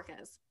loves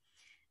orcas.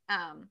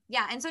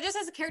 Yeah, and so just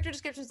as a character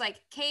descriptions, like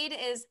Cade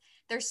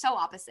they're so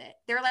opposite.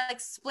 They're like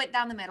split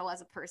down the middle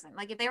as a person.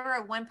 Like if they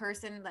were one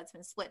person that's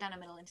been split down the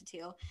middle into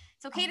two.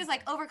 So Cade is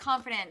like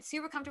overconfident,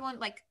 super comfortable in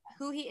like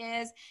who he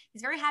is.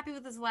 He's very happy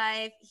with his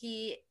life.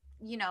 He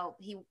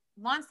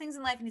wants things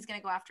in life and he's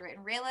gonna go after it.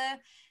 And Rayla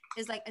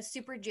is like a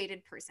super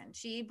jaded person.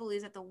 She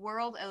believes that the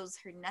world owes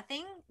her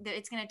nothing, that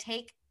it's gonna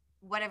take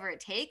whatever it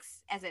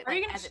takes as it. How are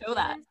you gonna show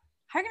that?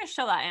 How are you gonna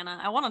show that, Anna?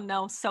 I want to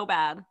know so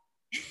bad.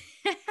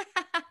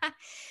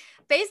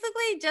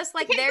 Basically, just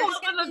like they're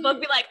just gonna the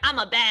book be like, I'm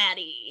a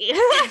baddie.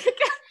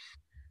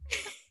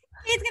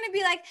 He's gonna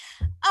be like,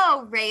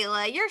 oh,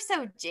 Rayla, you're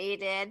so jaded.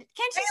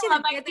 Can't you see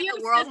the good that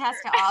the world has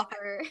to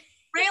offer?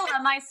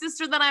 Rayla, my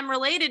sister that I'm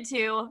related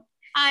to,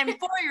 I'm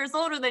 4 years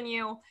older than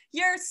you.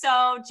 You're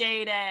so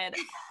jaded.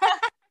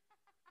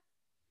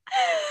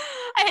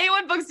 I hate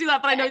when books do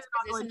that, but I know it's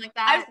not like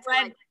that. I've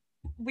read.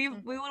 We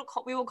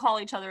will call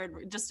each other,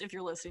 and just if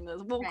you're listening to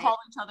this, we'll call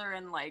each other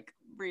and like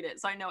read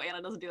it. So I know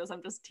Anna doesn't do this.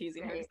 I'm just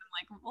teasing her. I'm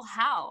like, well,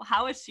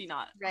 how is she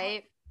not?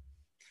 Right.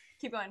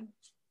 Keep going.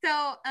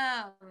 So,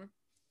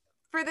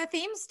 for the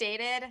theme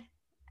stated,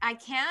 I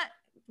can't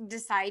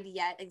decide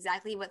yet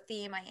exactly what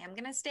theme I am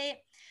gonna state.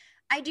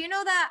 I do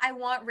know that I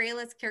want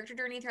Rayla's character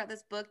journey throughout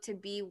this book to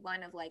be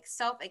one of like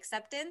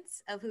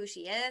self-acceptance of who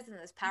she is and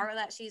this power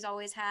that she's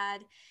always had.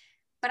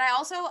 But I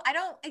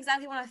don't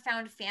exactly want a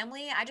found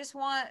family. I just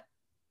want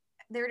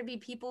there to be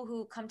people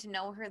who come to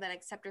know her that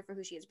accept her for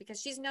who she is, because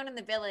she's known in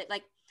the village,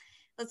 like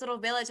this little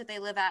village that they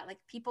live at, like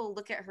people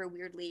look at her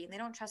weirdly and they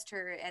don't trust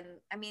her. And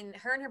I mean,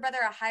 her and her brother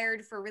are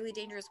hired for really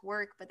dangerous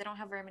work, but they don't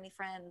have very many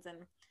friends. And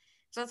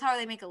so that's how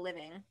they make a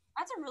living.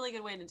 That's a really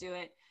good way to do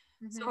it.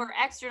 So her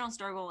external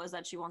struggle is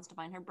that she wants to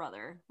find her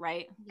brother,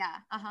 right? Yeah.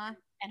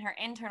 And her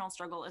internal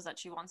struggle is that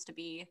she wants to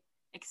be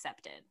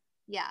accepted.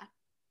 Yeah.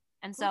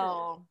 And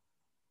so,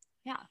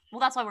 yeah. Well,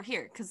 that's why we're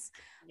here, because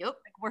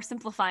we're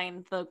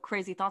simplifying the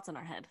crazy thoughts in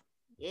our head.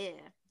 Yeah.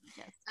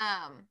 Yes.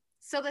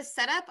 So the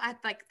setup, I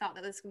thought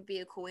that this would be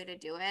a cool way to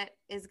do it,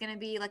 is going to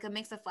be like a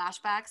mix of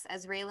flashbacks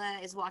as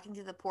Rayla is walking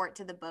to the port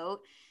to the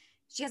boat.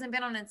 She hasn't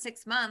been on in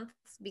 6 months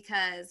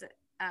because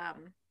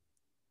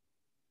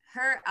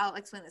I'll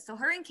explain this. So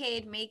her and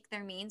Cade make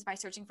their means by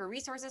searching for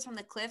resources from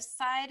the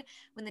cliffside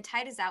when the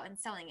tide is out and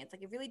selling it. It's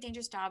like a really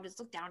dangerous job. It's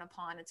looked down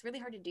upon. It's really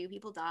hard to do.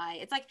 People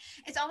die.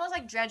 It's almost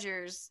like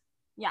dredgers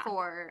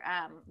for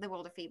the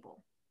world of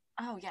Fable.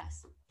 Oh,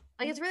 yes.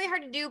 Like it's really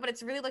hard to do, but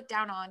it's really looked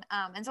down on.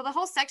 And so the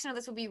whole section of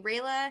this will be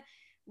Rayla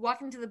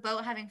walking to the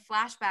boat having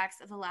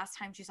flashbacks of the last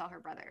time she saw her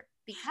brother,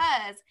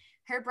 because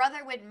her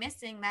brother went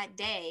missing that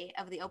day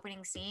of the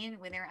opening scene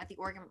when they're at the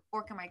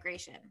orca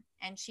migration,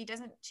 and she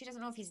doesn't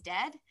know if he's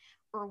dead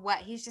or what.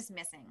 He's just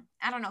missing.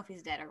 I don't know if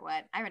he's dead or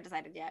what. I haven't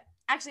decided yet.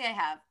 Actually, I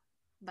have,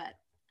 but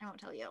I won't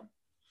tell you.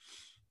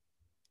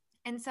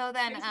 And so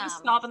then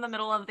stop in the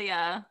middle of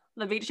the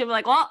beach. She'll be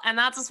like, well, and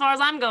that's as far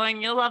as I'm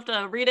going. You'll have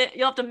to read it.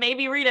 You'll have to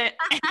maybe read it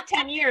in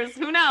 10 years.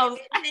 Who knows?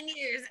 10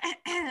 years.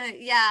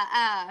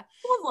 Yeah.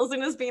 Someone's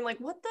listening to this being like,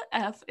 what the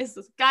F is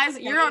this? Guys,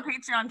 you're on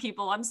Patreon,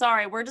 people. I'm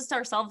sorry. We're just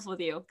ourselves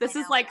with you. This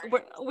is like,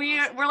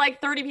 we're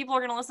like 30 people are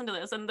going to listen to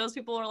this, and those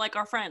people are like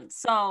our friends.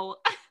 So.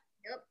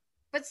 Yep.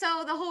 But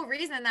so the whole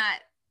reason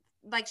that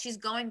like she's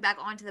going back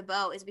onto the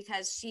boat is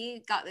because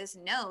she got this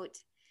note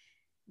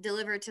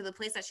delivered to the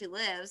place that she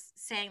lives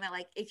saying that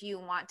like, if you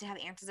want to have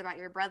answers about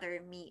your brother,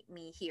 meet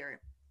me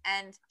here.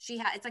 And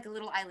it's like a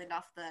little island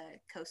off the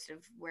coast of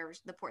where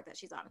the port that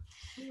she's on.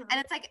 And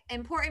it's like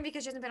important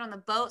because she hasn't been on the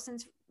boat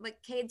since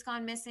like Cade's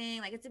gone missing.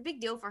 Like it's a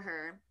big deal for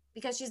her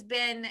because she's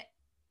been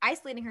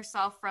isolating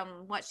herself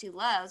from what she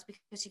loves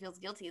because she feels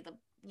guilty of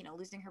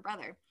losing her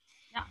brother.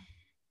 Yeah.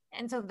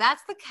 And so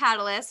that's the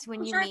catalyst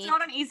when you meet. It's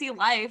not an easy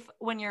life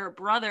when your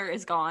brother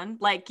is gone.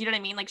 Like, you know what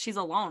I mean? Like, she's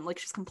alone. Like,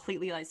 she's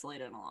completely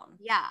isolated and alone.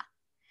 Yeah.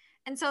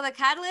 And so the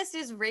catalyst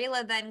is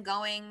Rayla then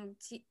going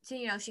to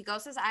she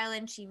goes to this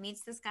island. She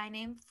meets this guy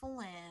named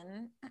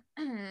Flynn,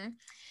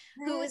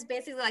 who is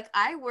basically like,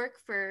 I work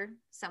for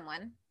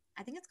someone.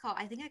 I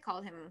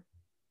called him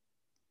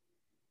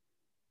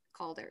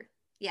Calder.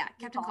 Yeah,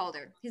 Captain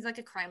Calder. He's like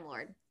a crime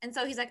lord. And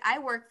so he's like, I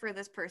work for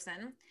this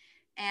person.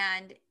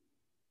 And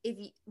if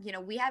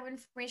we have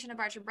information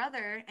about your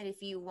brother, and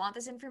if you want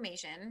this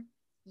information,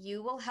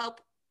 you will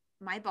help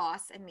my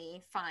boss and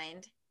me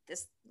find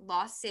this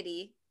lost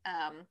city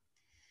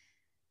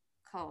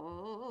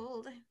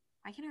called,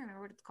 I can't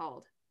remember what it's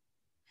called.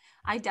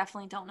 I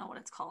definitely don't know what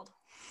it's called.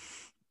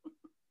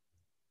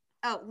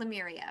 Oh,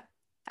 Lemuria.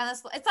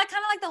 It's like kind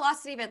of like the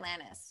lost city of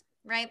Atlantis,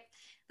 right?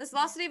 This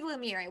Lost City of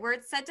Lumia, right, where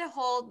it's said to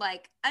hold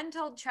like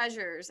untold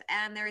treasures,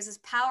 and there is this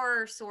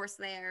power source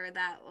there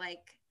that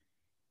like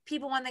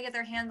people, when they get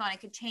their hands on it,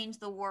 could change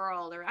the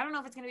world. Or I don't know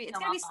if it's gonna be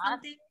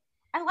something.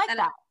 I like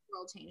that.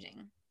 World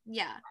changing.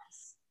 Yeah.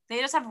 They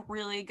just have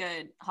really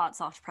good hot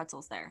soft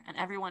pretzels there, and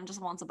everyone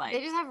just wants a bite.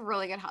 They just have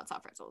really good hot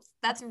soft pretzels.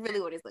 That's really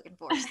what he's looking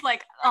for. Just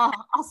like, oh,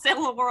 I'll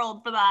sail the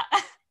world for that.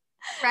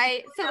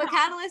 Right. So the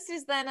catalyst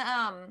is then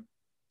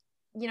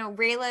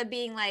Rayla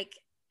being like,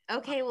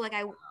 okay, well, like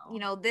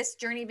this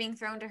journey being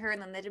thrown to her, and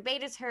then the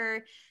debate is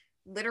her.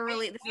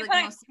 Literally, this is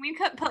like we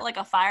could put like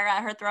a fire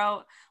at her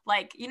throat.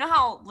 Like, you know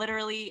how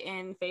literally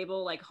in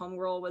Fable, like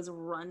Homegirl was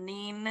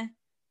running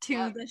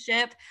to the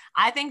ship.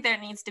 I think there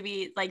needs to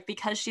be like,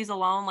 because she's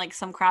alone, like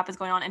some crap is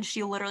going on and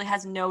she literally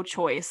has no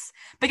choice,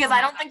 because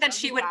I don't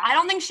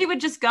think she would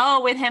just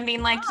go with him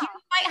being like, you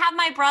might have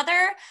my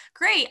brother,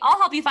 great, I'll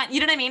help you find, you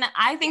know what I mean?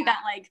 I think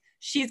that like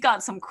she's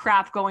got some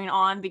crap going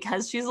on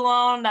because she's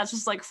alone that's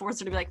just like forced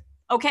her to be like,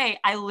 okay,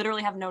 I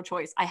literally have no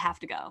choice, I have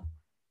to go.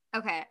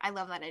 Okay, I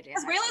love that idea.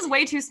 Because Rayla's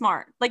way too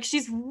smart. Like,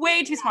 she's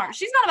way too smart.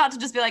 She's not about to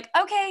just be like,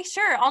 okay,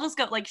 sure, I'll just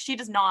go. Like, she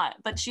does not,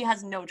 but she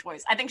has no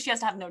choice. I think she has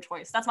to have no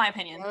choice. That's my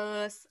opinion.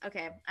 Yes.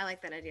 Okay, I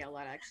like that idea a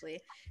lot, actually.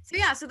 So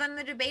yeah, so then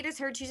the debate is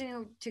her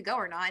choosing to go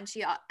or not, and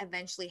she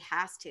eventually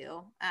has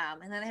to. And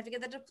then they have to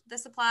get the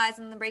supplies,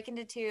 and then break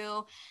into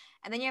two,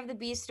 and then you have the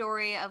B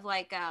story of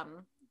like,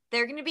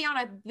 they're going to be on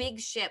a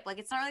big ship. Like,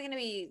 it's not really going to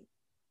be.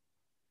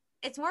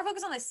 It's more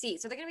focused on the sea.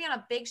 So they're going to be on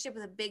a big ship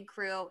with a big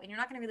crew, and you're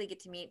not going to really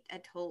get to meet a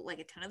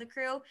ton of the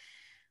crew.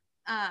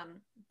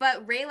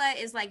 But Rayla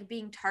is like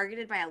being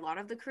targeted by a lot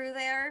of the crew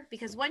there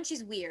because one,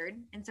 she's weird.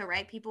 And so,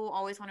 right, people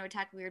always want to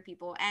attack weird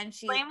people. And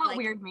she explain what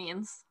weird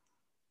means.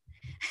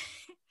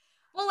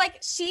 Well, like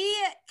she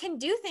can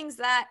do things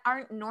that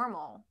aren't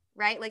normal,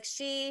 right? Like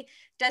she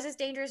does this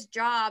dangerous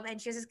job and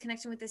she has this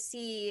connection with the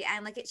sea.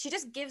 And like she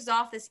just gives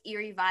off this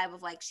eerie vibe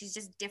of like, she's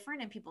just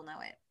different and people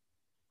know it.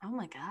 Oh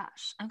my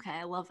gosh. Okay,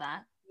 I love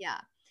that. Yeah.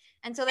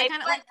 And so they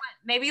kind of like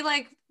maybe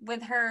like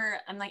with her,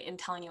 I'm like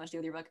telling you what to do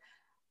with your book.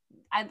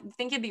 I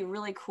think it'd be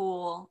really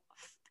cool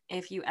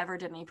if you ever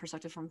did any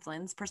perspective from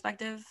Flynn's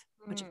perspective,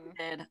 which if you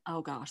did,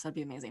 oh gosh, that'd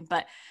be amazing.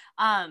 But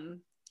I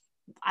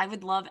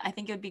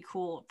think it would be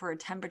cool for a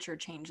temperature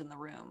change in the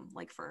room,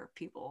 like for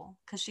people,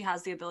 because she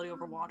has the ability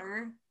over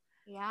water.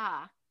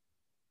 Yeah.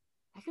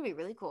 That could be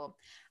really cool.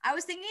 I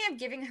was thinking of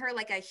giving her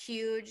like a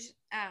huge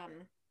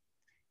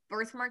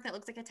birthmark that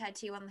looks like a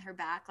tattoo on her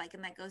back, like,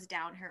 and that goes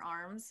down her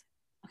arms.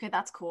 Okay,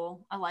 that's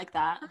cool. I like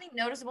that. Something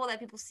noticeable that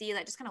people see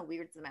that just kind of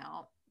weirds them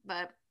out,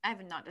 but I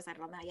have not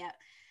decided on that yet.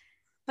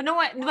 But no,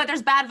 but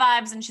there's bad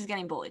vibes and she's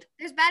getting bullied.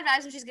 There's bad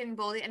vibes and she's getting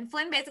bullied, and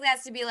Flynn basically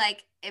has to be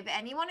like, if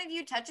any one of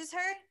you touches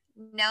her,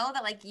 know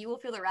that like you will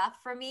feel the wrath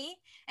from me.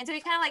 And so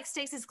he kind of like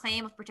stakes his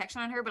claim of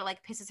protection on her, but it,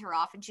 like pisses her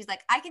off, and she's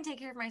like, I can take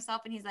care of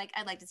myself, and he's like,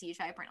 I'd like to see you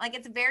try. Like,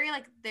 it's very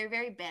like, they're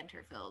very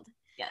banter filled.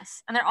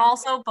 Yes, and they're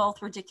also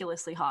both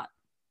ridiculously hot.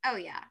 Oh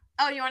yeah.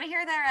 Oh, you want to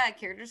hear their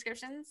character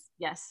descriptions?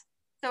 Yes.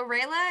 So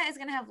Rayla is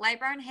gonna have light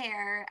brown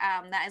hair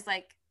that is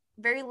like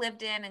very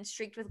lived in and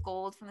streaked with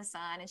gold from the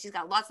sun, and she's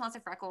got lots and lots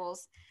of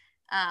freckles.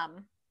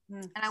 And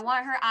I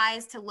want her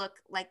eyes to look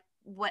like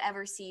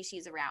whatever sea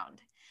she's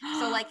around.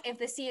 So like if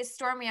the sea is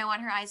stormy, I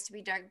want her eyes to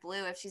be dark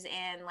blue. If she's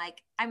in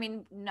like, I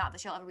mean, not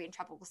that she'll ever be in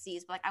tropical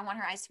seas, but like I want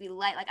her eyes to be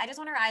light. Like I just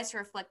want her eyes to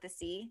reflect the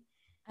sea.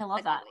 I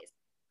love that.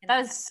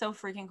 That is so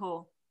freaking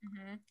cool.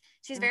 Mm-hmm.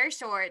 She's very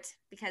short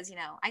because,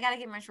 I got to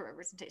get my short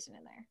representation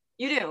in there.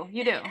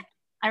 You do.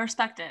 I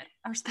respect it.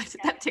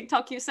 That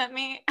TikTok you sent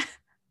me.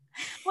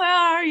 Where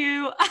are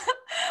you?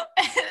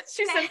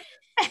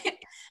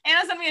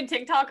 Anna sent me a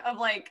TikTok of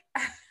like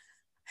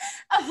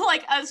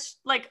us,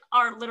 like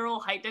our literal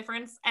height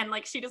difference, and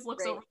like she just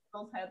looks over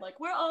Phil's head like,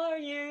 where are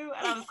you?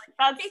 And I was like,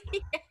 that's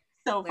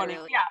so funny.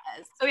 Yeah.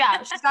 So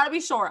yeah, she's got to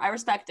be short. I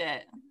respect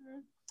it. Mm-hmm.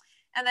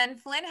 And then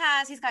Flynn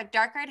he's got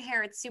dark red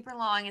hair. It's super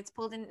long. It's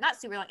pulled in, not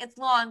super long. It's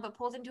long, but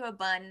pulled into a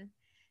bun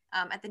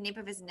at the nape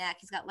of his neck.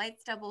 He's got light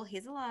stubble,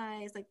 hazel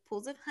eyes, like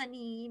pools of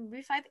honey,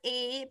 maybe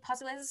 5'8",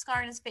 possibly has a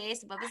scar on his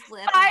face above his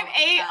lip.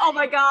 5'8", oh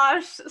my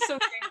gosh. So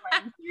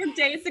Jalen, you're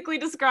basically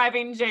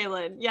describing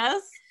Jalen,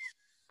 yes?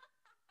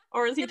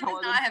 Or is he taller?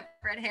 He does not have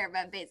red hair,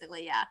 but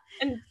basically, yeah.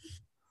 And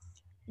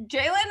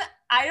Jalen,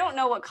 I don't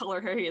know what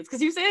color hair he is,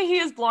 because you say he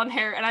has blonde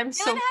hair, and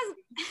Jalen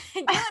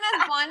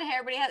has blonde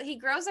hair, but he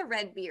grows a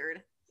red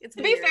beard. It's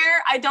to weird. Be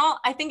fair,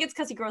 I think it's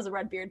because he grows a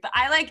red beard, but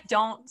I like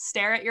don't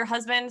stare at your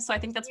husband, so I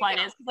think that's why it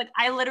is. Like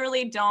I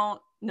literally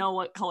don't know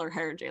what color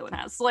hair Jalen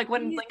has. So like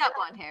when he's like, got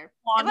blonde hair,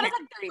 but it's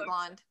like dirty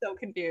blonde. So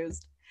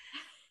confused.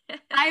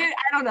 I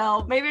don't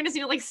know. Maybe I just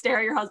need to like stare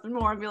at your husband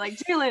more and be like,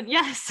 Jalen,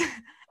 yes.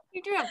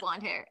 You do have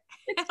blonde hair.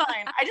 It's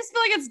fine. I just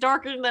feel like it's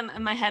darker than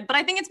in my head, but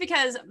I think it's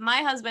because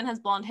my husband has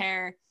blonde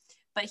hair,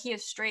 but he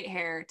has straight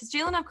hair. Does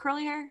Jalen have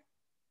curly hair?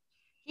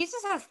 He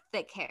just has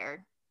thick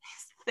hair.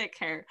 Thick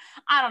hair.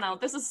 I don't know.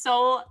 This is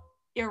so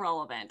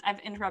irrelevant. I've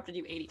interrupted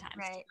you 80 times.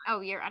 Right.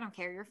 Oh, I don't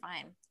care. You're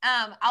fine.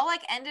 I'll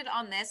like end it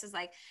on this is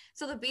like,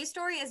 so the B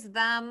story is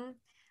them,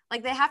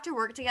 like they have to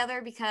work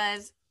together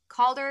because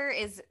Calder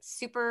is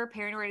super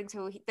paranoid, and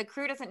so the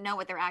crew doesn't know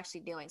what they're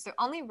actually doing. So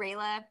only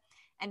Rayla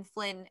and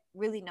Flynn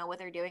really know what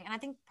they're doing, and I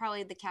think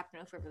probably the captain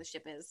of whoever the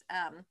ship is.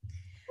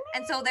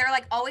 And so they're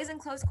like always in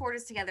close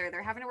quarters together.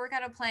 They're having to work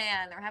out a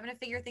plan. They're having to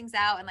figure things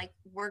out and like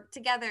work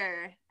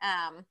together.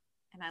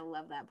 And I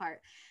love that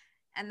part.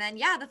 And then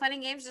yeah, the fun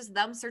and games just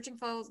them searching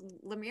for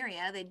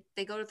Lemuria.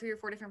 They go to 3 or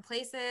 4 different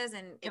places,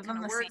 and it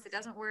kind of works. Scene. It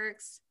doesn't work.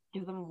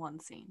 Give them one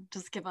scene.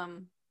 Just give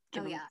them.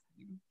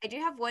 I do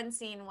have one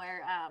scene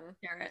where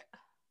Garrett.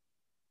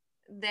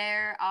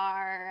 They're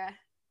out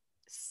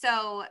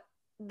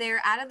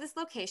of this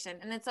location,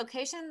 and it's a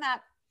location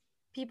that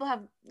people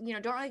have,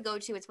 don't really go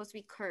to. It's supposed to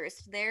be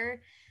cursed.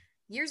 There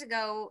years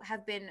ago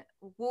have been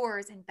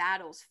wars and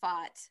battles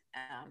fought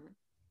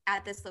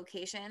at this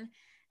location,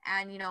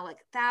 and like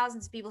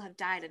thousands of people have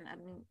died, and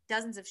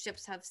dozens of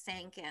ships have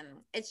sank, and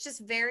it's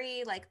just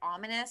very like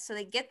ominous. So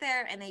they get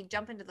there and they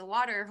jump into the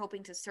water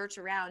hoping to search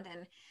around,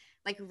 and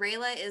like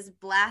Rayla is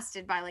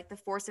blasted by like the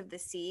force of the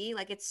sea.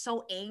 Like it's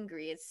so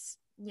angry. It's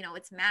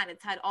it's mad.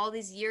 It's had all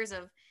these years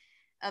of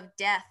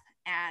death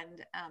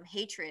and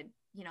hatred,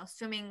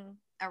 swimming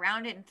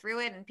around it and through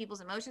it and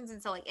people's emotions.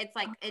 And so like it's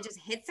like it just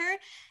hits her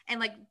and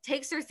like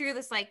takes her through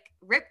this like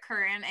rip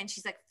current, and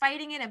she's like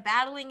fighting it and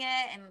battling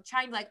it and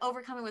trying to like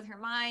overcome it with her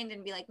mind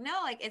and be like,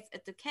 no, like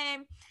it's okay.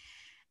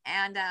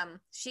 And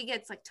she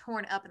gets like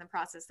torn up in the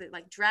process. It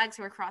like drags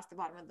her across the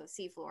bottom of the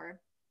seafloor,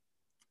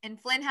 and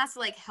Flynn has to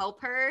like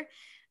help her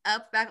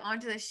up back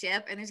onto the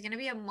ship. And there's gonna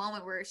be a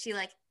moment where she's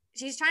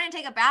trying to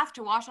take a bath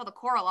to wash all the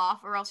coral off,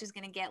 or else she's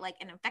gonna get like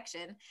an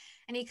infection.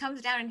 And he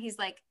comes down and he's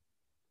like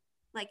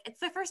it's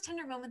the first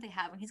tender moment they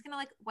have, and he's gonna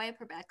like wipe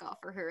her back off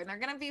for her, and they're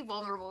gonna be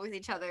vulnerable with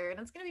each other, and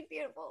it's gonna be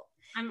beautiful.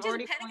 I'm just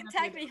already panic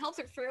attack, but he helps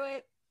her through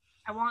it.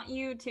 I want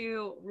you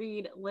to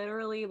read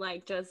literally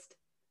like just.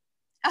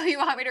 Oh, you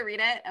want me to read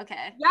it?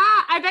 Okay.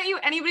 Yeah, I bet you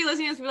anybody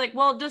listening to this will be like,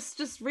 well,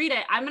 just read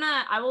it.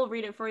 I will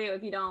read it for you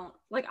if you don't.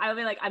 Like, I'll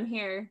be like, I'm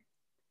here.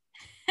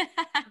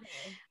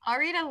 I'll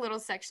read a little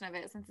section of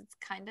it since it's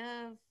kind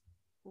of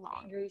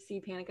long. Angry Sea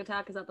Panic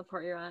Attack, is that the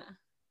part you're at?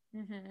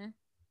 Mm-hmm.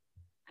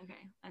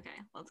 Okay,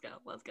 let's go.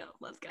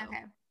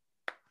 Okay.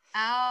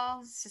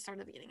 I'll just start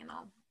at the beginning, and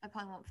I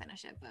probably won't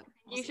finish it, but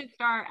you should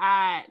start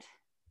at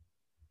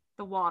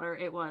the water.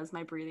 It was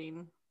my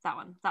breathing.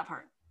 That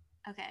part.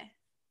 Okay.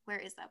 Where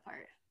is that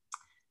part?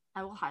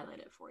 I will highlight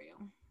it for you.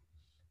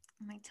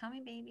 I'm like, tell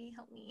me, baby,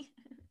 help me.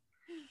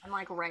 I'm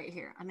like right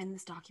here. I'm in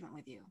this document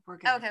with you. We're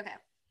good.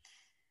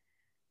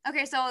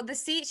 Okay, so the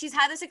sea, she's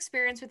had this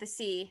experience with the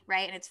sea,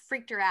 right? And it's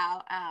freaked her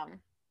out.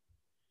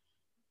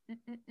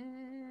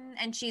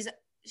 And she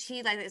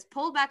like is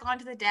pulled back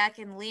onto the deck,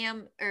 and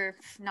Liam, or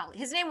not,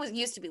 his name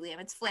used to be Liam.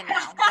 It's Flynn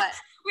now. But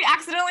we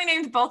accidentally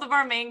named both of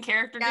our main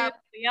characters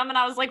Liam, and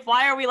I was like,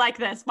 why are we like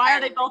this? Why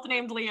are they both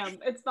named Liam?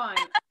 It's fine.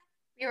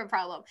 You have a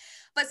problem.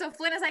 But so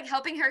Flynn is like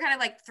helping her kind of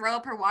like throw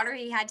up her water.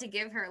 He had to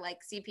give her like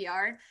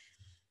CPR.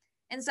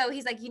 And so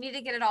he's like, you need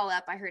to get it all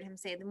up. I heard him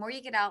say, the more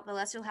you get out, the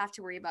less you'll have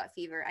to worry about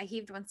fever. I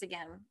heaved once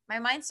again. My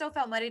mind still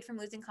felt muddied from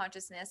losing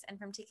consciousness and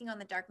from taking on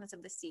the darkness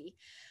of the sea.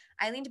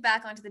 I leaned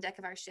back onto the deck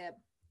of our ship.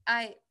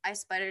 I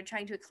sputtered,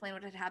 trying to explain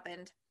what had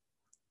happened.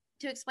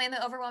 To explain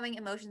the overwhelming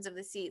emotions of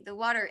the sea. The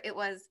water,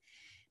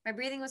 my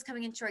breathing was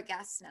coming in short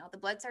gasps now. The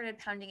blood started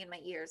pounding in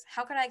my ears.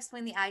 How could I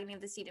explain the agony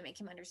of the sea to make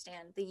him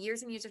understand? The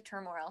years and years of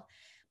turmoil.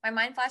 My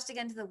mind flashed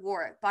again to the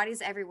war.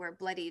 Bodies everywhere,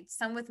 bloodied,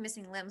 some with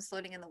missing limbs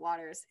floating in the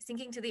waters,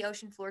 sinking to the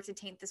ocean floor to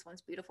taint this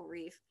once beautiful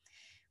reef.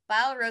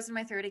 Bile rose in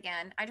my throat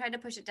again. I tried to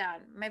push it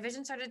down. My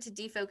vision started to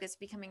defocus,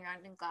 becoming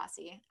round and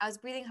glassy. I was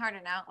breathing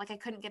harder now, like I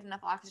couldn't get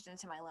enough oxygen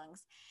to my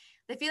lungs.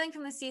 The feeling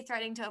from the sea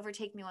threatening to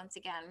overtake me once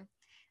again.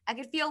 I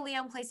could feel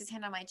Liam place his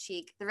hand on my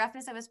cheek. The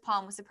roughness of his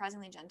palm was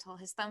surprisingly gentle,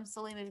 his thumb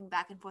slowly moving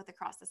back and forth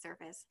across the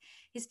surface,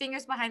 his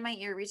fingers behind my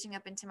ear reaching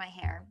up into my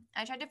hair.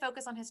 I tried to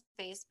focus on his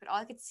face, but all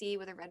I could see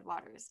were the red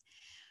waters.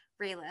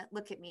 Rayla,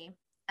 look at me.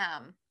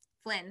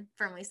 Flynn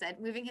firmly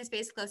said, moving his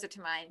face closer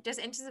to mine, just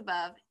inches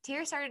above.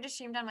 Tears started to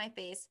stream down my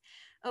face.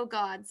 Oh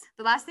gods,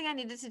 the last thing I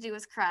needed to do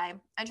was cry.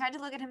 I tried to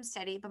look at him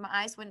steady, but my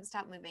eyes wouldn't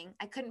stop moving.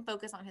 I couldn't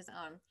focus on his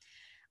own.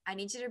 I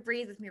need you to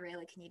breathe with me,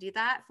 Rayla. Can you do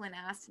that? Flynn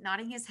asked,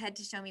 nodding his head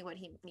to show me what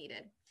he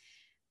needed.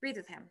 Breathe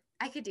with him.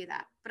 I could do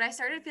that, but I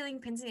started feeling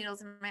pins and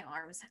needles in my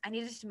arms. I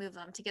needed to move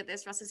them to get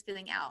this restless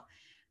feeling out.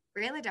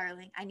 Rayla,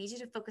 darling, I need you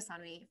to focus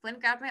on me. Flynn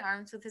grabbed my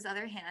arms with his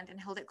other hand and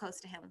held it close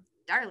to him.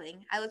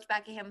 Darling, I looked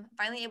back at him,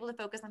 finally able to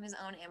focus on his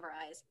own amber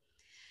eyes.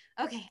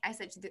 Okay, I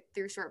said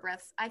through short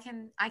breaths. I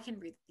can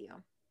breathe with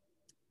you.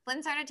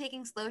 Flynn started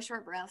taking slow,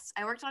 short breaths.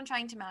 I worked on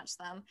trying to match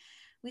them.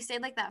 We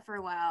stayed like that for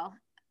a while.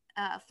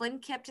 Flynn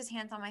kept his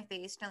hands on my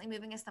face, gently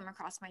moving his thumb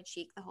across my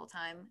cheek the whole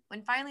time.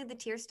 When finally the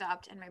tears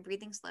stopped and my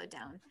breathing slowed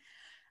down,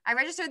 I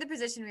registered the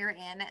position we were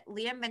in,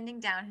 Liam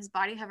bending down, his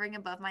body hovering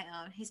above my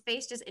own, his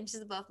face just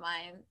inches above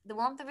mine, the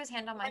warmth of his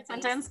hand on my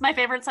face. My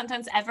favorite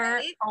sentence ever,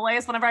 right?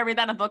 Always, whenever I read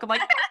that in a book, I'm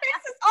like, our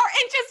faces are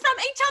inches from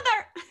each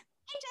other.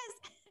 Inches.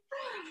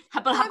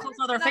 But how close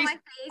are their faces? My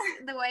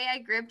face, the way I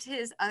gripped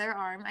his other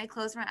arm, I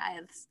closed my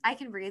eyes. I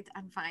can breathe.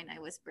 I'm fine, I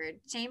whispered.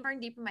 Shame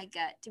burned deep in my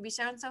gut. To be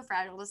shown so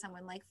fragile to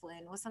someone like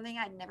Flynn was something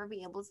I'd never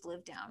be able to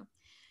live down.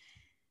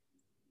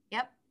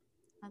 Yep.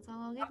 That's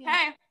all I'll give you.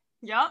 Okay.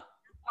 Yep.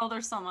 Oh,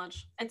 there's so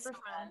much. It's so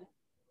fun.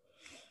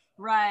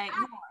 Right.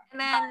 More. And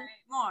then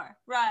more.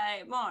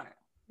 Right. More.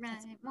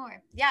 Right.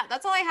 More. Yeah,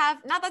 that's all I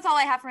have. Not that's all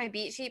I have for my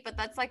beat sheet, but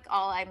that's like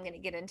all I'm gonna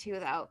get into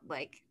without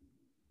like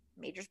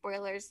major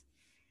spoilers.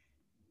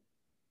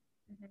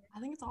 I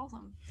think it's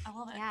awesome. I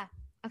love it. Yeah.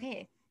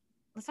 Okay.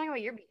 Let's talk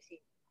about your beat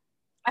sheet.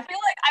 I feel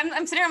like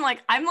I'm sitting here,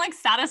 I'm like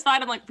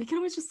satisfied. I'm like, we can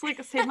always just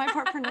like save my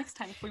part for next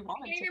time if we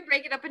wanted to. You can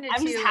break it up into I'm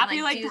two just happy,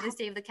 and like do the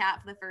Save the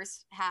Cat for the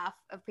first half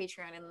of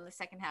Patreon, and then the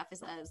second half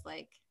is as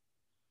like,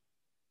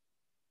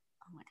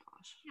 oh my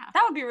gosh. Yeah.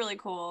 That would be really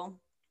cool.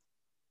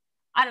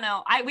 I don't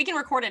know. We can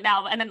record it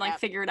now and then like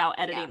figure it out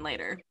editing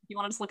later. You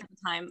want to just look at the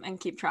time and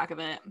keep track of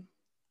it.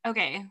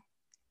 Okay.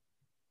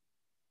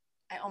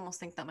 I almost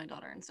think that my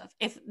daughter and stuff,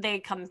 if they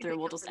come through,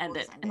 we'll just end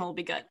it and we'll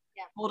be good.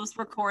 Yeah. We'll just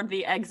record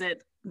the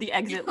exit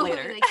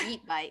later. Like eat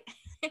bite.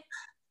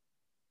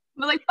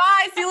 We're like,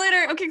 bye, see you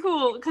later. Okay,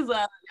 cool. Because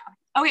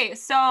okay,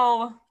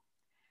 so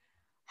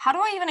how do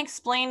I even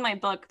explain my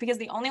book? Because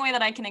the only way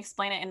that I can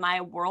explain it in my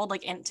world,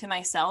 like into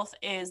myself,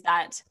 is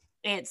that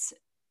it's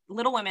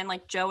Little Women,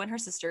 like Jo and her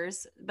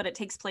sisters, but it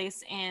takes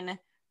place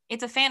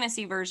it's a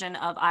fantasy version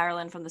of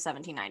Ireland from the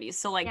 1790s.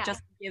 So like just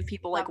to give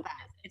people like,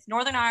 it's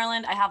Northern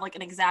Ireland. I have like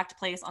an exact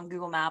place on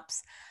Google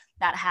Maps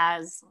that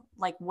has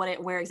like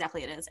where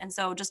exactly it is. And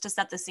so just to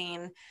set the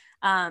scene,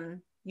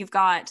 you've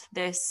got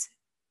this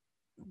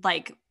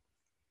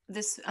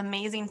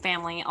amazing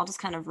family. I'll just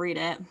kind of read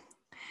it.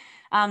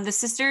 The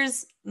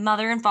sisters,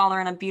 mother and father,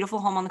 in a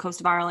beautiful home on the coast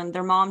of Ireland.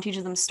 Their mom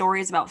teaches them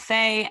stories about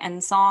fae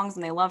and songs,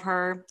 and they love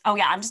her. Oh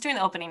yeah, I'm just doing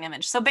the opening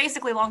image. So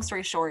basically, long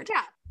story short,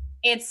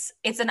 it's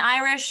an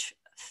Irish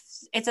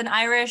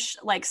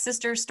like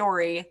sister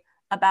story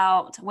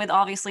with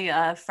obviously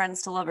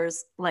friends to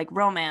lovers like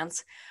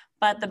romance.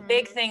 But the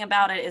big thing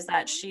about it is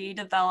that she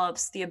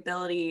develops the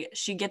ability,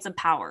 she gets a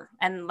power,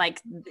 and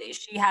like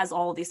she has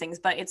all of these things,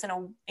 but it's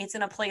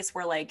in a place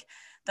where like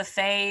the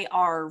fae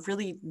are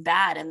really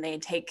bad and they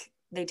take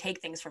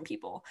things from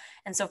people.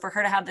 And so for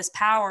her to have this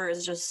power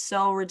is just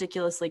so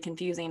ridiculously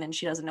confusing, and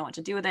she doesn't know what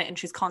to do with it. And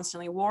she's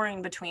constantly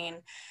warring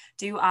between,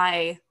 do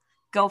I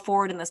go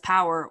forward in this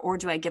power, or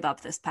do I give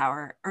up this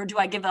power, or do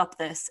I give up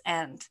this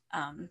and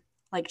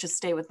like just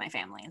stay with my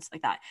family and stuff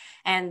like that.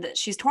 And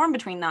she's torn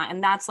between that.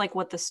 And that's like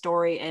what the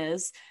story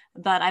is.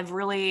 But I've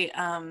really,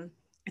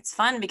 it's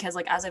fun because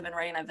like, as I've been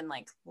writing, I've been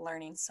like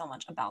learning so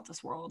much about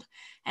this world.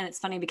 And it's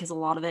funny because a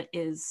lot of it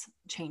is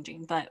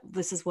changing, but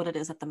this is what it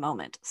is at the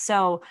moment.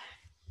 So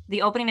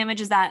the opening image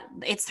is that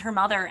it's her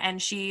mother,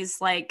 and she's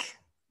like,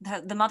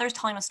 the mother's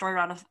telling a story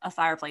around a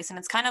fireplace, and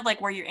it's kind of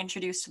like where you're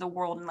introduced to the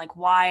world and like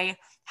why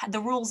the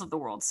rules of the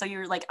world. So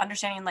you're like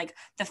understanding like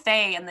the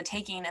fae and the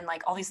taking and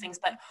like all these things,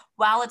 but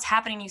while it's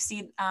happening, you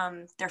see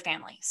their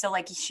family. So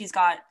like she's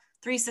got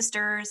 3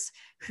 sisters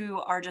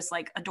who are just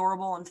like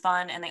adorable and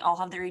fun, and they all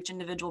have their each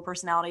individual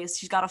personalities.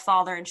 She's got a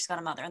father and she's got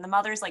a mother, and the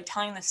mother's like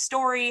telling the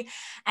story,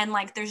 and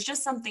like there's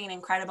just something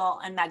incredible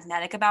and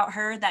magnetic about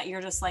her that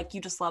you're just like,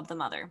 you just love the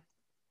mother.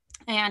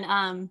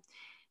 And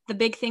the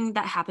big thing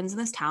that happens in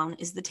this town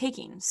is the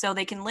taking. So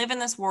they can live in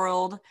this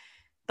world,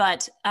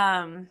 but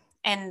and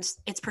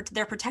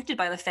they're protected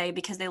by the fae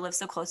because they live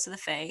so close to the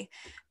fae.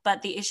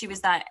 But the issue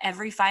is that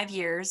every 5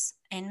 years,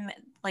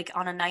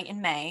 on a night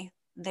in May,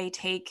 the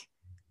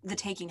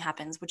taking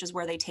happens, which is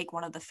where they take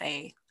one of the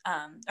fae,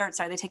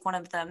 they take one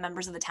of the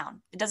members of the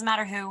town. It doesn't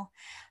matter who,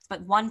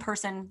 but one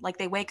person, like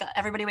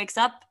everybody wakes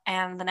up,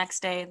 and the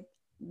next day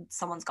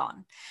someone's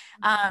gone.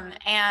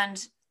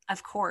 And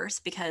of course,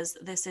 because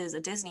this is a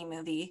Disney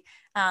movie,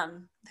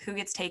 who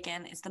gets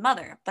taken is the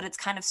mother. But it's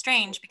kind of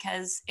strange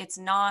because it's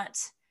not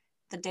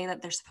the day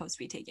that they're supposed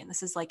to be taken.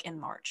 This is like in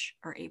March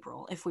or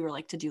April, if we were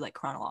like to do like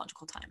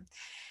chronological time.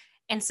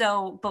 And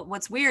so, but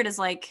what's weird is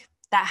like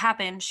that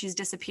happened, she's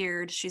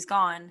disappeared, she's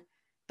gone,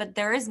 but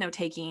there is no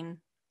taking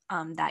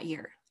that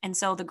year. And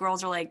so the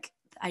girls are like,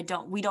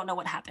 we don't know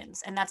what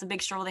happens. And that's a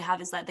big struggle they have,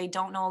 is that they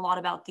don't know a lot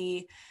about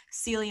the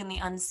Seelie and the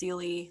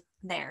unseelie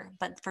there,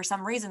 but for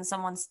some reason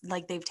someone's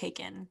like, they've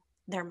taken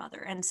their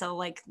mother, and so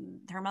like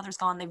her mother's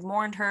gone, they've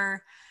mourned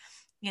her,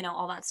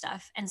 all that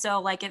stuff. And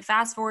so like it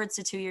fast forwards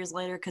to 2 years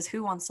later, because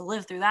who wants to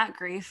live through that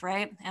grief,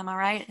 right? Am I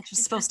right? It's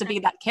just supposed to be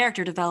that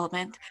character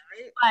development,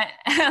 but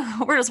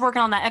we're just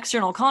working on that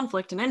external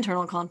conflict and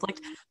internal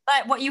conflict.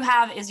 But what you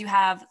have is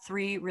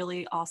 3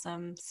 really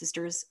awesome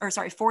sisters,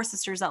 4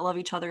 sisters that love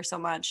each other so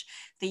much,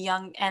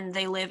 and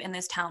they live in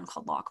this town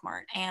called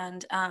Lockmart.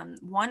 And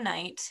one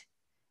night,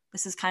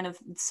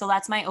 so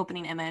that's my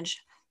opening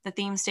image. The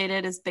theme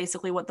stated is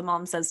basically what the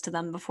mom says to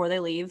them before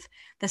they leave.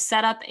 The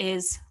setup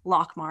is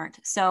Lockmart.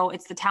 So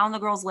it's the town the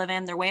girls live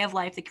in, their way of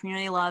life, the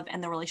community love,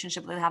 and the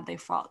relationship they have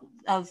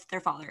of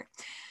their father.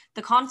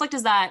 The conflict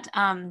is that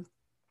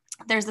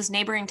there's this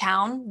neighboring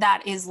town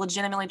that is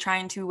legitimately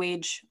trying to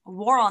wage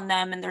war on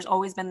them, and there's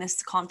always been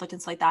this conflict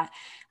and stuff like that.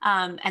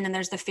 And then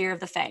there's the fear of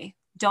the Fae.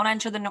 Don't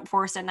enter the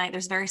forest at night.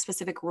 There's very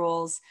specific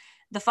rules.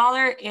 The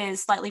father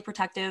is slightly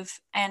protective,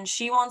 and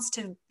she wants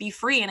to be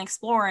free and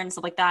explore and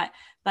stuff like that,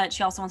 but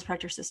she also wants to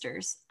protect her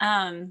sisters.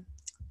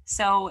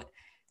 So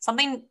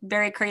something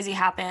very crazy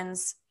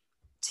happens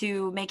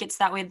to make it so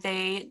that way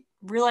they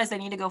realize they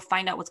need to go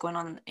find out what's going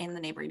on in the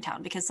neighboring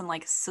town because some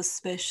like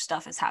suspicious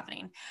stuff is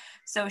happening.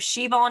 So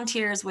she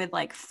volunteers with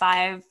like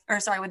 8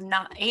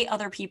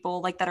 other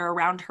people like that are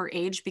around her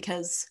age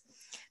because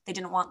they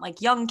didn't want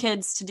like young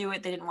kids to do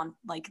it. They didn't want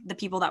like the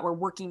people that were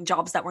working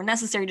jobs that were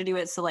necessary to do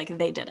it. So like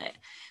they did it.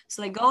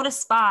 So they go to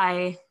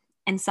spy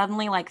and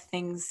suddenly like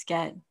things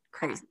get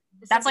crazy.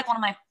 That's like one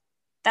of my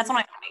that's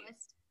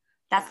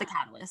the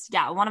catalyst.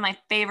 Yeah. One of my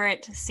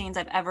favorite scenes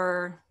I've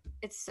ever.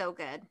 It's so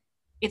good.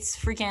 It's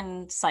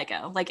freaking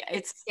psycho. Like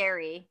it's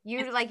scary.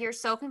 You're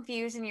so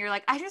confused and you're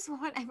like, I just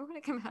want everyone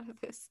to come out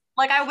of this.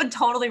 Like I would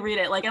totally read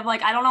it. Like I'm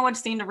like, I don't know which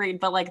scene to read,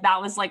 but like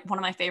that was like one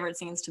of my favorite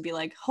scenes to be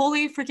like,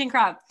 holy freaking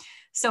crap.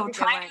 So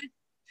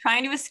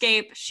trying to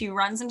escape, she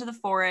runs into the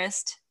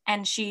forest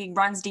and she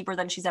runs deeper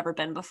than she's ever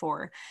been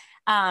before.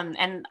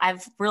 And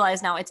I've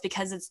realized now it's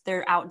because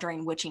they're out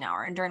during witching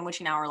hour, and during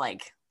witching hour,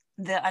 like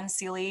the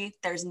Unseelie,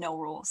 there's no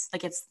rules.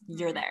 Like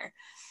you're there.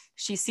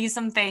 She sees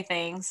some fae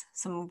things,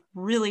 some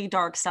really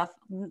dark stuff,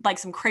 like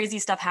some crazy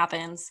stuff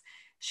happens.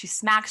 She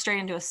smacks straight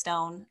into a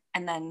stone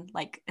and then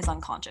like is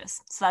unconscious.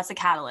 So that's the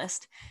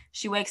catalyst.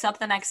 She wakes up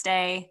the next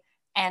day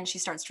and she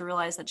starts to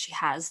realize that she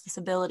has this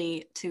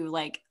ability to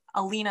like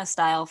Alina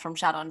style from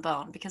Shadow and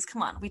Bone, because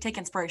come on, we take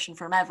inspiration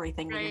from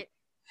everything. Right.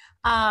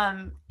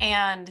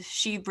 And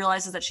she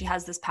realizes that she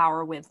has this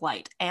power with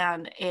light,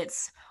 and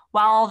it's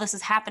while all this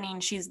is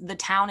happening, the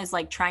town is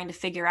like trying to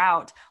figure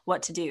out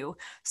what to do.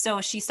 So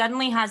she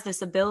suddenly has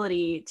this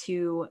ability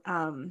to,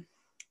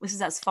 this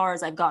is as far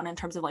as I've gotten in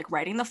terms of like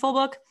writing the full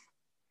book,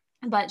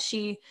 but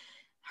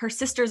her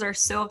sisters are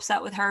so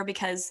upset with her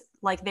because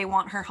like they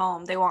want her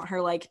home. They want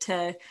her like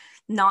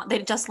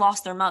they just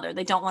lost their mother.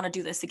 They don't want to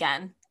do this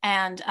again.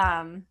 And,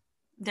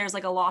 there's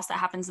like a loss that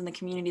happens in the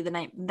community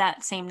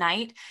that same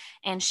night.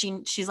 And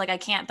she's like, I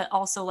can't, but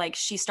also like,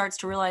 she starts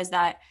to realize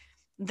that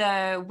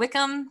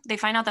they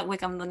find out that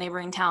Wickham, the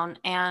neighboring town,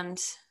 and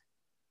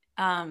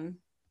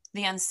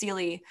the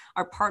Unseelie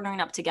are partnering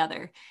up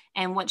together.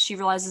 And what she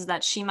realizes is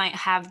that she might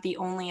have the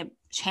only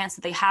chance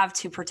that they have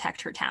to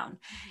protect her town.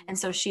 Mm-hmm. And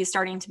so she's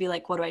starting to be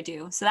like, what do I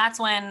do? So that's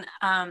when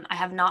I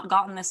have not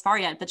gotten this far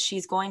yet, but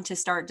she's going to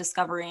start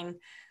discovering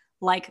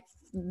like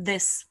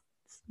this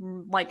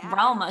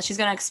realm. She's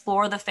going to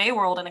explore the Fae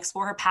world and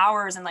explore her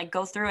powers and like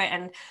go through it.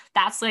 And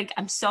that's like,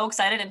 I'm so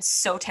excited and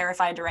so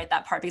terrified to write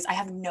that part because I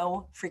have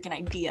no freaking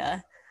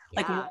idea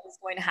like what is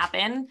going to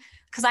happen,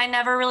 because I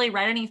never really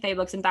read any Fae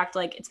books. In fact,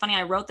 like it's funny,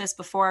 I wrote this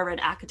before I read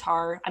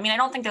ACOTAR. I mean, I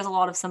don't think there's a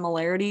lot of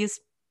similarities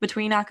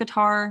between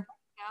ACOTAR.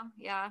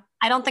 Yeah.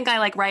 I don't think I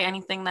like write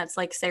anything that's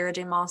like Sarah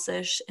J.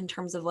 Maas-ish in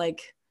terms of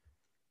like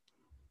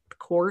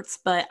courts,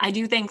 but I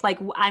do think like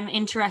I'm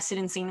interested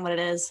in seeing what it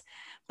is.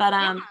 But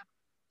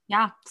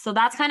yeah, so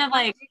that's kind of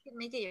like you can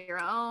make it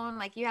your own.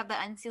 Like you have the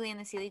Unseelie and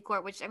the Seelie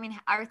court, which I mean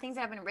are things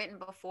that have been written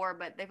before,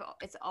 but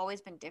it's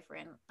always been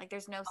different. Like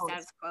there's no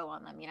status quo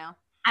on them, you know.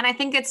 And I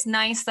think it's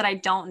nice that I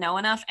don't know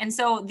enough. And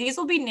so these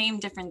will be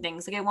named different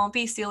things. Like it won't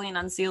be Seelie and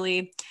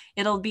Unseelie.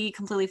 It'll be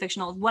completely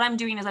fictional. What I'm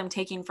doing is I'm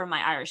taking from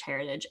my Irish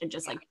heritage and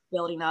just like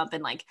building up,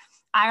 and like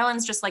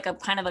Ireland's just like a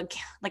kind of a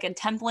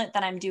template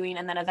that I'm doing,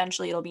 and then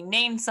eventually it'll be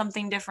named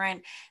something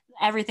different.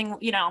 Everything,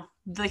 you know,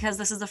 because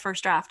this is the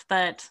first draft,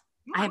 but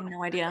I have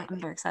no idea. I'm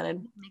very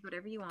excited. Make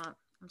whatever you want.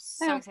 I'm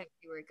so excited to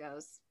see where it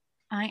goes.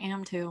 I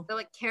am too. The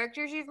like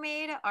characters you've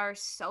made are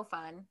so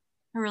fun.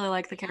 I really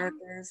like the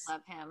characters.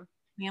 Love him.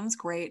 Liam's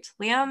great.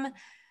 Liam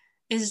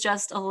is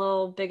just a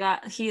little big.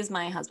 He is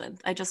my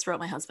husband. I just wrote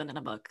my husband in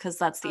a book because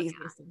that's the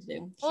easiest thing to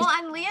do. Well,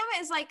 and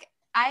Liam is like,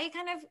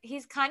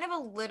 he's kind of a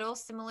little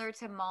similar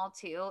to Maul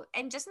too.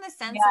 And just in the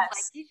sense of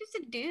like, he's just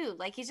a dude.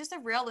 Like he's just a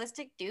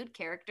realistic dude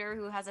character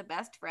who has a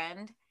best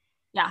friend.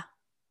 Yeah.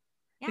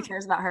 Who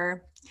cares about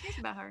her? Who cares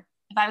about her?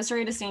 If I was to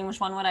read a scene, which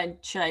one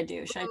should I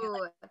do? Should I do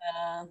like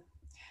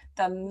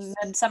the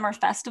Midsummer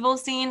Festival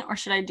scene, or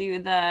should I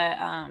do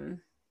the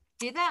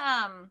do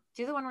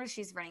the one where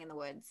she's running in the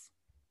woods?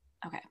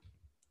 Okay.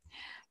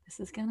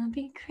 This is gonna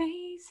be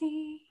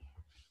crazy.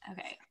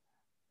 Okay.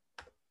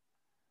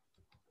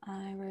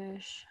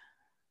 Irish.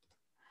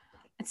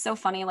 It's so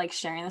funny like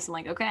sharing this. I'm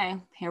like, okay,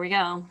 here we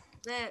go.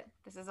 This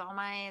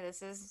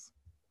is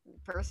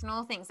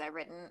personal things I've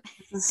written.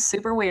 This is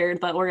super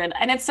weird, but we're good.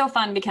 And it's so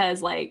fun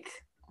because like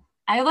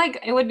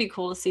it would be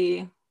cool to see.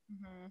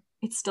 Mm-hmm.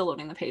 It's still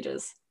loading the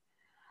pages.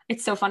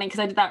 It's so funny because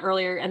I did that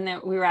earlier and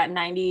then we were at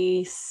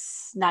 90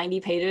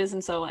 pages,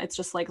 and so it's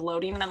just like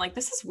loading and I'm like,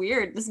 this is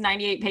weird. This is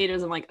 98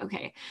 pages. I'm like,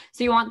 okay.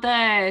 So you want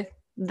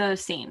the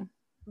scene?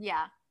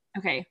 Yeah.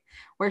 Okay.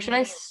 Where should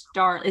I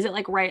start? Is it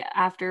like right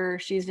after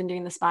she's been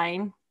doing the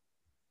spying?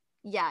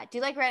 Yeah. Do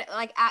you like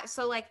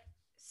so like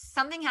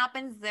something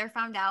happens, they're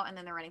found out, and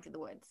then they're running through the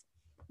woods.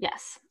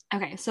 Yes.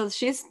 Okay. So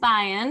she's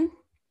spying,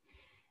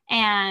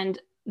 and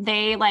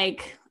they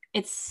like,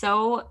 it's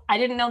so, I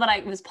didn't know that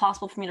it was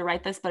possible for me to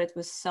write this, but it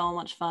was so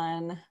much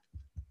fun.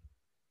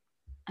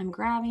 I'm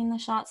grabbing the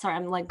shot. Sorry,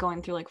 I'm like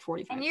going through like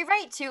 45. And you're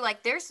right too.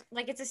 Like there's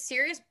like it's a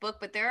serious book,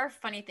 but there are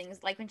funny things.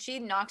 Like when she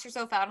knocks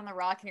herself out on the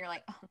rock, and you're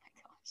like, oh my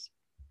gosh.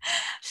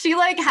 She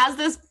like has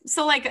this,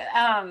 so like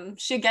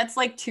she gets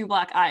like 2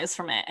 black eyes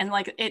from it, and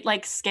like it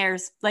like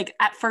scares, like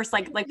at first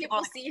like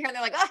people see her and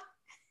they're like, ah.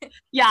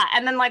 Yeah,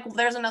 and then like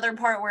there's another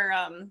part where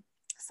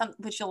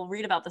which you'll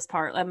read about this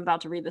part. I'm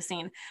about to read the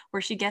scene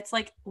where she gets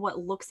like what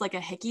looks like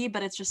a hickey,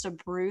 but it's just a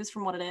bruise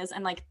from what it is,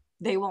 and like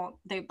they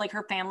like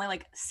her family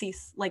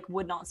like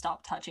would not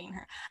stop touching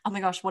her. Oh my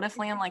gosh, what if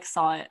Liam like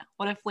saw it?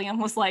 What if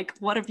Liam was like,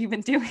 what have you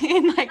been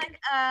doing? like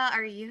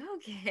are you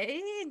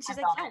okay? And she's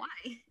like, yeah,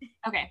 why?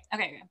 Okay.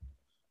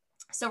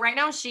 So right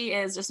now she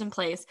is just in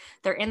place.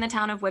 They're in the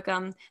town of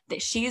Wickham.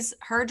 That she's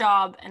her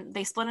job, and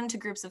they split into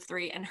groups of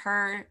 3, and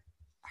her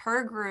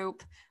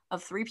group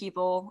of 3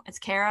 people, it's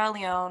Kara,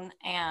 Leon,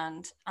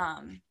 and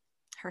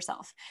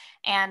herself,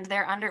 and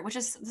they're under,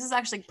 this is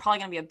actually probably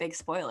gonna be a big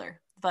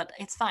spoiler, but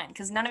it's fine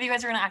because none of you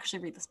guys are gonna actually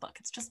read this book.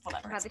 It's just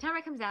whatever. By the time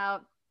it comes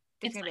out,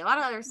 there's gonna be a lot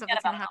of other stuff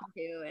that's gonna happen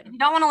too. And if you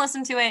don't want to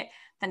listen to it,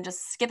 then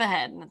just skip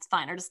ahead and it's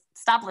fine, or just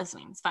stop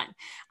listening. It's fine.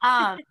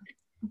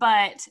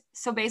 But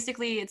so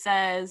basically it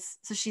says,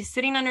 so she's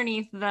sitting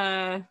underneath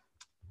the,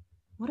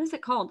 what is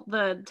it called?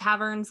 The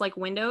tavern's like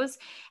windows.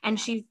 And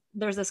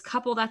there's this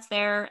couple that's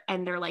there,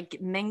 and they're like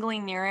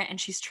mingling near it. And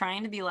she's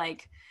trying to be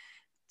like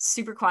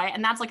super quiet.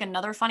 And that's like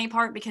another funny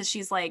part, because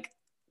she's like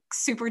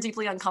super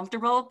deeply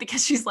uncomfortable,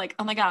 because she's like,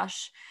 oh my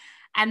gosh.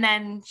 And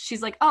then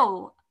she's like,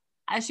 oh,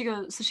 as she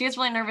goes, so she gets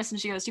really nervous, and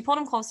she pulled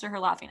him close to her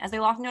laughing. As they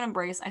locked into an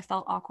embrace, I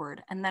felt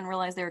awkward, and then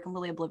realized they were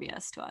completely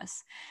oblivious to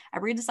us. I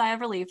breathed a sigh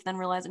of relief, then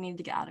realized I needed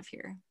to get out of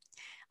here.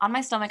 On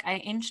my stomach, I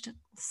inched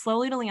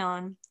slowly to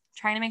Leon,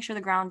 trying to make sure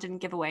the ground didn't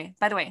give away.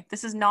 By the way,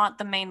 this is not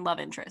the main love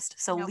interest.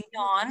 So no,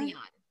 Leon,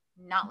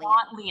 not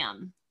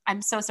Liam.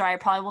 I'm so sorry. I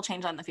probably will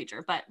change that in the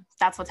future, but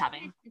that's what's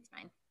happening. It's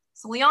fine.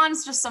 So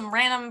Leon's just some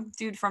random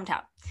dude from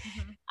town.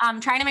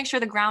 Trying to make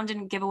sure the ground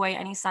didn't give away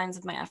any signs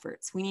of my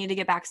efforts. We needed to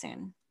get back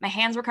soon. My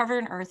hands were covered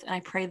in earth, and I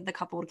prayed that the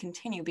couple would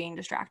continue being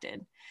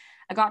distracted.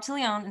 I got to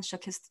Leon and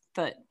shook his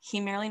foot.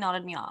 He merely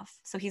nodded me off.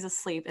 So he's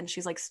asleep, and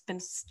she's like been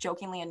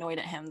jokingly annoyed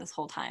at him this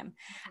whole time.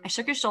 I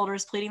shook his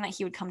shoulders, pleading that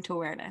he would come to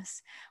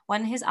awareness.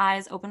 When his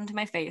eyes opened to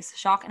my face,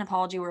 shock and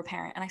apology were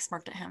apparent, and I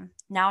smirked at him.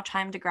 Now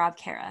time to grab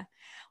Kara.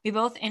 We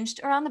both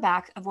inched around the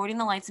back, avoiding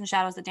the lights and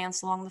shadows that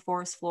danced along the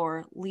forest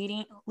floor,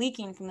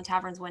 leaking from the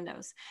tavern's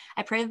windows.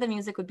 I prayed that the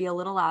music would be a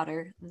little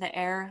louder, the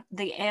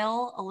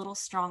ale a little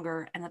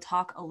stronger, and the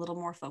talk a little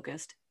more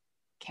focused.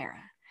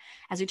 Kara.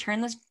 As we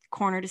turned this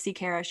corner to see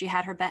Kara, she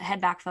had her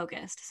head back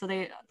focused. So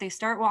they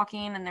start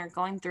walking, and they're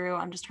going through.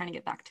 I'm just trying to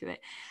get back to it.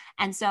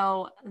 And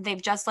so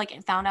they've just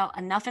like found out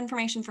enough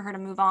information for her to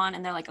move on.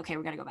 And they're like, okay,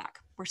 we got to go back.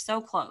 We're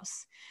so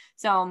close.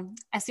 So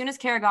as soon as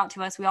Kara got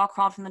to us, we all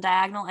crawled from the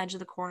diagonal edge of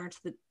the corner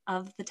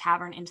of the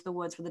tavern into the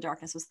woods where the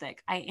darkness was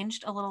thick. I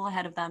inched a little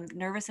ahead of them,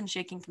 nervous and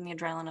shaking from the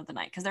adrenaline of the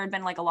night, because there had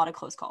been like a lot of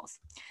close calls.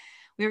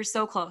 We were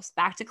so close,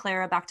 back to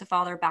Clara, back to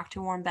father, back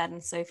to warm bed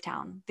and safe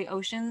town. The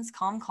ocean's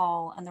calm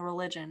call and the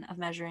religion of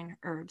measuring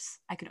herbs.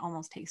 I could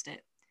almost taste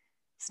it.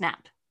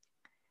 Snap.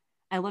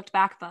 I looked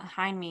back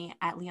behind me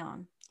at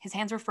Leon. His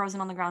hands were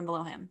frozen on the ground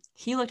below him.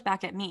 He looked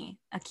back at me,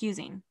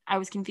 accusing. I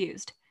was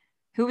confused.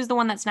 Who was the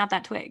one that snapped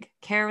that twig?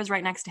 Kara was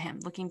right next to him,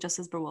 looking just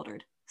as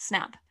bewildered.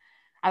 Snap.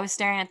 I was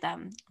staring at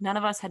them. None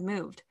of us had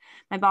moved.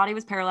 My body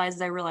was paralyzed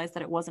as I realized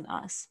that it wasn't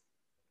us.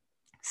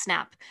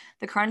 Snap.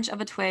 The crunch of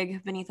a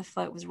twig beneath a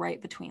foot was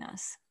right between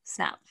us.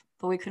 Snap.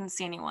 But we couldn't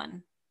see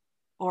anyone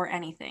or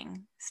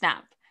anything.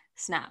 Snap.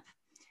 Snap.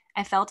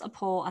 I felt a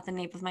pull at the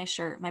nape of my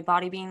shirt, my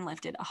body being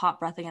lifted, a hot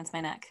breath against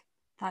my neck.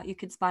 Thought you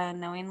could spy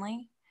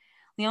unknowingly?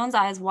 Leon's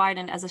eyes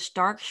widened as a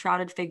dark,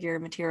 shrouded figure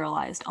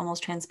materialized,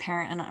 almost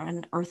transparent and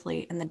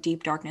unearthly in the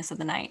deep darkness of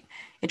the night.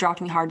 It dropped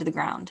me hard to the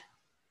ground.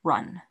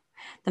 Run.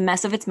 The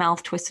mess of its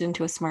mouth twisted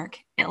into a smirk.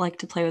 It liked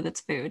to play with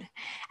its food.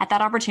 At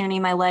that opportunity,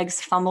 my legs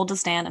fumbled to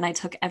stand, and I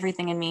took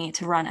everything in me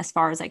to run as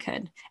far as I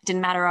could. It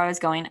didn't matter where I was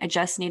going. I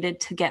just needed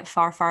to get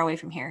far, far away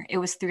from here. It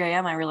was 3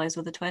 a.m., I realized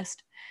with a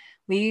twist.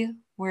 We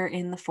were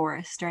in the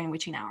forest during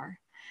witching hour.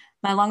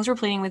 My lungs were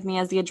pleading with me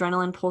as the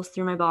adrenaline pulsed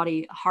through my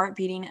body, heart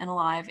beating and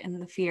alive in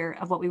the fear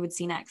of what we would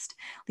see next.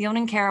 Leon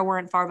and Kara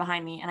weren't far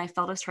behind me, and I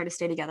felt us try to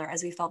stay together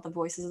as we felt the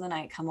voices of the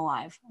night come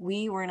alive.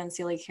 We were in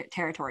unseelie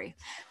territory.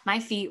 My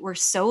feet were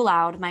so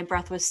loud, my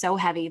breath was so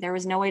heavy. There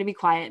was no way to be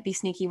quiet, be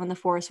sneaky when the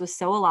forest was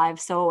so alive,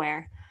 so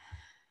aware.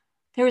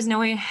 There was no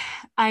way.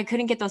 I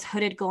couldn't get those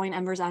hooded, glowing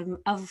embers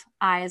of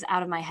eyes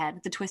out of my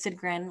head, the twisted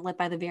grin lit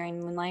by the veering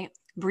moonlight.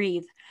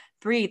 Breathe.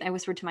 Breathe, I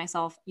whispered to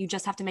myself. You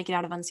just have to make it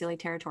out of Unseelie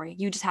territory.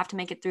 You just have to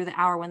make it through the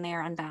hour when they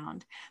are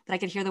unbound. But I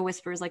could hear the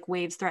whispers like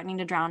waves threatening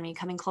to drown me,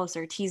 coming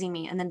closer, teasing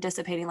me, and then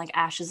dissipating like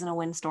ashes in a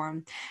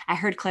windstorm. I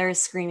heard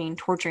Clara's screaming,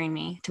 torturing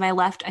me. To my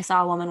left, I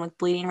saw a woman with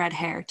bleeding red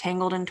hair,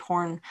 tangled and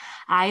torn,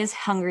 eyes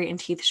hungry and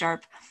teeth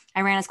sharp.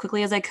 I ran as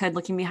quickly as I could,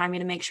 looking behind me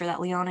to make sure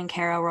that Leon and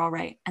Kara were all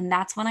right. And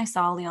that's when I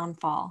saw Leon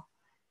fall.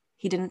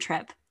 He didn't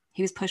trip.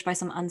 He was pushed by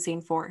some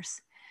unseen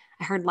force.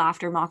 I heard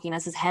laughter mocking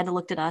as his head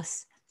looked at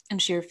us,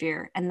 and sheer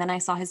fear, and then I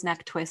saw his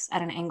neck twist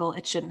at an angle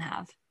it shouldn't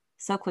have.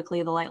 So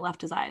quickly, the light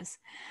left his eyes.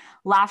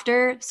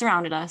 Laughter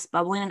surrounded us,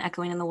 bubbling and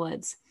echoing in the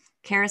woods.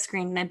 Kara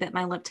screamed, and I bit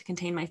my lip to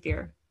contain my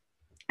fear.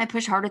 I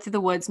pushed harder through the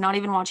woods, not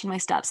even watching my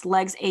steps,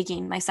 legs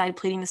aching, my side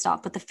pleading to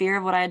stop, but the fear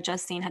of what I had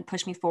just seen had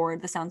pushed me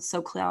forward, the sound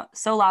so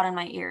loud in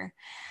my ear.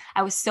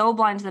 I was so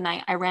blind to the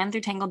night. I ran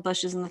through tangled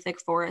bushes in the thick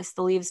forest,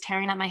 the leaves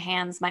tearing at my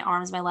hands, my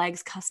arms, my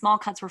legs. Small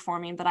cuts were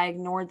forming, but I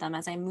ignored them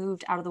as I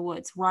moved out of the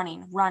woods,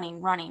 running.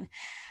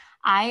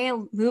 I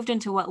moved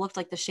into what looked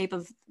like the shape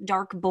of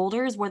dark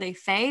boulders. Were they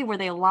fey? Were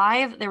they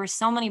alive? There were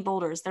so many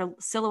boulders, their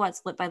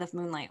silhouettes lit by the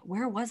moonlight.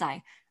 Where was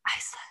I?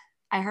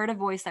 I heard a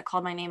voice that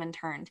called my name and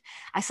turned.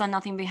 I saw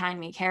nothing behind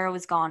me. Kara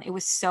was gone. It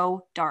was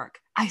so dark.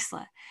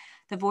 Isla.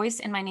 The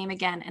voice in my name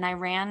again, and I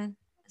ran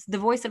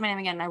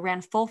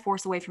full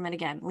force away from it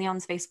again,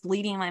 Leon's face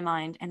bleeding in my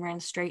mind, and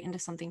ran straight into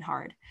something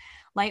hard.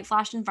 Light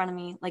flashed in front of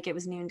me like it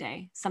was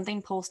noonday.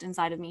 Something pulsed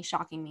inside of me,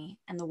 shocking me,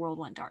 and the world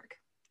went dark.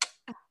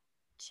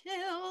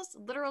 Chills,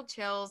 literal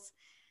chills.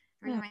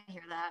 Every time I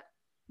hear that.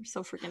 You're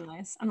so freaking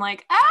nice. I'm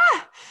like,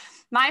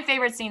 my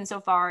favorite scene so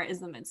far is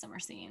the midsummer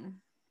scene.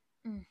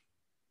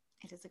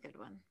 It is a good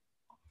one.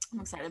 I'm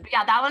excited. But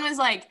yeah, that one was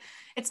like,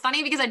 it's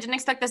funny because I didn't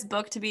expect this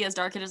book to be as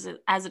dark as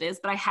it is,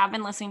 but I have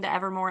been listening to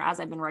Evermore as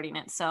I've been writing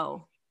it.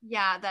 So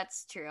yeah,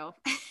 that's true.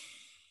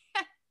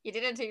 You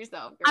did it to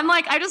yourself. I'm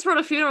like, I just wrote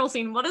a funeral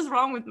scene. What is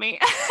wrong with me?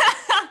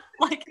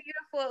 Like,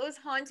 beautiful. It was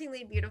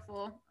hauntingly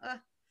beautiful.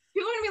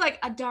 People are gonna be like,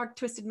 a dark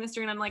twisted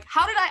mystery, and I'm like,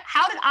 how did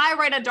I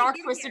write a dark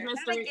twisted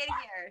mystery? How did I get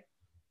here?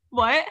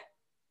 What?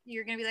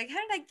 You're gonna be like, how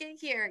did I get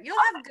here? You'll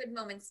have good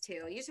moments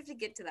too. You just have to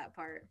get to that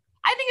part.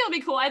 I think it'll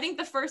be cool. I think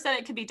the first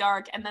edit could be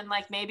dark, and then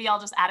like maybe I'll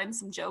just add in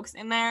some jokes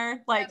in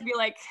there, like be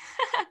like,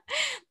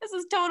 this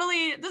is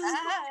totally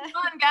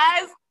fun,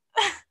 guys.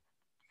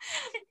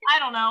 I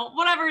don't know.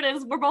 Whatever it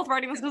is, we're both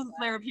writing this because it's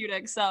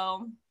therapeutic.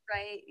 So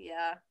right,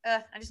 yeah.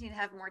 I just need to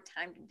have more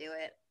time to do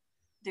it.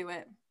 Do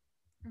it.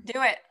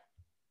 Do it.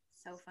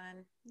 So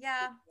fun.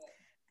 Yeah.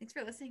 Thanks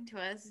for listening to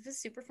us. This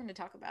is super fun to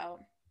talk about.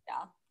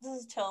 Yeah.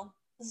 This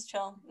is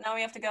chill. Now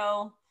we have to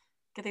go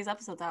get these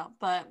episodes out.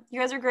 But you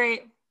guys are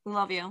great. We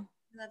love you.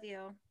 Love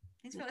you.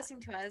 Thanks for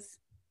listening to us.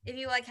 If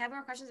you like have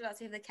more questions about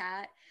Save the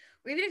Cat,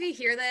 or even if you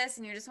hear this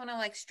and you just want to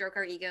like stroke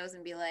our egos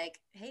and be like,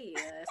 hey,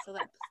 so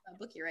that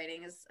book you're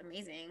writing is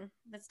amazing.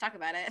 Let's talk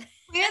about it.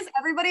 Please,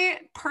 everybody,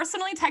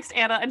 personally text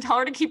Anna and tell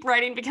her to keep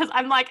writing because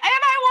I'm like, Anna,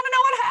 I want to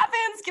know what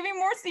happens. Give me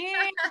more scenes.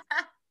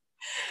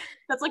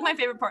 That's like my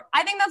favorite part.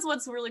 I think that's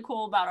what's really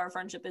cool about our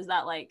friendship is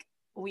that like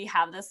we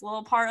have this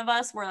little part of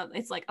us where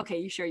it's like, okay,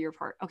 you share your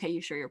part. Okay,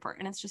 you share your part.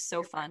 And it's just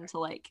so fun to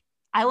like,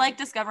 I like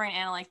discovering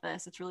Anna like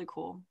this. It's really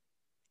cool.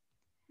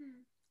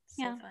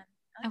 So fun.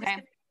 Okay.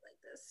 Like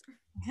this.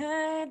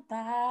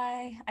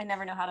 Goodbye. I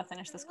never know how to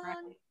finish this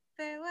correctly.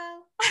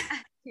 Farewell.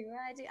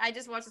 I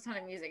just watched a ton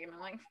of music and I'm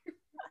like,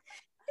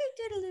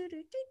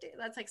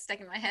 that's like stuck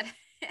in my head.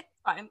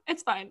 Fine.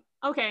 It's fine.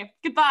 Okay.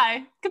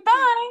 Goodbye.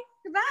 Goodbye.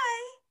 Goodbye.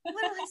 When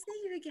will I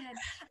see you again?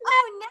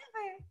 Oh,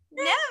 never.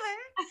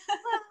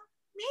 Well,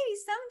 maybe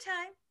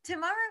sometime.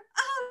 Tomorrow?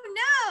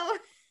 Oh,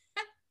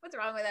 no. What's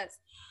wrong with us?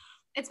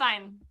 It's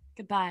fine.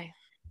 Goodbye.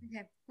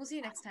 Okay. We'll see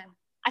you next time.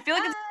 I feel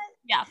like it's,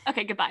 yeah.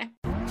 Okay. Goodbye.